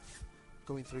warmth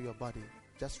going through your body.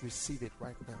 Just receive it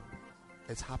right now.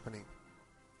 It's happening.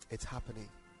 It's happening.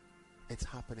 It's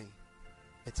happening.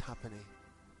 It's happening.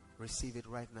 Receive it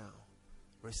right now.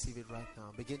 Receive it right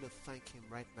now. Begin to thank him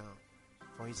right now.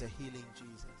 For he's a healing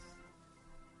Jesus.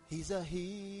 He's a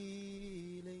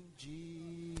healing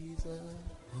Jesus.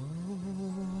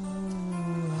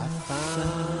 I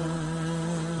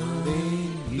found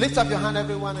him. Lift up your hand,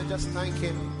 everyone, and just thank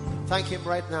him. Thank him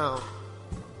right now.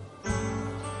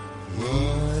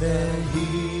 What a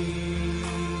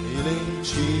healing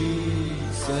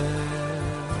Jesus.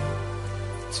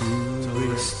 To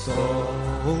restore,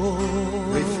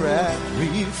 refresh,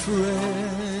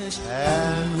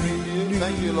 and renew.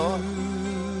 Thank you, Lord,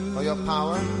 for your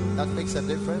power. That makes a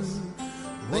difference.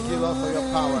 Thank you, Lord, for your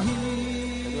power.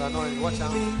 And you are anointed. Watch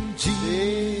out.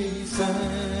 Jesus,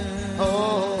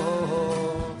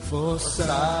 oh, for such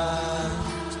a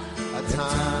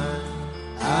time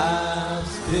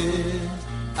as this,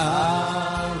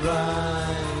 arise.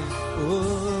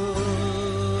 Oh.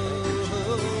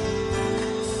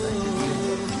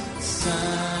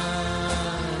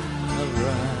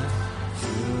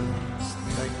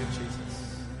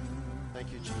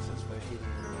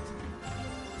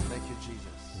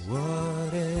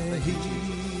 What a healing.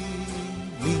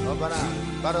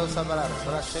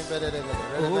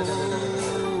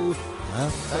 Oh,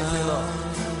 thank you, Lord.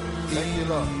 Thank you,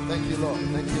 Lord. Thank you, Lord.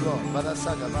 Thank you, Lord.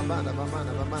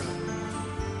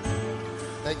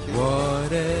 Thank you.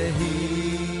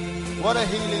 What a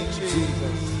healing,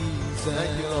 Jesus.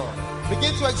 Thank you, Lord.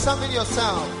 Begin to examine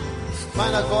yourself.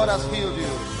 Find that God has healed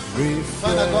you.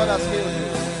 Find that God has healed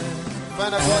you.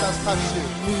 Find that God has touched you.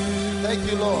 Thank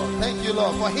you, Lord. Thank you,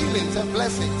 Lord, for healings and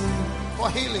blessings. For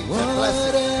healings and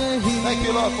blessings. Thank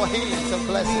you, Lord, for healings and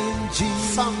blessings.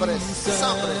 Sambres.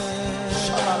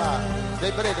 Shabara.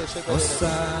 Debrede, shebrede.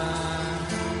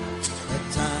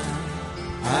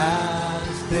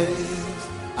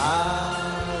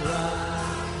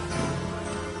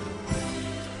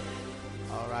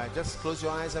 All right, just close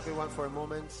your eyes, everyone, for a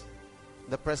moment.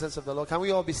 In the presence of the Lord. Can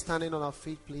we all be standing on our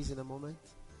feet, please, in a moment?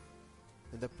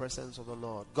 In the presence of the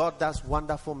Lord. God does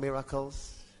wonderful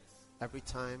miracles every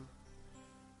time.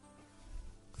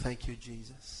 Thank you,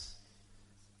 Jesus.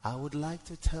 I would like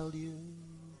to tell you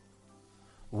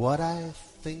what I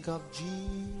think of Jesus.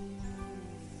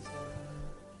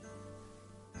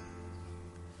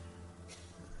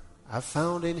 I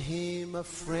found in him a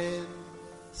friend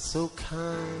so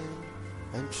kind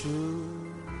and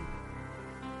true.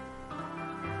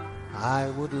 I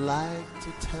would like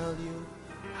to tell you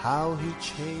how he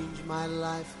changed my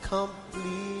life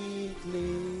completely.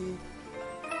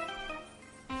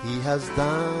 He has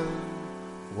done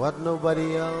what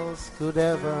nobody else could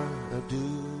ever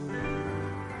do.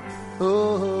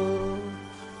 Oh,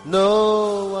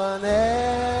 no one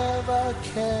ever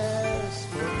cares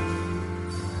for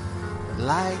me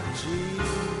like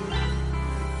Jesus.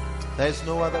 There's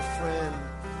no other friend.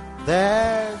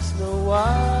 There's no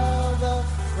other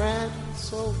friend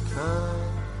so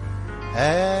kind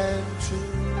and true.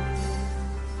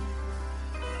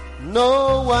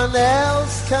 No one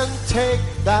else can take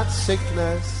that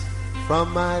sickness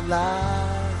from my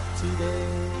life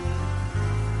today.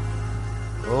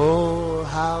 Oh,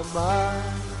 how much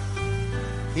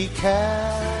He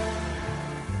cares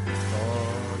for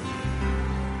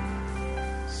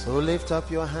you. So lift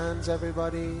up your hands,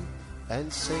 everybody,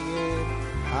 and sing it.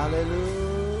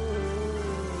 Hallelujah.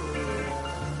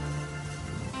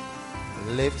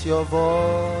 Lift your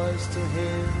voice to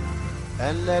Him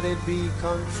and let it be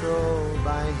controlled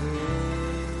by Him.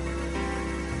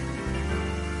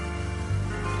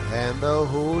 And the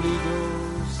Holy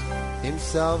Ghost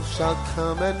Himself shall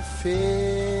come and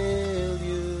fill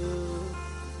you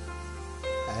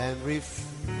and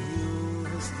renew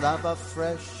His love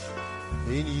afresh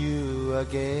in you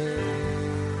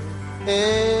again.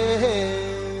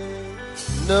 Hey,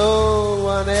 no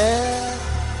one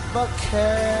ever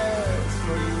cares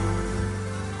for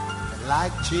you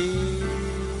like Jesus.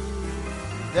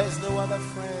 There's no other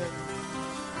friend.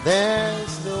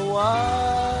 There's no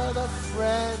other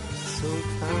friend so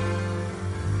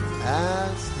kind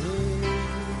as Him.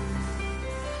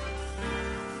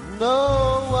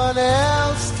 No one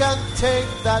else can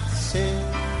take that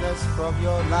sickness from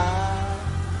your life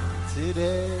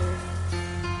today.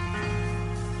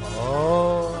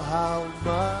 Oh, how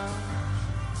much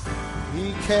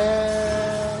He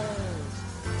cares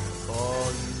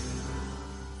for you.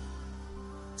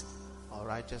 All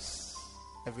right, just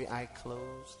every eye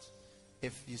closed.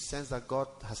 If you sense that God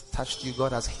has touched you,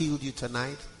 God has healed you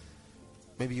tonight.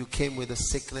 Maybe you came with a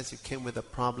sickness, you came with a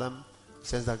problem.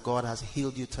 Sense that God has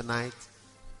healed you tonight.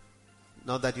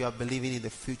 Not that you are believing in the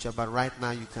future, but right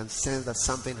now you can sense that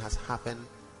something has happened.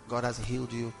 God has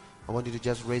healed you. I want you to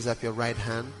just raise up your right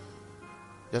hand.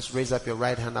 Just raise up your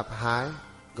right hand up high.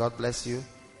 God bless you.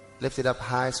 Lift it up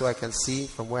high so I can see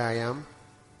from where I am.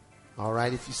 All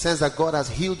right. If you sense that God has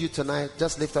healed you tonight,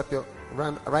 just lift up your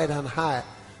right hand high.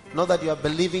 Not that you are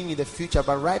believing in the future,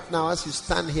 but right now as you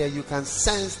stand here, you can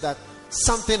sense that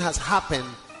something has happened.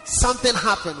 Something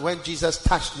happened when Jesus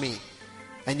touched me.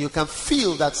 And you can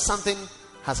feel that something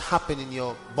has happened in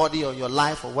your body or your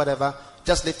life or whatever.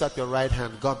 Just lift up your right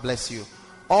hand. God bless you.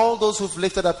 All those who've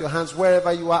lifted up your hands,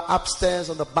 wherever you are, upstairs,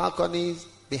 on the balconies,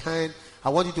 behind, I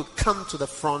want you to come to the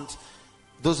front.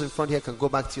 Those in front here can go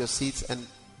back to your seats. And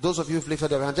those of you who've lifted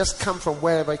up your hands, just come from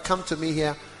wherever. Come to me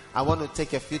here. I want to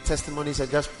take a few testimonies and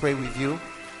just pray with you.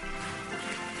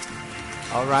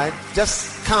 All right.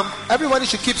 Just come. Everybody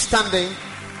should keep standing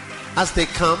as they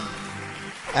come.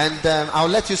 And I'll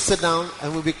let you sit down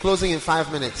and we'll be closing in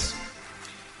 5 minutes.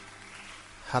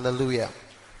 Hallelujah.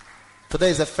 Today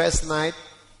is the first night.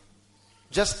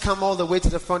 Just come all the way to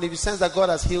the front. If you sense that God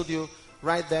has healed you,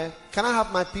 right there. Can I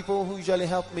have my people who usually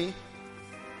help me?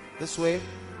 This way.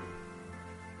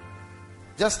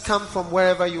 Just come from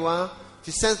wherever you are. If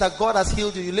you sense that God has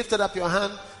healed you, you lifted up your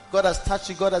hand. God has touched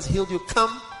you. God has healed you.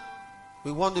 Come.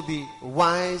 We want to be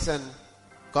wise and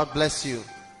God bless you.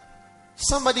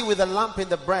 Somebody with a lump in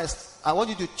the breast, I want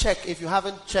you to check. If you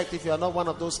haven't checked, if you are not one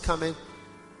of those coming,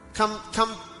 come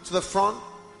to the front.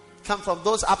 Come from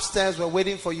those upstairs. We're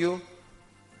waiting for you.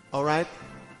 All right.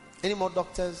 Any more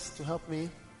doctors to help me?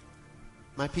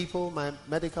 My people, my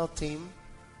medical team.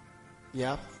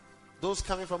 Yeah. Those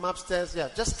coming from upstairs. Yeah.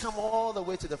 Just come all the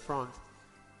way to the front.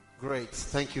 Great.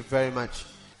 Thank you very much.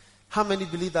 How many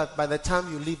believe that by the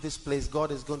time you leave this place, God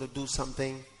is going to do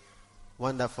something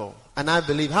wonderful? And I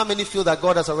believe. How many feel that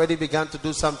God has already begun to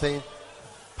do something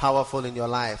powerful in your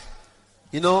life?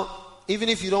 You know, even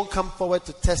if you don't come forward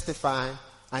to testify,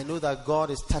 I know that God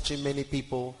is touching many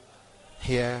people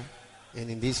here and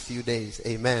in these few days.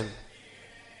 Amen.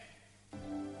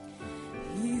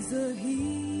 He's a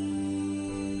healing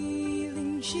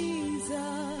Jesus,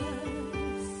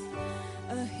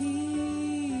 a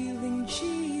healing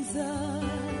Jesus.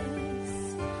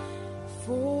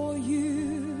 For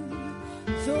you,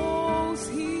 those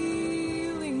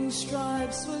healing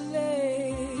stripes were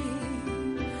laid.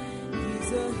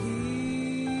 He's a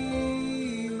healing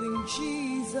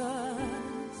Jesus,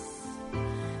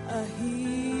 a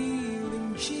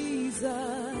healing Jesus.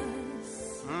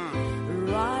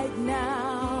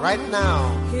 Right now,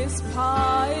 His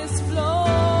power is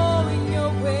flowing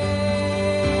your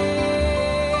way,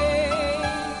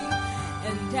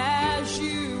 and as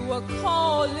you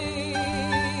calling.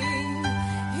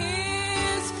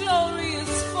 His glory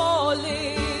is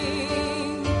falling.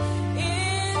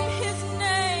 In His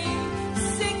name,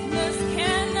 sickness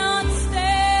cannot stay.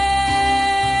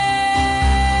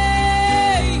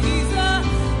 He's a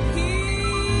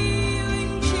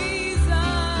healing Jesus,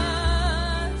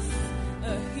 a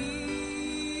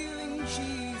healing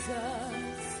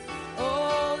Jesus.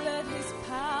 Oh, let His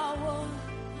power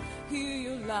heal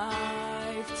your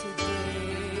life today.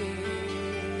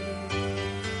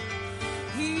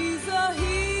 He's a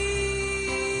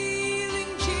healing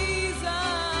Jesus.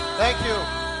 Thank you.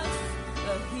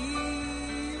 A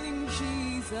healing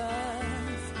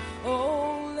Jesus.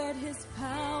 Oh, let His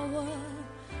power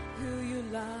heal your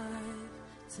life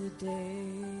today.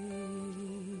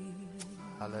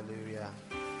 Hallelujah.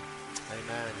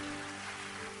 Amen.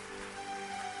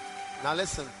 Now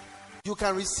listen. You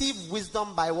can receive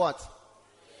wisdom by what?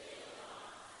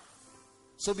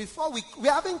 So before we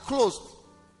haven't closed.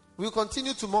 We'll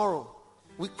continue tomorrow.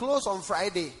 We close on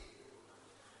Friday.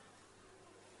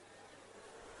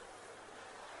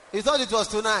 You thought it was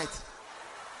tonight.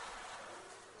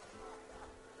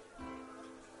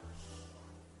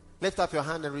 Lift up your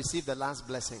hand and receive the last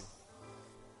blessing.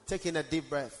 Take in a deep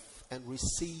breath and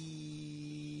receive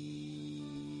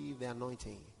the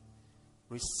anointing.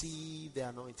 Receive the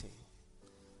anointing.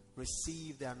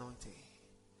 Receive the anointing.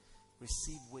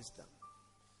 Receive wisdom.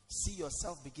 See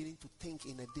yourself beginning to think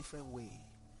in a different way.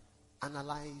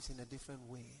 Analyze in a different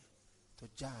way. To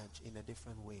judge in a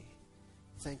different way.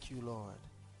 Thank you, Lord.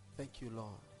 Thank you,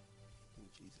 Lord. In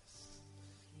Jesus.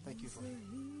 Thank you for He's a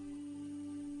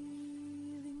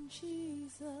healing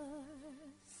Jesus.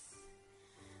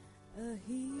 A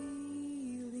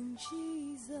healing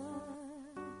Jesus.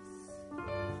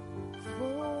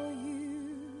 For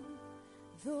you,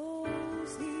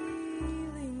 those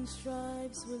healing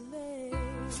stripes were laid.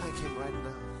 Thank Him right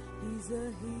now. He's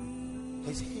a healing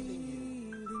He's healing you.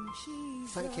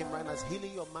 Jesus. Thank Him right now. He's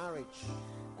healing your marriage.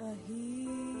 A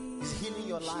healing He's healing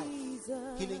your life.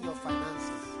 Jesus. Healing your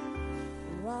finances.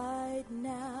 Right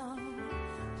now,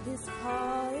 His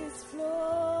power is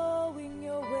flowing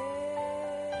your way.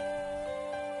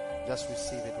 Just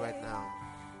receive it right now.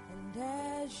 And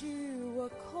as you are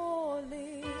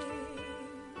calling,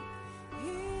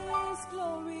 His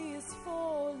glory is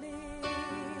falling.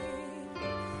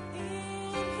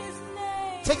 In His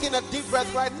name, Taking a deep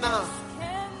breath right now.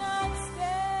 cannot stay.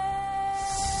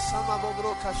 He's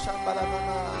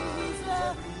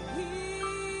a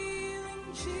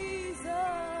healing Jesus.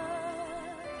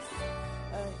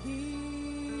 A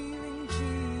healing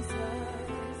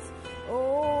Jesus.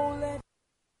 Oh, let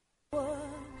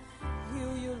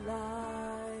heal your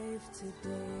life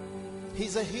today.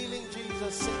 He's a healing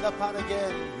Jesus. Sing that part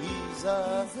again. He's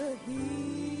a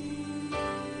healing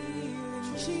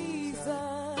Jesus.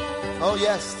 Oh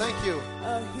yes, thank you.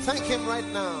 Thank Him right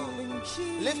now.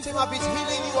 Lift Him up. He's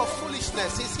healing you of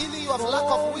foolishness. He's healing you of lack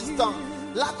of wisdom,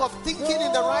 lack of thinking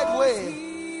in the right way.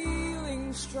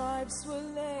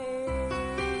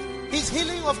 He's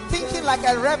healing you of thinking like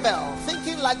a rebel,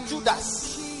 thinking like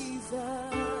Judas.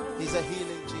 He's a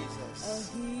healing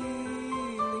Jesus.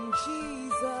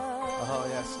 Oh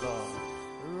yes, Lord.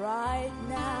 Right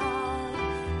now,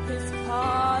 His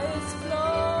power is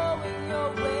flowing your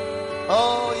way.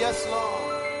 Oh yes,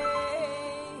 Lord.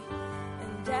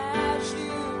 And as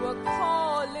you are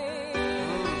calling,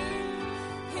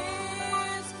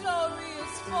 His glory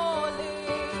is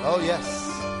falling. Oh yes.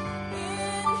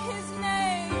 In His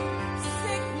name,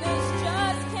 sickness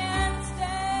just can't stay.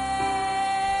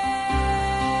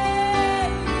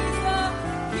 He's a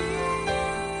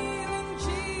healing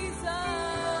Jesus.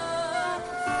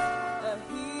 A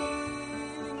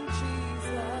healing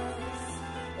Jesus.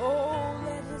 Oh,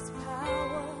 let His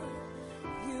power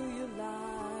heal your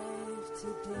life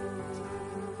today.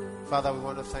 Father, we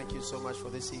want to thank you so much for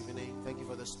this evening. Thank you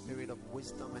for the spirit of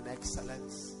wisdom and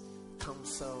excellence,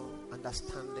 counsel,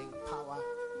 understanding, power,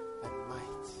 and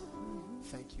might.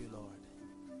 Thank you, Lord.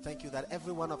 Thank you that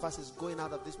every one of us is going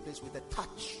out of this place with a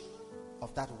touch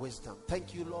of that wisdom.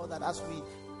 Thank you, Lord, that as we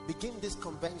begin this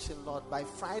convention, Lord, by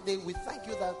Friday, we thank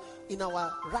you that in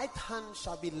our right hand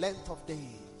shall be length of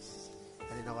days,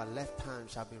 and in our left hand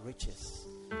shall be riches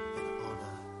and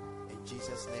honor. In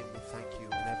Jesus' name we thank you.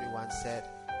 And everyone said,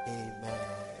 Amen.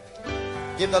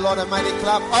 Give the Lord a mighty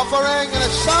clap offering and a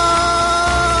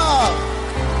shout.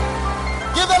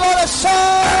 Give the Lord a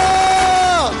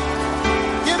shout.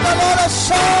 Give the Lord a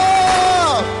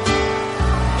shout.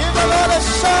 Give the Lord a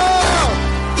shout.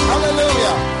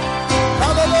 Hallelujah.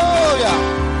 Hallelujah.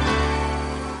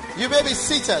 You may be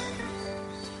seated.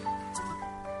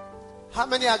 How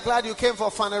many are glad you came for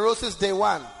Phanerosis Day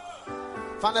 1?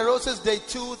 Phanerosis day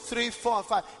 2, 3, 4, and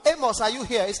 5. Amos, are you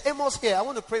here? Is Amos here? I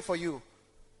want to pray for you.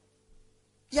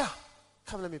 Yeah.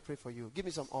 Come, let me pray for you. Give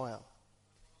me some oil.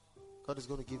 God is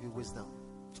going to give you wisdom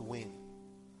to win.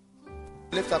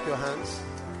 Lift up your hands.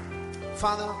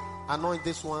 Father, anoint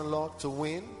this one, Lord, to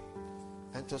win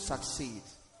and to succeed.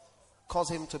 Cause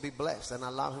him to be blessed and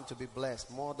allow him to be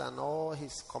blessed more than all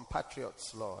his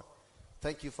compatriots, Lord.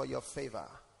 Thank you for your favor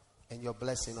and your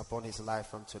blessing upon his life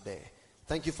from today.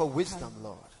 Thank you for wisdom,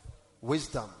 Lord.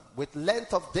 Wisdom with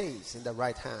length of days in the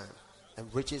right hand and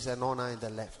riches and honor in the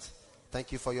left.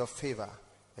 Thank you for your favor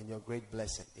and your great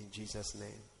blessing. In Jesus'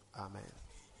 name, amen.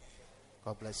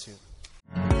 God bless you.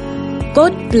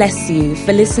 God bless you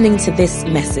for listening to this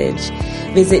message.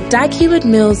 Visit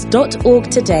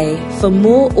daghewardmills.org today for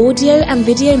more audio and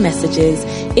video messages,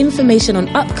 information on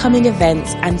upcoming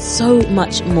events, and so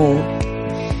much more.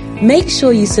 Make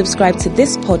sure you subscribe to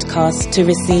this podcast to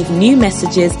receive new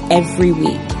messages every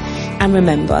week. And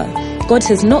remember, God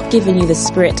has not given you the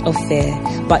spirit of fear,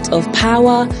 but of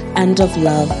power and of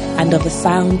love and of a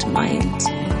sound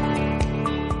mind.